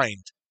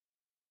signed.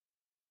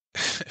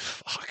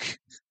 Fuck.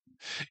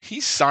 He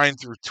signed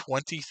through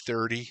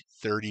 2030,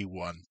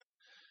 31,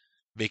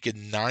 making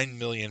 $9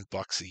 million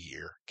a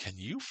year. Can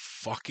you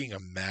fucking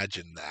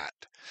imagine that?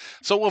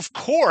 So of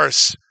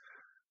course,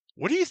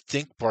 what do you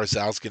think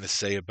Barzal's going to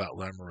say about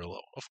Lamoriello?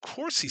 Of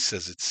course he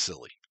says it's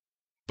silly.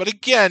 But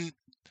again,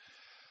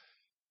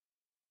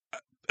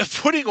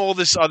 putting all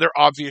this other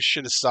obvious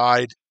shit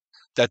aside,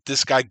 that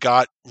this guy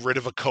got rid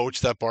of a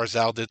coach that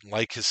Barzal didn't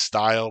like his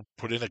style,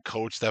 put in a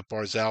coach that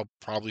Barzal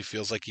probably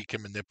feels like he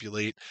can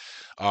manipulate,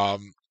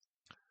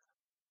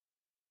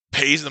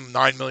 pays them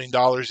 $9 million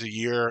a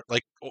year.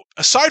 Like,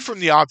 aside from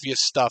the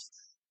obvious stuff,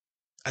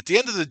 at the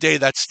end of the day,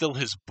 that's still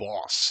his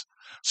boss.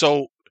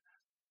 So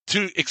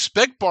to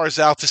expect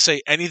Barzal to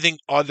say anything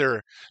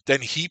other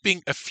than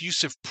heaping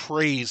effusive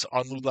praise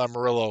on Lou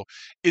Lamoriello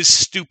is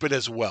stupid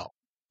as well.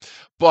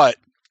 But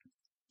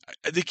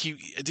I think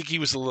he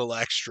was a little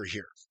extra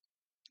here.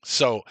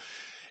 So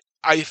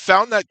I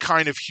found that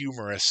kind of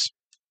humorous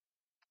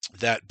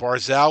that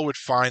Barzal would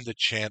find the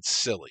chant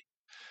silly.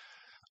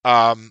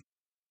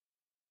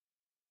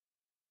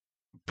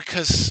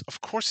 Because of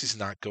course he's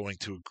not going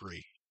to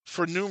agree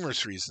for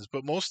numerous reasons,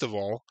 but most of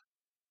all,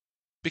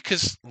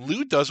 because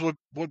Lou does what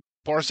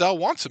Barzal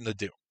wants him to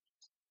do.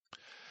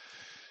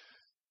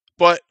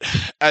 But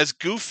as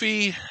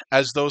goofy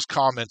as those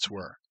comments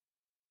were,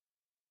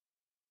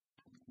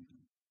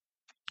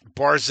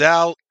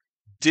 Barzal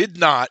did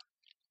not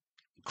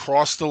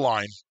cross the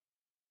line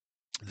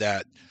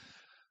that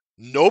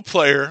no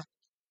player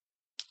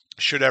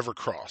should ever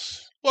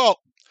cross. Well,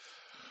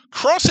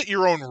 cross at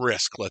your own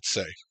risk, let's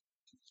say.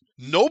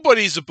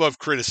 Nobody's above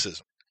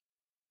criticism.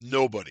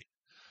 Nobody.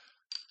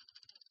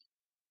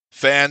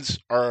 Fans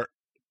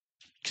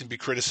can be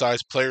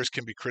criticized. Players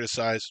can be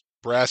criticized.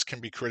 Brass can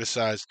be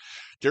criticized.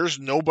 There's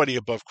nobody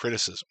above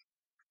criticism.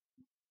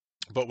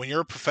 But when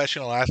you're a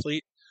professional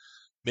athlete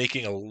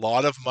making a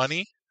lot of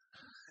money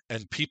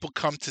and people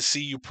come to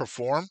see you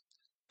perform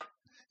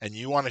and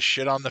you want to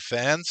shit on the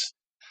fans,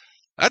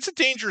 that's a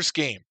dangerous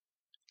game.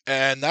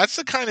 And that's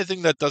the kind of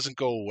thing that doesn't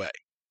go away.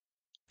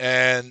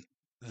 And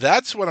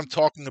that's what I'm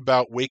talking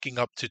about waking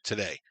up to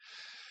today.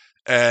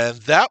 And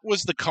that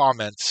was the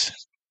comments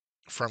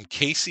from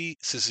Casey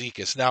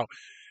Cizikas. Now,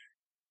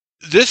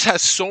 this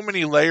has so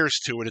many layers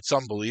to it, it's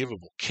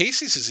unbelievable.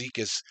 Casey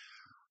Cizikas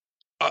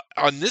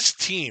on this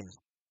team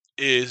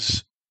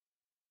is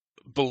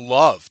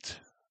beloved,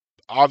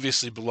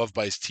 obviously beloved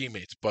by his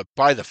teammates, but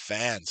by the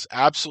fans,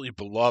 absolutely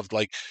beloved.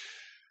 Like,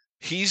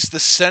 he's the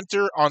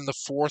center on the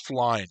fourth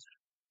line.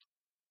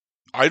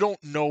 I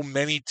don't know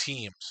many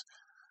teams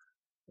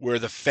where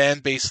the fan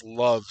base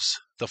loves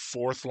the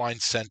fourth line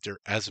center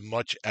as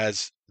much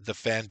as the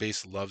fan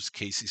base loves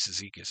Casey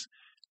Cizikas.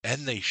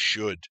 And they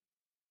should.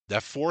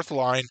 That fourth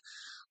line,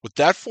 what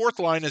that fourth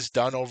line has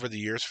done over the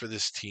years for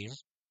this team,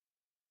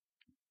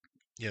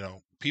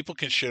 people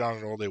can shit on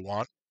it all they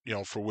want,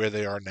 for where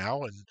they are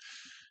now, and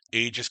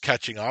age is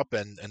catching up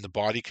and the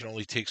body can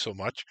only take so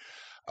much.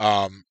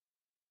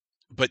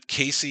 But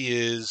Casey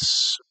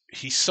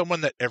he's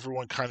someone that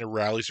everyone kind of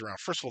rallies around.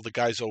 First of all, the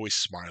guy's always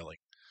smiling.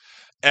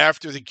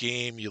 After the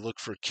game, you look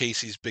for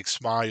Casey's big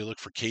smile. You look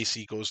for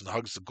Casey, goes and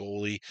hugs the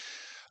goalie.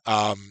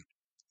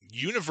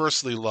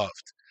 Universally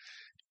loved.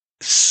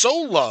 So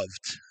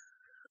loved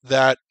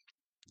that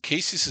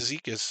Casey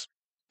Cizikas,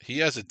 he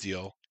has a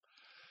deal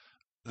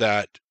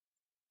that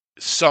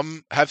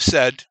some have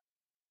said,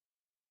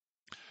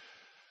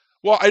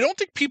 well, I don't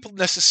think people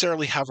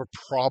necessarily have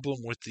a problem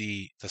with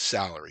the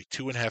salary,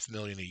 $2.5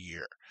 million a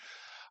year.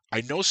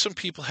 I know some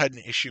people had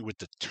an issue with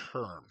the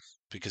term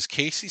because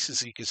Casey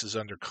Cizikas is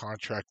under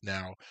contract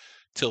now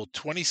till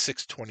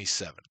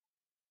 26-27.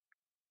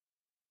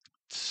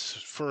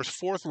 For a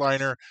fourth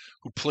liner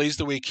who plays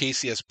the way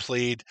Casey has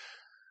played,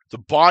 the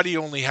body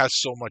only has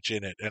so much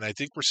in it. And I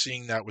think we're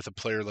seeing that with a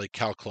player like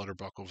Cal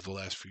Clutterbuck over the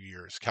last few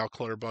years. Cal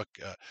Clutterbuck,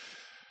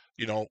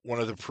 one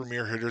of the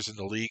premier hitters in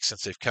the league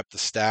since they've kept the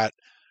stat.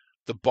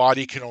 The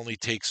body can only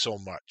take so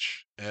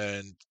much.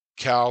 And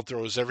Cal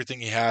throws everything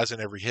he has in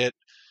every hit.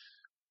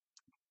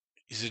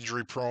 He's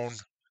injury prone.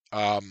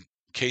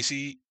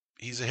 Casey,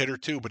 he's a hitter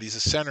too, but he's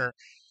a center,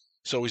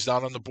 so he's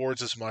not on the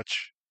boards as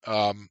much.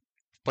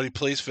 But he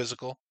plays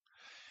physical.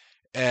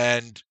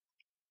 And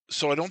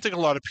so I don't think a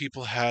lot of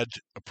people had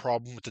a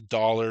problem with the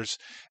dollars.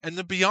 And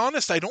to be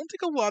honest, I don't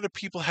think a lot of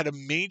people had a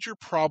major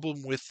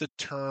problem with the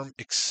term,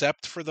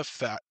 except for the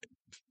fact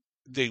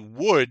they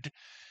would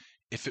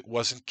if it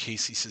wasn't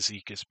Casey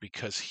Cizikas,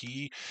 because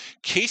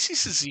Casey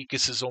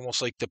Cizikas is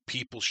almost like the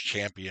people's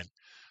champion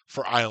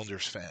for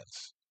Islanders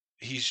fans.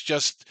 He's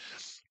just,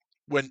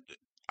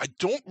 I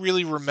don't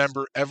really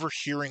remember ever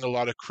hearing a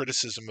lot of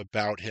criticism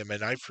about him.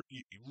 And I've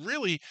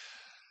really,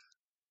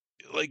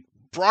 like,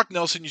 Brock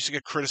Nelson used to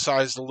get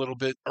criticized a little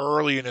bit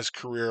early in his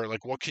career.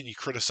 Like, what can you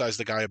criticize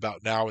the guy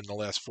about now in the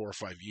last 4 or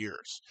 5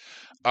 years?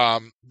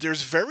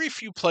 There's very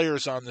few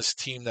players on this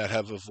team that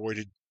have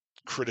avoided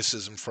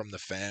criticism from the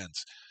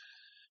fans.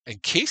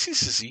 And Casey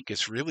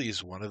Cizikas really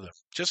is one of them.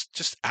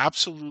 Just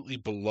absolutely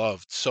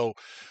beloved. So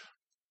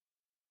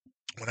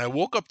when I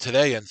woke up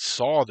today and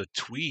saw the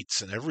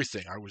tweets and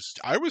everything,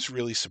 I was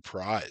really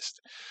surprised.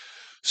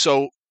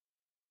 So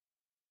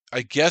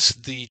I guess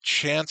the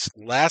chants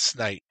last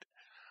night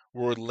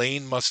were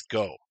Lane must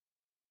go.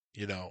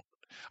 You know,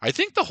 I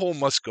think the whole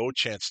must go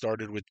chant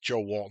started with Joe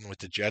Walton with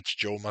the Jets.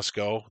 Joe must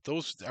go.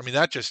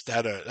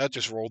 That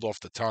just rolled off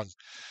the tongue.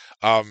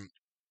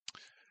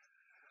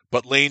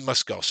 But Lane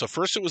must go. So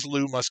first it was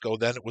Lou must go,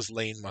 then it was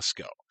Lane must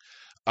go.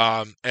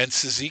 And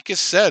Cizikas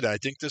said, I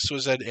think this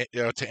was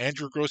to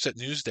Andrew Gross at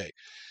Newsday,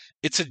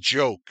 it's a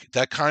joke.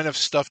 That kind of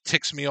stuff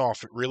ticks me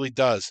off. It really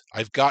does.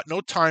 I've got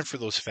no time for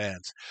those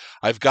fans.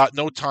 I've got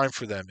no time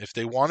for them. If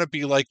they want to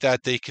be like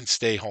that, they can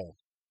stay home.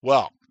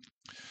 Well,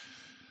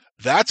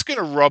 that's going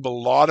to rub a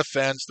lot of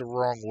fans the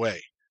wrong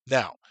way.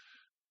 Now,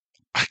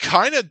 I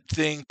kind of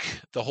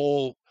think the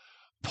whole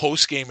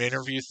post-game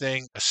interview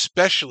thing,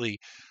 especially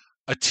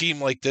a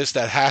team like this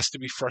that has to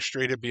be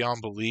frustrated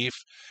beyond belief,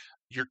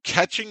 you're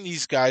catching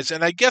these guys,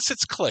 and I guess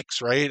it's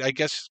clicks, right? I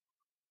guess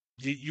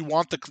you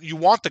want the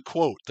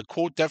quote. The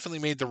quote definitely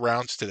made the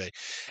rounds today.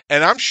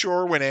 And I'm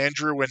sure when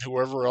Andrew and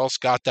whoever else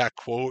got that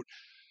quote,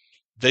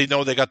 they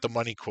know they got the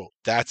money quote.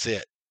 That's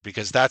it,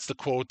 because that's the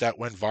quote that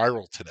went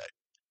viral today.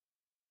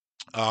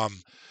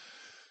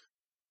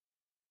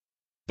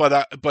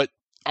 But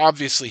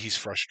obviously he's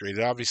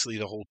frustrated. Obviously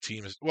the whole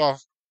team is,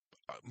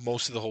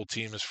 most of the whole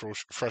team is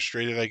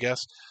frustrated, I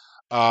guess.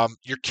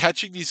 You're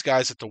catching these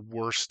guys at the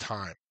worst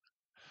time.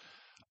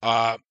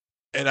 And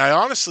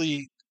I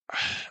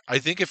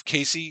think if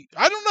Casey,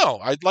 I don't know.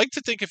 I'd like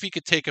to think if he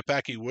could take it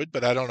back, he would,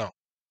 but I don't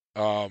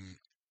know.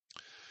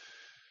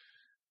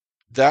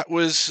 That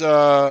was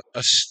a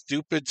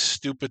stupid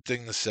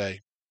thing to say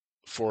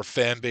for a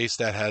fan base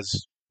that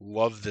has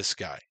loved this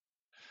guy.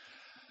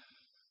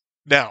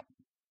 Now,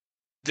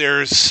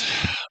 there's,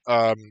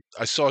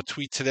 I saw a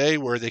tweet today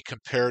where they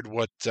compared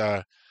what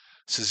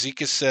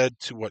Cizikas said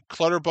to what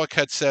Clutterbuck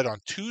had said on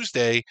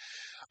Tuesday.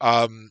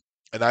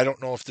 And I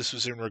don't know if this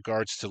was in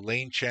regards to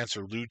Lane chants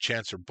or Lou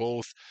chants or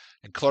both.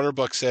 And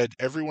Clutterbuck said,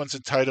 everyone's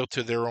entitled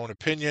to their own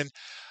opinion.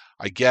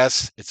 I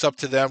guess it's up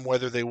to them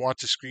whether they want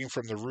to scream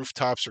from the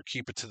rooftops or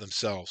keep it to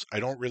themselves. I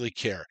don't really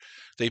care.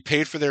 They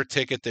paid for their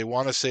ticket. They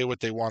want to say what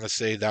they want to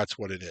say. That's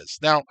what it is.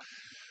 Now,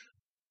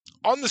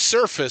 on the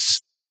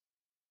surface,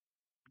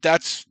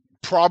 that's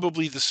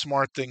probably the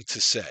smart thing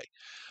to say.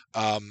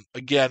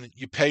 Again,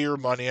 you pay your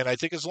money, and I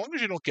think as long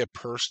as you don't get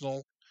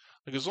personal,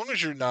 like as long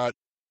as you're not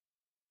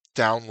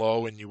down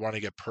low and you want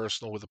to get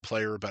personal with a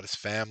player about his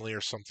family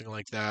or something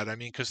like that, I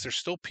mean, because they're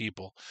still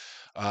people.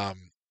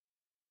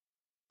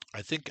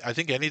 I think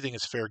anything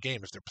is fair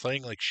game. If they're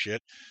playing like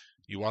shit,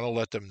 you want to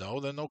let them know,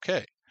 then okay.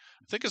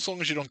 I think as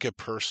long as you don't get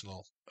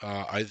personal,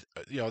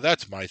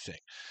 that's my thing.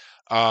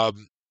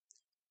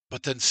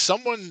 But then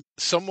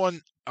someone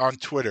on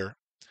Twitter,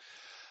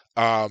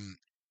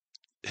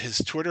 his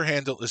Twitter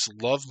handle is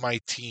Love My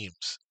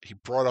Teams. He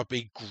brought up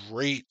a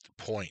great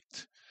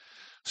point.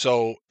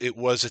 So it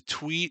was a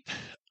tweet,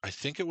 I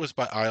think it was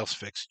by Isles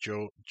Fix,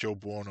 Joe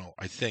Buono,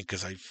 I think,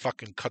 because I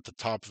fucking cut the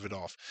top of it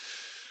off.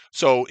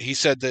 So he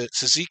said the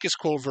Cizikas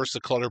quote versus the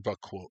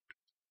Clutterbuck quote.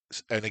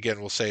 And again,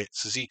 we'll say it,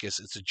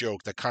 Cizikas, it's a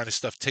joke. That kind of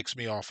stuff ticks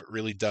me off. It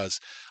really does.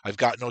 I've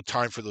got no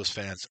time for those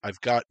fans. I've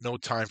got no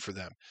time for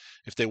them.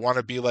 If they want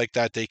to be like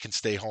that, they can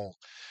stay home.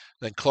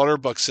 Then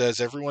Clutterbuck says,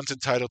 everyone's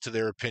entitled to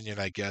their opinion,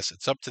 I guess.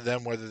 It's up to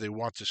them whether they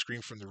want to scream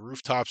from the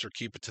rooftops or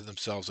keep it to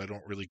themselves. I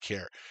don't really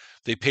care.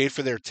 They paid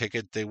for their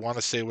ticket. They want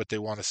to say what they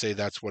want to say.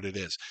 That's what it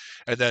is.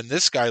 And then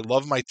this guy,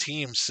 Love My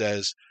Team,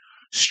 says,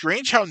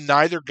 strange how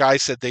neither guy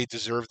said they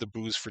deserve the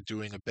booze for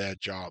doing a bad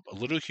job. A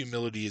little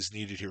humility is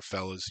needed here,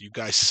 fellas. You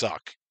guys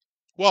suck.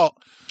 Well,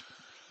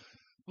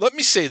 let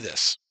me say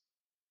this.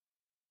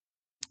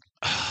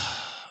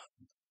 I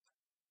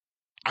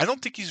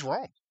don't think he's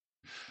wrong.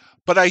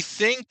 But I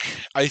think,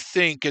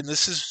 and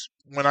this is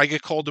when I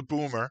get called a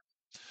boomer,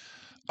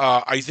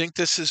 I think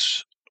this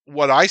is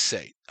what I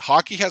say.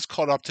 Hockey has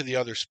caught up to the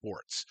other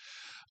sports.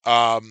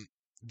 Now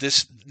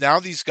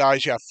these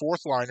guys, you have fourth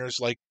liners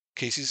like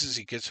Casey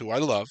Cizikas, who I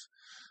love,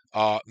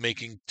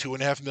 making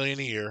 $2.5 million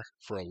a year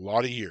for a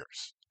lot of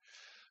years.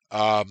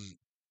 The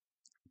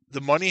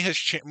money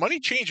money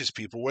changes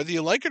people, whether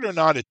you like it or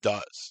not. It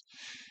does.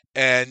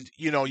 And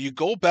you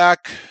go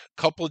back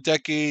a couple of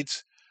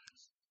decades.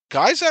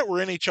 Guys that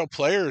were NHL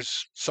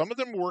players, some of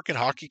them were working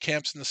hockey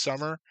camps in the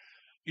summer,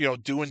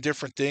 doing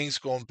different things,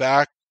 going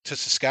back to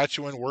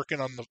Saskatchewan,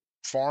 working on the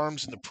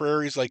farms and the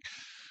prairies. Like,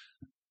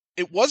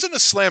 it wasn't a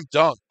slam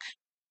dunk.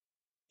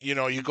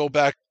 You go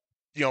back,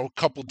 a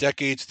couple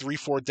decades,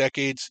 3-4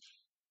 decades,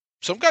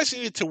 some guys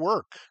needed to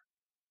work.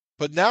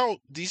 But now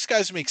these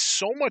guys make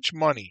so much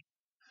money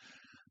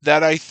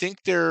that I think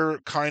they're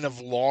kind of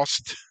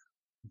lost.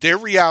 Their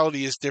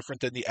reality is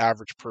different than the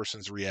average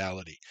person's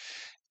reality.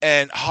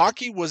 And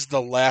hockey was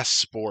the last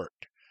sport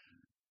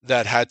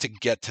that had to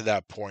get to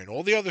that point.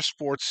 All the other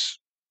sports,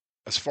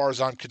 as far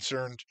as I'm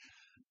concerned,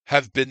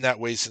 have been that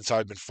way since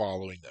I've been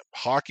following them.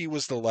 Hockey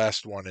was the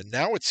last one, and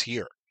now it's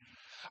here.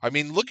 I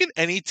mean, look at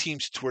any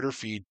team's Twitter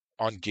feed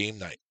on game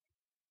night.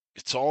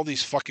 It's all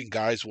these fucking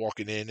guys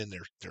walking in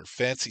their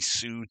fancy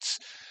suits.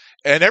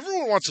 And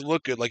everyone wants to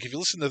look good. Like, if you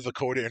listen to the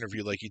Dakota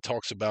interview, like, he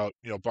talks about,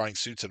 buying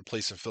suits at a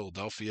place in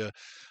Philadelphia.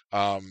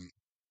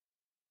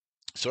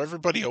 So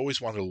everybody always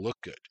wanted to look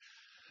good.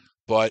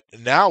 But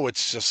now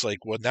it's just like,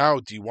 well, now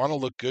do you want to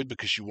look good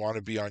because you want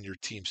to be on your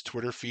team's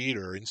Twitter feed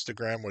or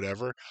Instagram,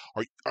 whatever?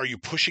 Are you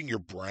pushing your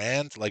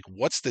brand? Like,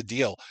 what's the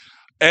deal?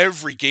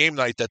 Every game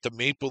night that the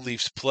Maple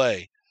Leafs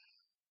play,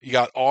 you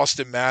got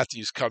Austin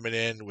Matthews coming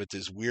in with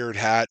his weird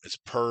hat, his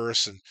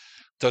purse, and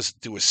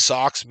do his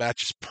socks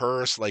match his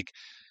purse? Like,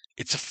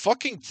 it's a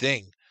fucking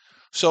thing.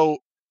 So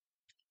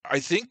I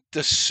think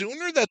the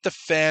sooner that the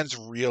fans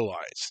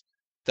realize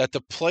that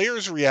the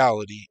players'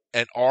 reality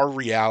and our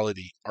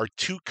reality are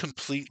two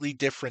completely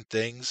different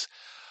things,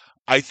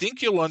 I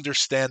think you'll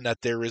understand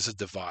that there is a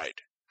divide.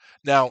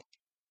 Now,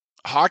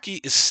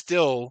 hockey is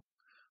still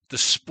the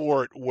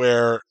sport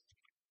where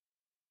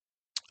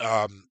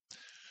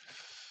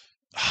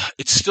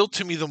it's still,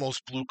 to me, the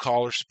most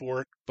blue-collar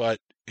sport, but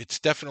it's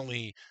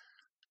definitely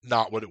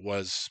not what it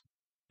was,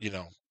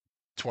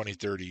 20,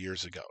 30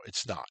 years ago.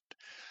 It's not.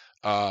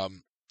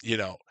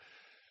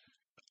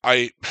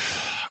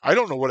 I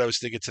don't know what I was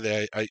thinking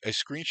today. I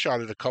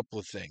screenshotted a couple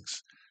of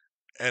things,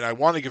 and I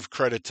want to give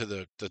credit to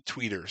the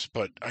tweeters,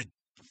 but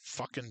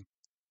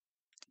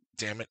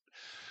damn it.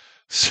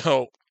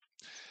 So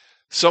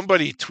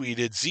somebody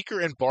tweeted,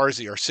 Zeker and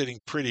Barzy are sitting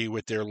pretty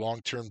with their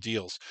long-term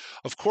deals.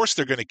 Of course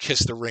they're going to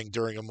kiss the ring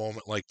during a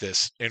moment like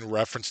this, in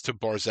reference to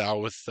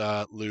Barzal with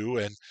Lou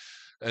and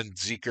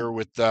Zeker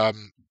with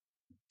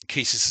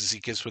Casey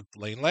Cizikas with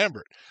Lane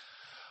Lambert.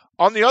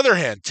 On the other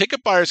hand,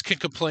 ticket buyers can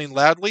complain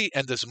loudly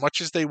and as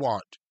much as they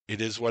want. It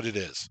is what it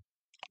is.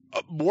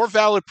 More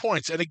valid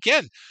points. And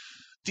again,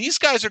 these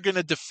guys are going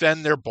to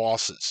defend their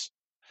bosses.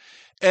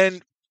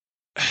 And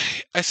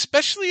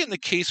especially in the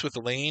case with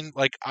Lane,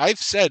 like I've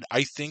said,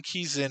 I think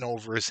he's in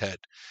over his head.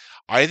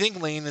 I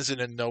think Lane is in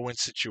a no-win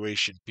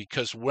situation,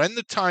 because when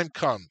the time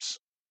comes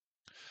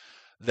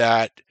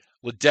that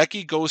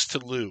Ledecky goes to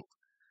Lou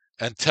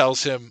and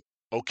tells him,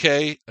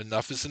 okay,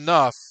 enough is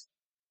enough,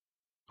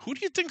 who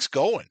do you think's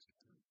going?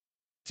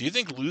 Do you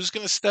think Lou's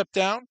going to step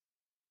down?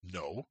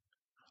 No.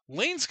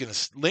 Lane's going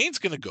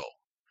to go.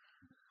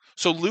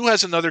 So Lou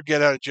has another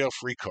get out of jail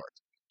free card.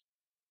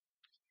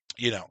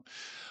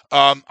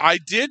 I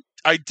did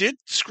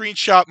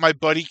screenshot my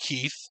buddy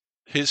Keith,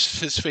 his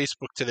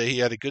Facebook today. He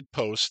had a good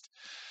post,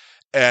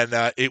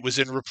 and it was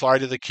in reply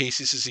to the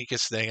Casey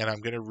Cizikas thing, and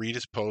I'm going to read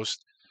his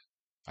post.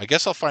 I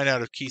guess I'll find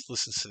out if Keith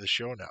listens to the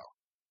show now.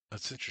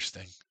 That's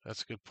interesting.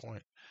 That's a good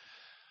point.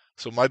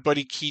 So my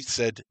buddy Keith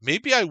said,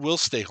 maybe I will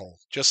stay home,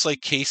 just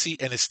like Casey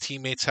and his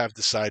teammates have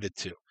decided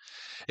to.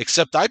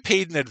 Except I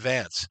paid in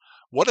advance.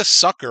 What a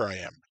sucker I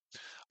am.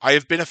 I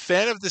have been a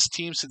fan of this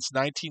team since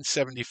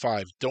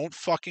 1975. Don't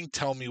fucking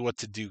tell me what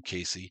to do,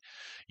 Casey.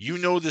 You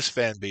know this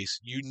fan base.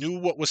 You knew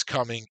what was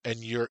coming, and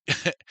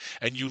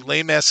and you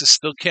lame asses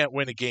still can't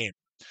win a game.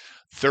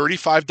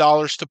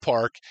 $35 to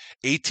park,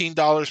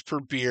 $18 per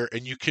beer,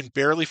 and you can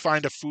barely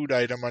find a food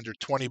item under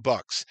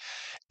 $20.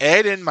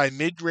 Add in my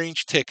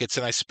mid-range tickets,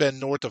 and I spend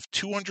north of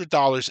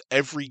 $200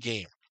 every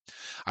game.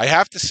 I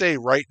have to say,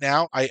 right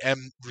now, I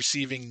am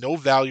receiving no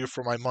value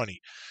for my money.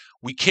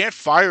 We can't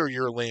fire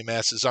your lame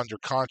asses under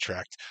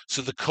contract,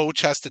 so the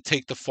coach has to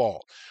take the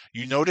fall.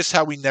 You notice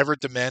how we never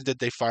demanded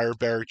they fire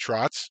Barry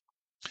Trotz?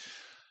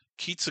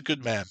 Keith's a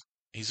good man.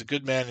 He's a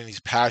good man, and he's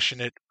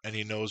passionate, and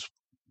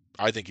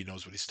I think he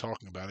knows what he's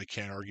talking about. I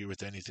can't argue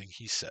with anything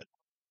he said.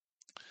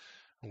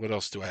 What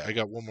else do I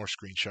got one more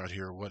screenshot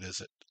here. What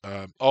is it?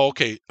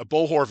 Okay.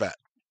 Bo Horvat.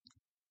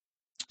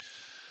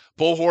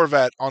 Bo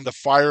Horvat on the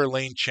fire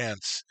Lane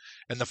chance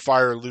and the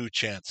fire Lou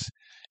chance.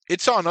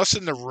 It's on us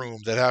in the room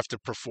that have to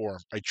perform.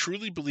 I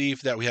truly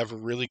believe that we have a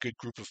really good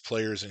group of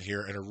players in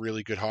here and a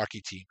really good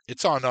hockey team.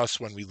 It's on us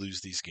when we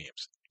lose these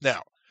games.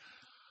 Now,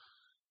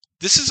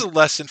 this is a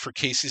lesson for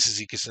Casey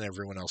Cizikas and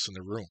everyone else in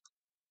the room.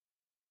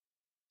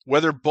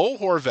 Whether Bo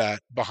Horvat,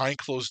 behind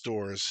closed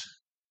doors,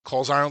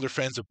 calls Islander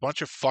fans a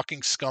bunch of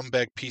fucking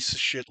scumbag piece of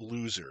shit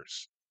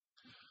losers,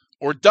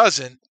 or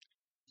doesn't,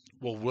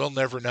 well, we'll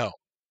never know.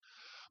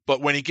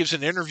 But when he gives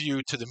an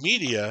interview to the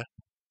media,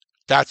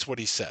 that's what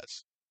he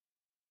says.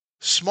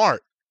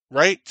 Smart,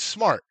 right?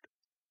 Smart.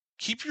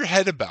 Keep your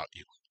head about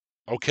you,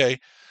 okay?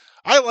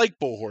 I like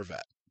Bo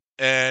Horvat,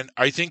 and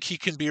I think he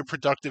can be a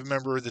productive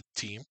member of the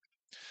team.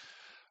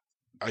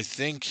 I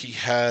think he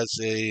has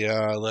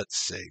a, let's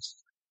see,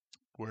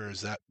 where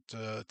is that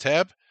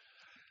tab?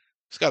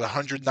 He's got a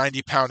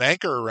 190-pound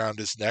anchor around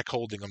his neck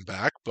holding him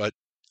back, but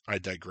I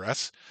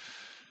digress.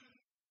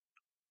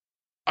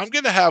 I'm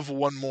going to have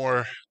one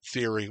more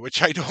theory,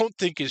 which I don't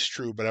think is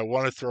true, but I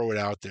want to throw it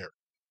out there.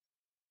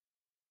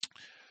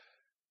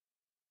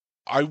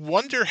 I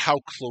wonder how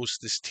close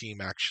this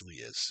team actually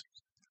is.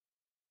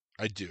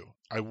 I do.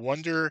 I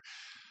wonder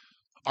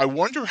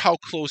how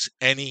close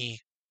any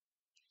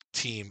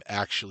team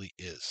actually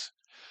is.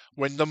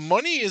 When the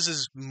money is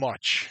as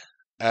much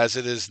as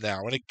it is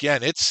now, and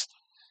again, it's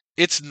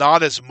It's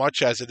not as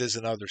much as it is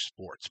in other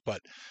sports,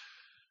 but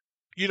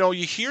you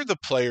hear the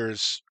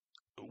players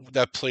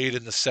that played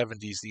in the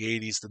 70s, the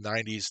 80s, the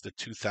 90s, the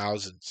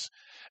 2000s,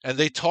 and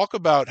they talk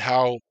about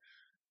how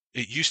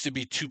it used to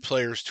be 2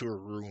 players to a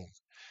room.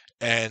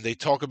 And they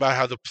talk about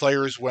how the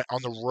players went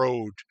on the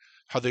road,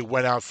 how they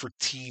went out for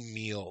team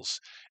meals.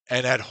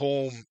 And at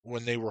home,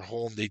 when they were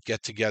home, they'd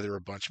get together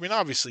a bunch. I mean,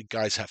 obviously,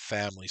 guys have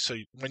families. So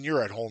when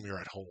you're at home, you're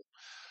at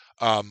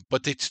home.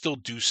 But they'd still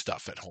do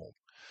stuff at home.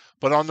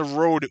 But on the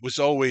road, it was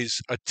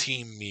always a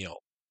team meal,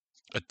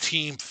 a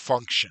team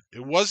function.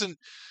 It wasn't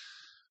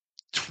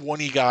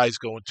 20 guys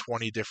going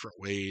 20 different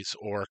ways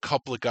or a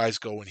couple of guys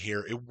going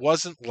here. It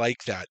wasn't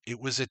like that.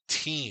 It was a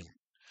team.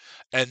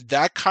 And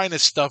that kind of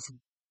stuff,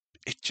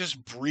 it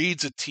just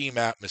breeds a team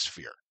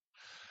atmosphere.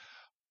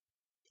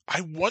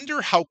 I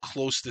wonder how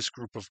close this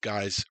group of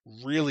guys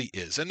really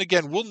is. And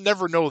again, we'll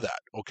never know that,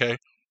 okay?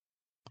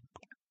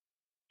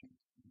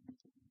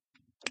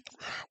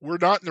 We're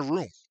not in the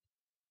room.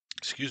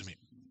 Excuse me.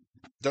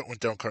 That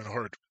went down kind of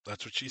hard.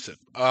 That's what she said.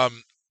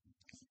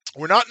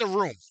 We're not in the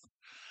room.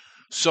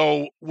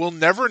 So we'll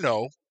never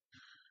know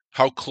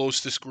how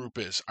close this group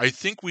is. I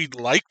think we'd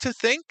like to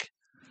think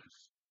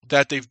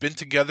that they've been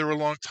together a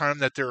long time,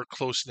 that they're a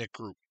close-knit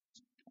group.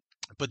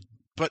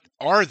 But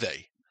are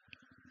they?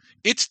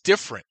 It's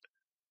different.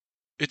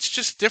 It's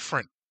just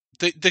different.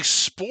 The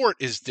sport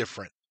is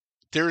different.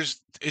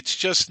 It's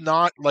just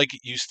not like it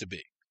used to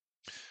be.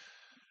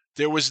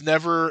 There was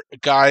never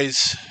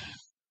guys.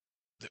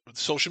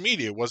 Social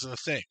media wasn't a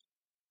thing.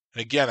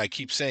 And again, I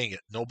keep saying it.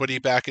 Nobody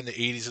back in the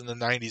 80s and the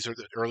 90s or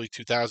the early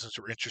 2000s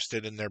were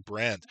interested in their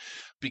brand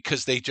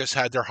because they just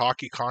had their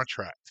hockey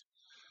contract.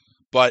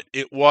 But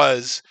it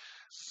was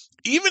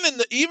even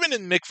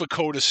in Mick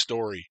Vakota's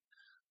story,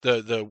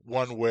 the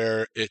one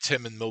where it's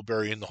him and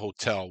Milbury in the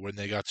hotel when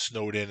they got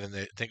snowed in, and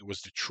I think it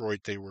was Detroit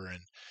they were in.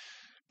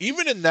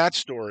 Even in that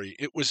story,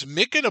 it was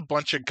Mick and a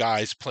bunch of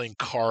guys playing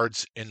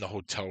cards in the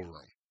hotel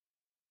room.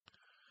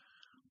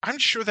 I'm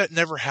sure that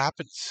never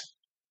happens.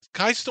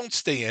 Guys don't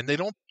stay in. They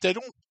don't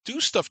do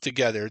stuff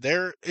together.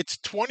 It's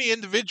 20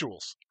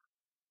 individuals.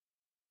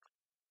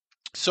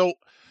 So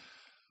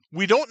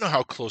we don't know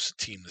how close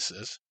a team this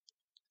is.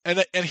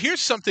 And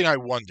here's something I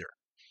wonder.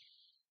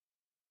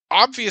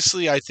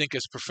 Obviously, I think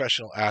as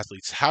professional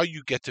athletes, how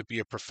you get to be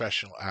a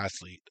professional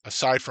athlete,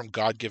 aside from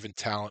God-given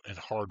talent and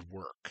hard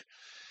work,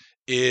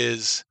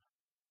 is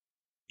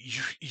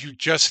you're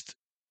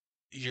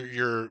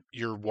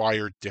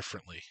wired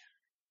differently.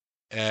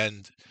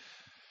 And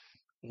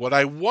what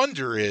I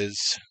wonder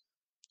is,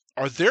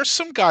 are there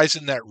some guys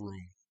in that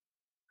room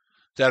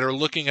that are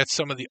looking at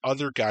some of the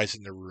other guys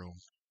in the room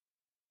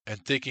and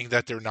thinking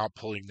that they're not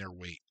pulling their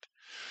weight?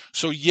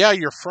 So yeah,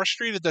 you're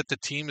frustrated that the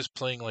team is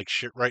playing like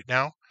shit right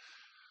now.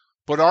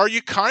 But are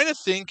you kind of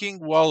thinking,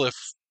 well, if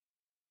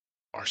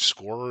our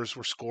scorers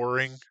were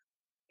scoring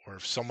or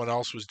if someone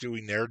else was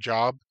doing their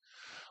job,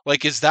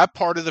 like, is that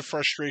part of the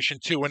frustration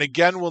too? And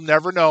again, we'll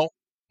never know.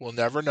 We'll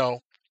never know.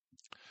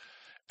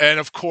 And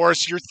of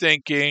course, if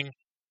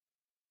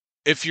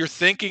you're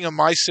thinking, am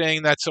I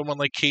saying that someone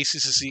like Casey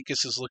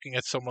Cizikas is looking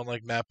at someone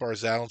like Matt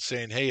Barzal and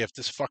saying, hey, if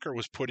this fucker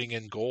was putting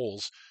in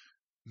goals,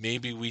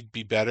 maybe we'd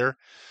be better?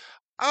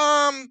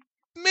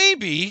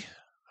 Maybe.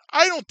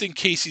 I don't think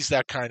Casey's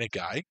that kind of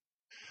guy.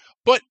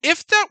 But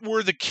if that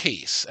were the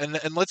case, and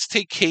let's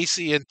take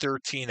Casey and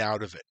 13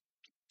 out of it,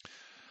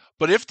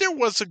 but if there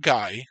was a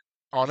guy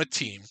on a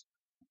team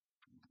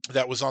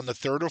that was on the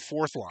third or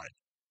fourth line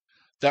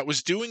that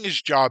was doing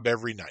his job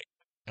every night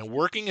and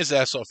working his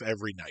ass off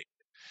every night,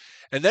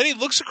 and then he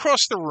looks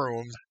across the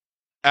room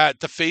at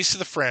the face of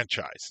the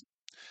franchise,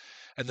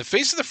 and the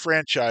face of the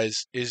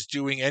franchise is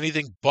doing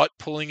anything but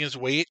pulling his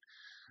weight,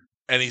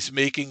 and he's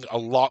making a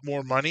lot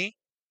more money,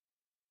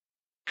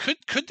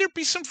 could there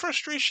be some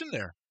frustration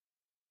there?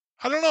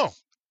 I don't know.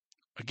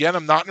 Again,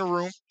 I'm not in a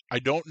room. I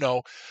don't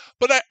know.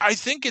 But I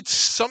think it's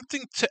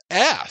something to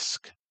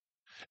ask.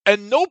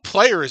 And no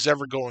player is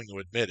ever going to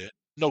admit it.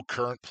 No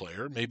current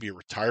player. Maybe a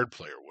retired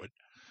player would.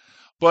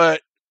 But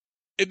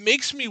it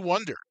makes me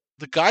wonder.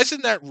 The guys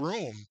in that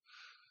room,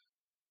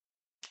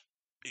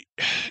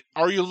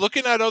 are you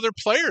looking at other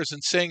players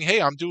and saying,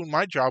 hey, I'm doing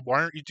my job.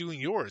 Why aren't you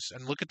doing yours?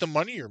 And look at the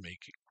money you're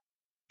making.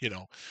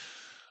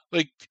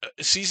 Like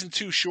season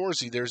 2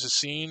 Shoresy, there's a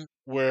scene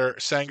where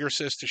Sanger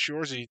says to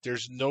Shoresy,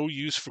 there's no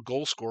use for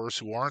goal scorers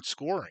who aren't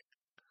scoring.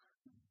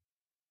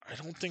 I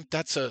don't think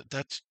that's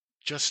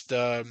just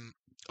a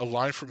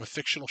line from a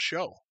fictional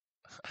show.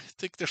 I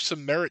think there's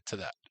some merit to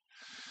that.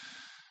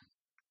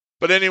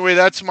 But anyway,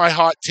 that's my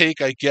hot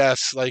take, I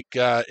guess. Like,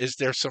 is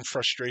there some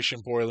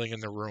frustration boiling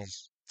in the room?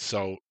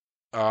 So,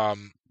 how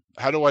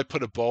do I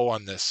put a bow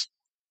on this?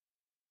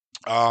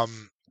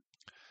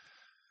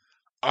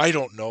 I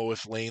don't know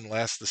if Lane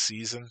lasts the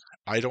season.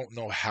 I don't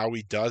know how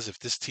he does. If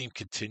this team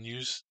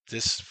continues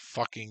this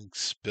fucking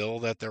spill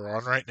that they're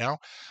on right now,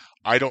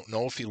 I don't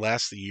know if he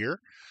lasts the year.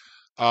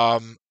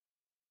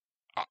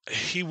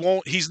 He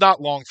won't. He's not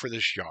long for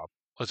this job.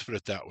 Let's put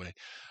it that way.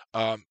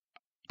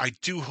 I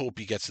do hope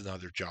he gets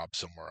another job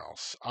somewhere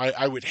else.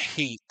 I would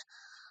hate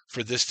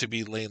for this to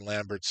be Lane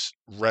Lambert's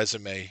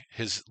resume,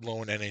 his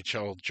lone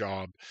NHL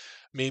job.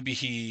 Maybe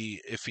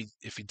if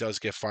he does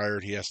get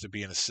fired, he has to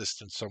be an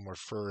assistant somewhere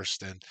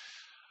first. And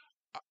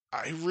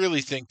I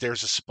really think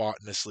there's a spot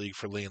in this league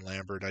for Lane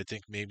Lambert. I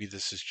think maybe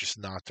this is just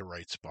not the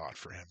right spot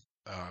for him.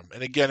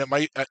 And again, it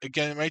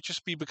might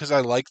just be because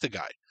I like the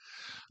guy.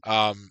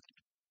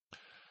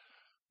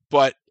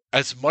 But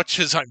as much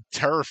as I'm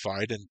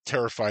terrified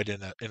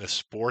in a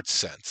sports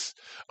sense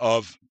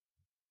of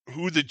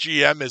who the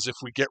GM is if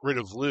we get rid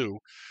of Lou,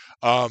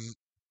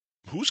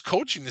 who's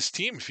coaching this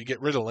team if you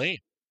get rid of Lane?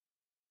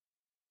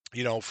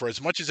 For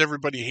as much as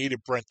everybody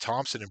hated Brent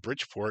Thompson in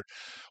Bridgeport,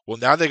 well,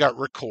 now they got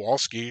Rick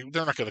Kowalski.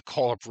 They're not going to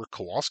call up Rick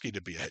Kowalski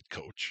to be a head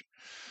coach.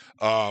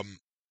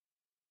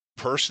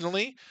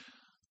 Personally,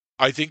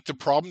 I think the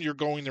problem you're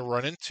going to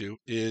run into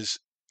is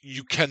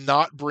you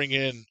cannot bring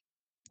in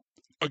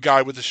a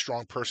guy with a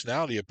strong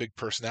personality, a big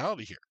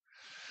personality here.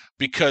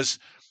 Because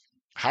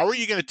how are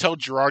you going to tell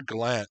Gerard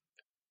Gallant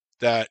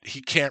that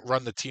he can't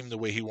run the team the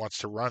way he wants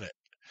to run it?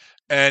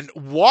 And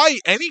why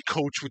any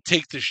coach would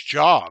take this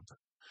job,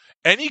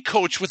 any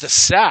coach with a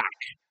sack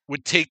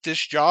would take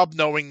this job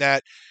knowing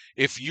that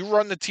if you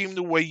run the team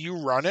the way you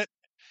run it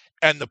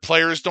and the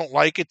players don't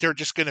like it, they're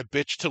just going to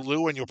bitch to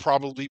Lou and you'll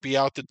probably be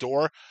out the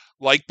door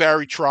like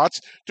Barry Trotz.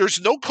 There's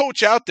no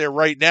coach out there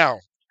right now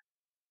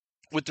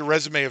with the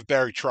resume of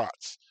Barry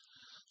Trotz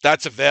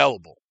that's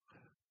available.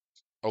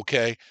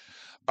 Okay?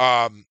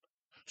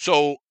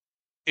 So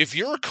if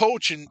you're a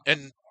coach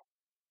and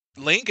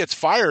Lane gets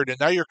fired and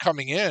now you're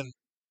coming in,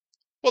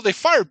 well, they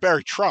fired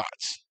Barry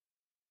Trotz.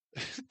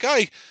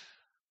 Guy,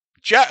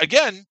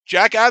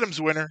 Jack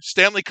Adams winner,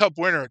 Stanley Cup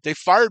winner. They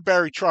fired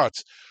Barry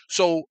Trotz.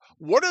 So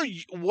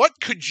what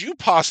could you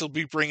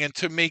possibly bring in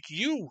to make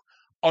you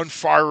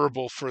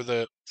unfireable for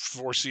the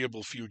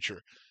foreseeable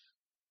future?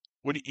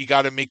 What, you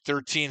got to make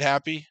 13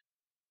 happy?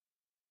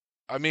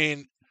 I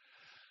mean,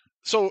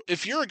 so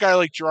if you're a guy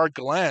like Gerard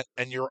Gallant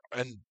and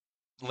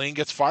Lane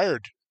gets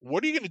fired,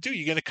 what are you going to do?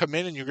 You're going to come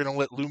in and you're going to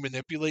let Lou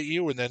manipulate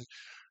you, and then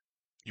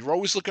you're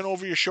always looking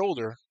over your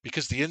shoulder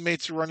because the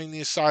inmates are running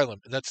the asylum,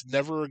 and that's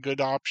never a good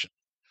option.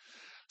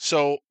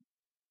 So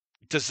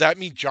does that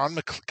mean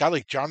a guy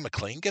like John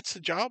McClain gets the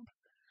job?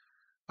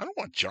 I don't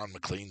want John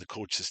McClain to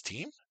coach this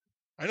team.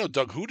 I know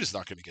Doug Hood is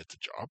not going to get the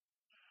job.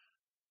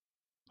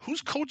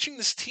 Who's coaching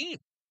this team?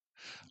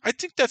 I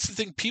think that's the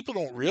thing people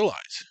don't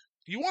realize.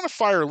 You want to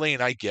fire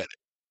Lane, I get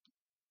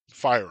it.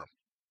 Fire him.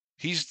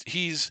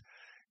 He's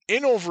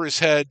in over his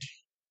head.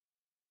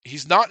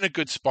 He's not in a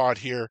good spot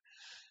here.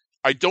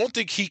 I don't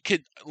think he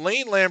could.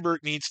 Lane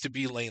Lambert needs to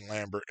be Lane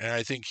Lambert, and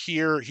I think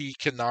here he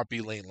cannot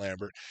be Lane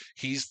Lambert.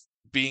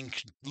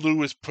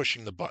 Lou is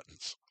pushing the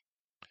buttons.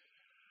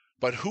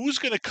 But who's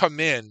going to come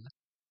in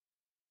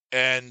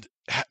and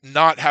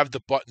not have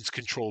the buttons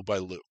controlled by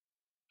Lou?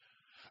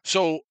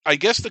 So I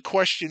guess the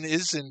question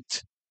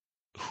isn't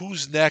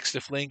who's next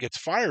if Lane gets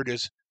fired,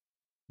 is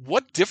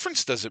what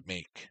difference does it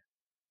make?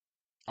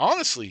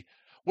 Honestly,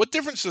 what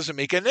difference does it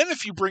make? And then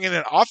if you bring in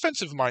an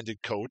offensive-minded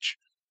coach,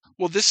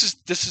 well, this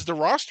is the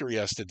roster he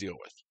has to deal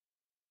with.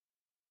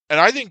 And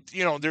I think,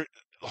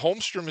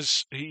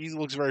 Holmstrom he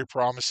looks very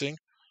promising.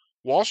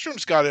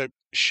 Wahlstrom's got to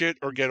shit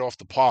or get off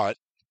the pot.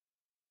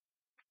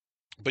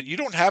 But you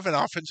don't have an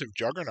offensive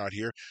juggernaut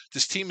here.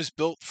 This team is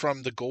built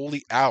from the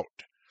goalie out.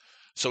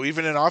 So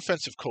even an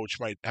offensive coach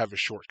might have his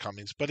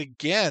shortcomings. But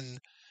again,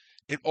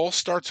 it all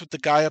starts with the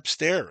guy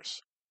upstairs.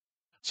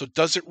 So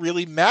does it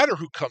really matter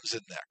who comes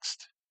in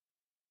next?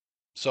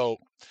 So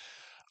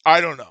I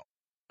don't know.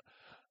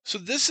 So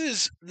this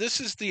is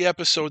the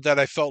episode that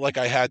I felt like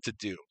I had to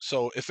do.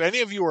 So if any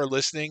of you are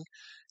listening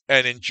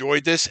and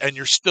enjoyed this and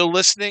you're still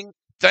listening,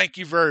 thank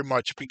you very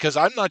much, because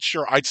I'm not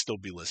sure I'd still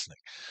be listening.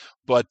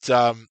 But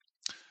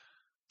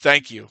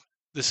thank you.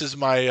 This is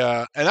my,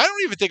 and I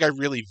don't even think I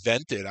really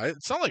vented.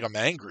 It's not like I'm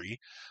angry.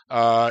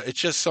 It's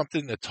just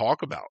something to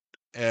talk about.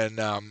 And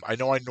I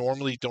know I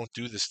normally don't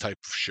do this type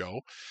of show.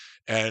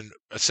 And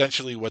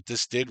essentially what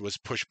this did was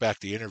push back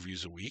the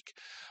interviews a week.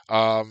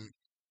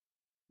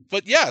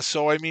 But yeah,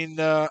 so I mean,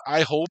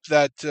 I hope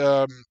that,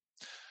 they're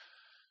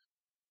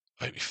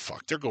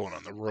going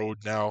on the road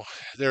now.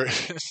 Their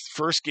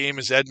first game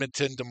is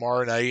Edmonton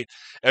tomorrow night.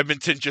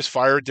 Edmonton just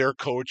fired their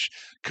coach.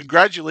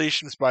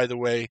 Congratulations, by the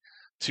way,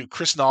 to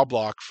Chris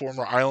Knobloch,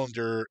 former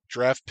Islander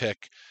draft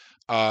pick,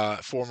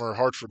 former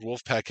Hartford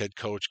Wolfpack head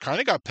coach. Kind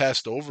of got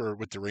passed over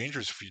with the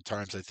Rangers a few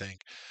times, I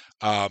think,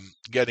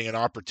 getting an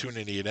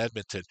opportunity in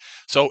Edmonton.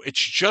 So it's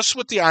just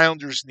what the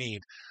Islanders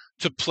need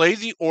to play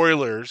the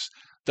Oilers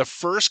the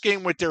first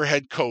game with their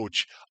head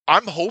coach.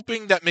 I'm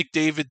hoping that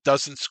McDavid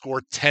doesn't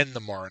score 10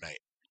 tomorrow night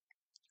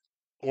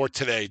or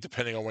today,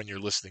 depending on when you're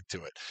listening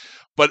to it.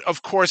 But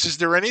of course, is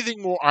there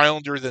anything more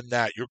Islander than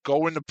that? You're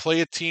going to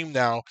play a team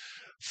now.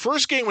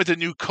 First game with a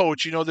new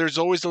coach, there's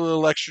always a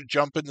little extra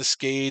jump in the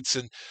skates,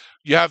 and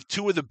you have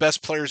two of the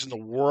best players in the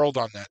world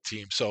on that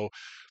team. So,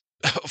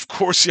 of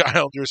course, the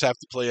Islanders have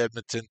to play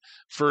Edmonton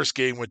first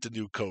game with the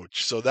new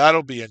coach. So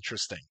that'll be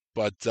interesting.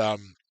 But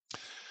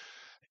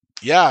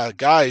yeah,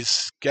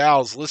 guys,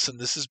 gals, listen,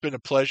 this has been a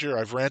pleasure.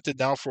 I've ranted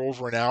now for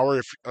over an hour.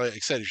 If, like I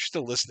said, if you're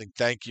still listening,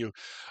 thank you.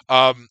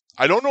 I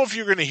don't know if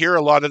you're going to hear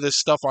a lot of this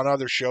stuff on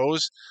other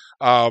shows.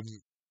 I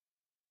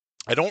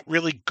don't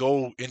really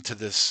go into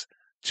this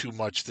too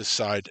much, this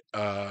side,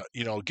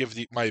 give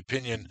my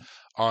opinion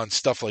on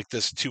stuff like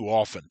this too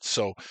often.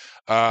 So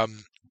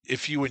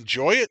if you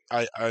enjoy it,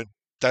 I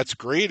that's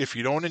great. If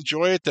you don't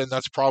enjoy it, then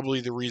that's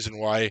probably the reason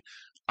why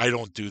I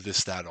don't do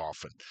this that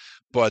often.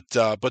 But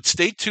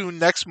stay tuned.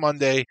 Next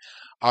Monday,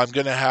 I'm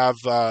going to have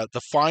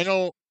the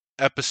final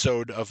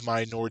episode of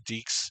my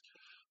Nordiques,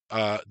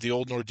 the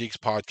Old Nordiques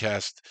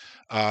podcast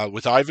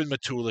with Ivan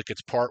Matulik.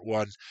 It's part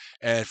 1.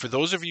 And for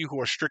those of you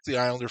who are strictly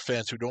Islander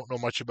fans who don't know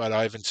much about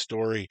Ivan's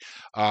story,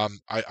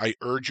 I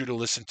urge you to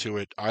listen to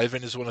it.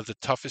 Ivan is one of the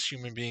toughest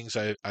human beings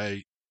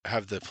I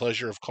have the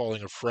pleasure of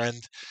calling a friend.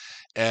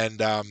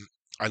 And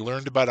I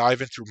learned about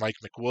Ivan through Mike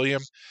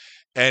McWilliam.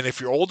 And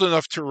if you're old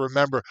enough to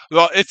remember,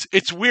 well,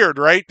 it's weird,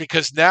 right?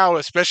 Because now,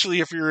 especially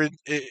if you're in,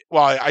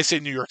 well, I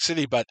say New York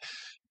City, but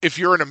if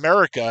you're in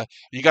America,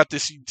 you got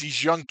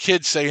these young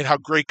kids saying how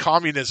great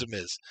communism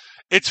is.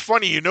 It's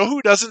funny, you know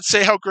who doesn't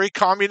say how great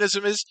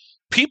communism is?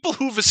 People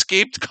who've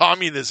escaped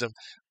communism.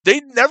 They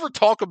never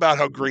talk about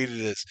how great it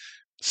is.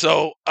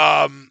 So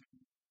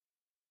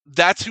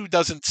that's who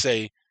doesn't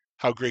say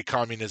how great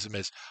communism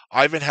is.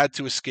 Ivan had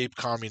to escape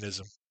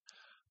communism.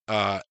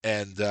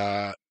 And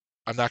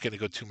I'm not going to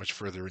go too much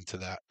further into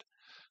that.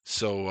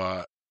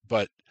 So,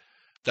 but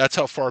that's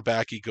how far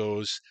back he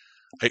goes.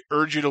 I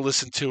urge you to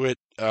listen to it.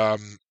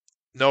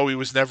 No, he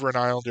was never an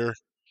Islander,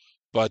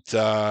 but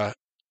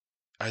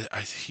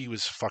he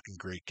was a fucking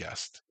great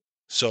guest.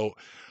 So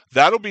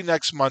that'll be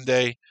next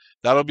Monday.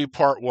 That'll be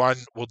part 1.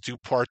 We'll do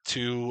part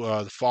 2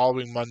 the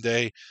following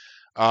Monday.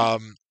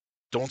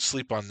 Don't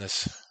sleep on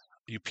this.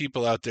 You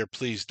people out there,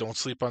 please don't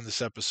sleep on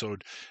this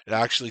episode. It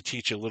actually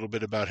teaches a little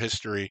bit about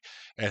history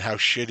and how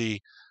shitty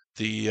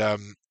the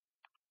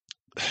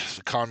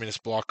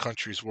communist bloc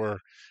countries were,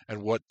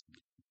 and what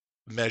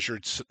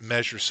measures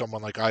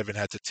someone like Ivan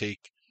had to take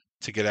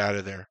to get out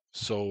of there.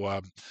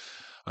 So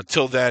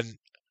until then,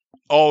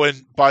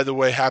 and by the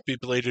way, happy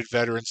belated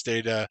Veterans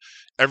Day to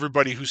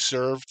everybody who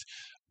served,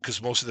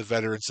 because most of the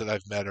veterans that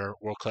I've met are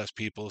world-class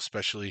people,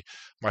 especially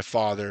my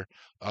father,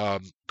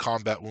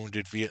 combat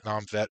wounded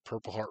Vietnam vet,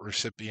 Purple Heart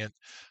recipient.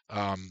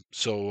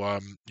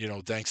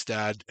 Thanks,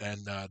 Dad, and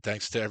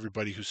thanks to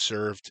everybody who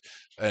served,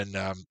 and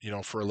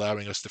for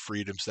allowing us the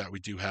freedoms that we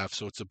do have.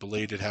 So it's a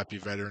belated Happy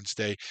Veterans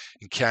Day.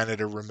 In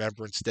Canada,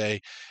 Remembrance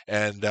Day,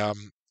 and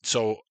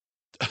so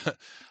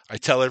I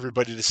tell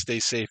everybody to stay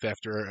safe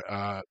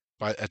after.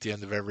 At the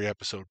end of every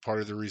episode,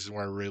 part of the reason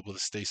why we're able to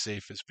stay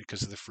safe is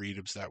because of the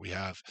freedoms that we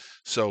have.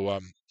 So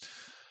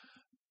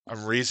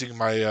I'm raising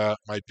my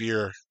my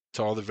beer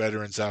to all the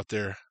veterans out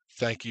there.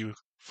 Thank you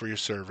for your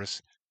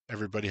service.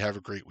 Everybody have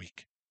a great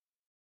week.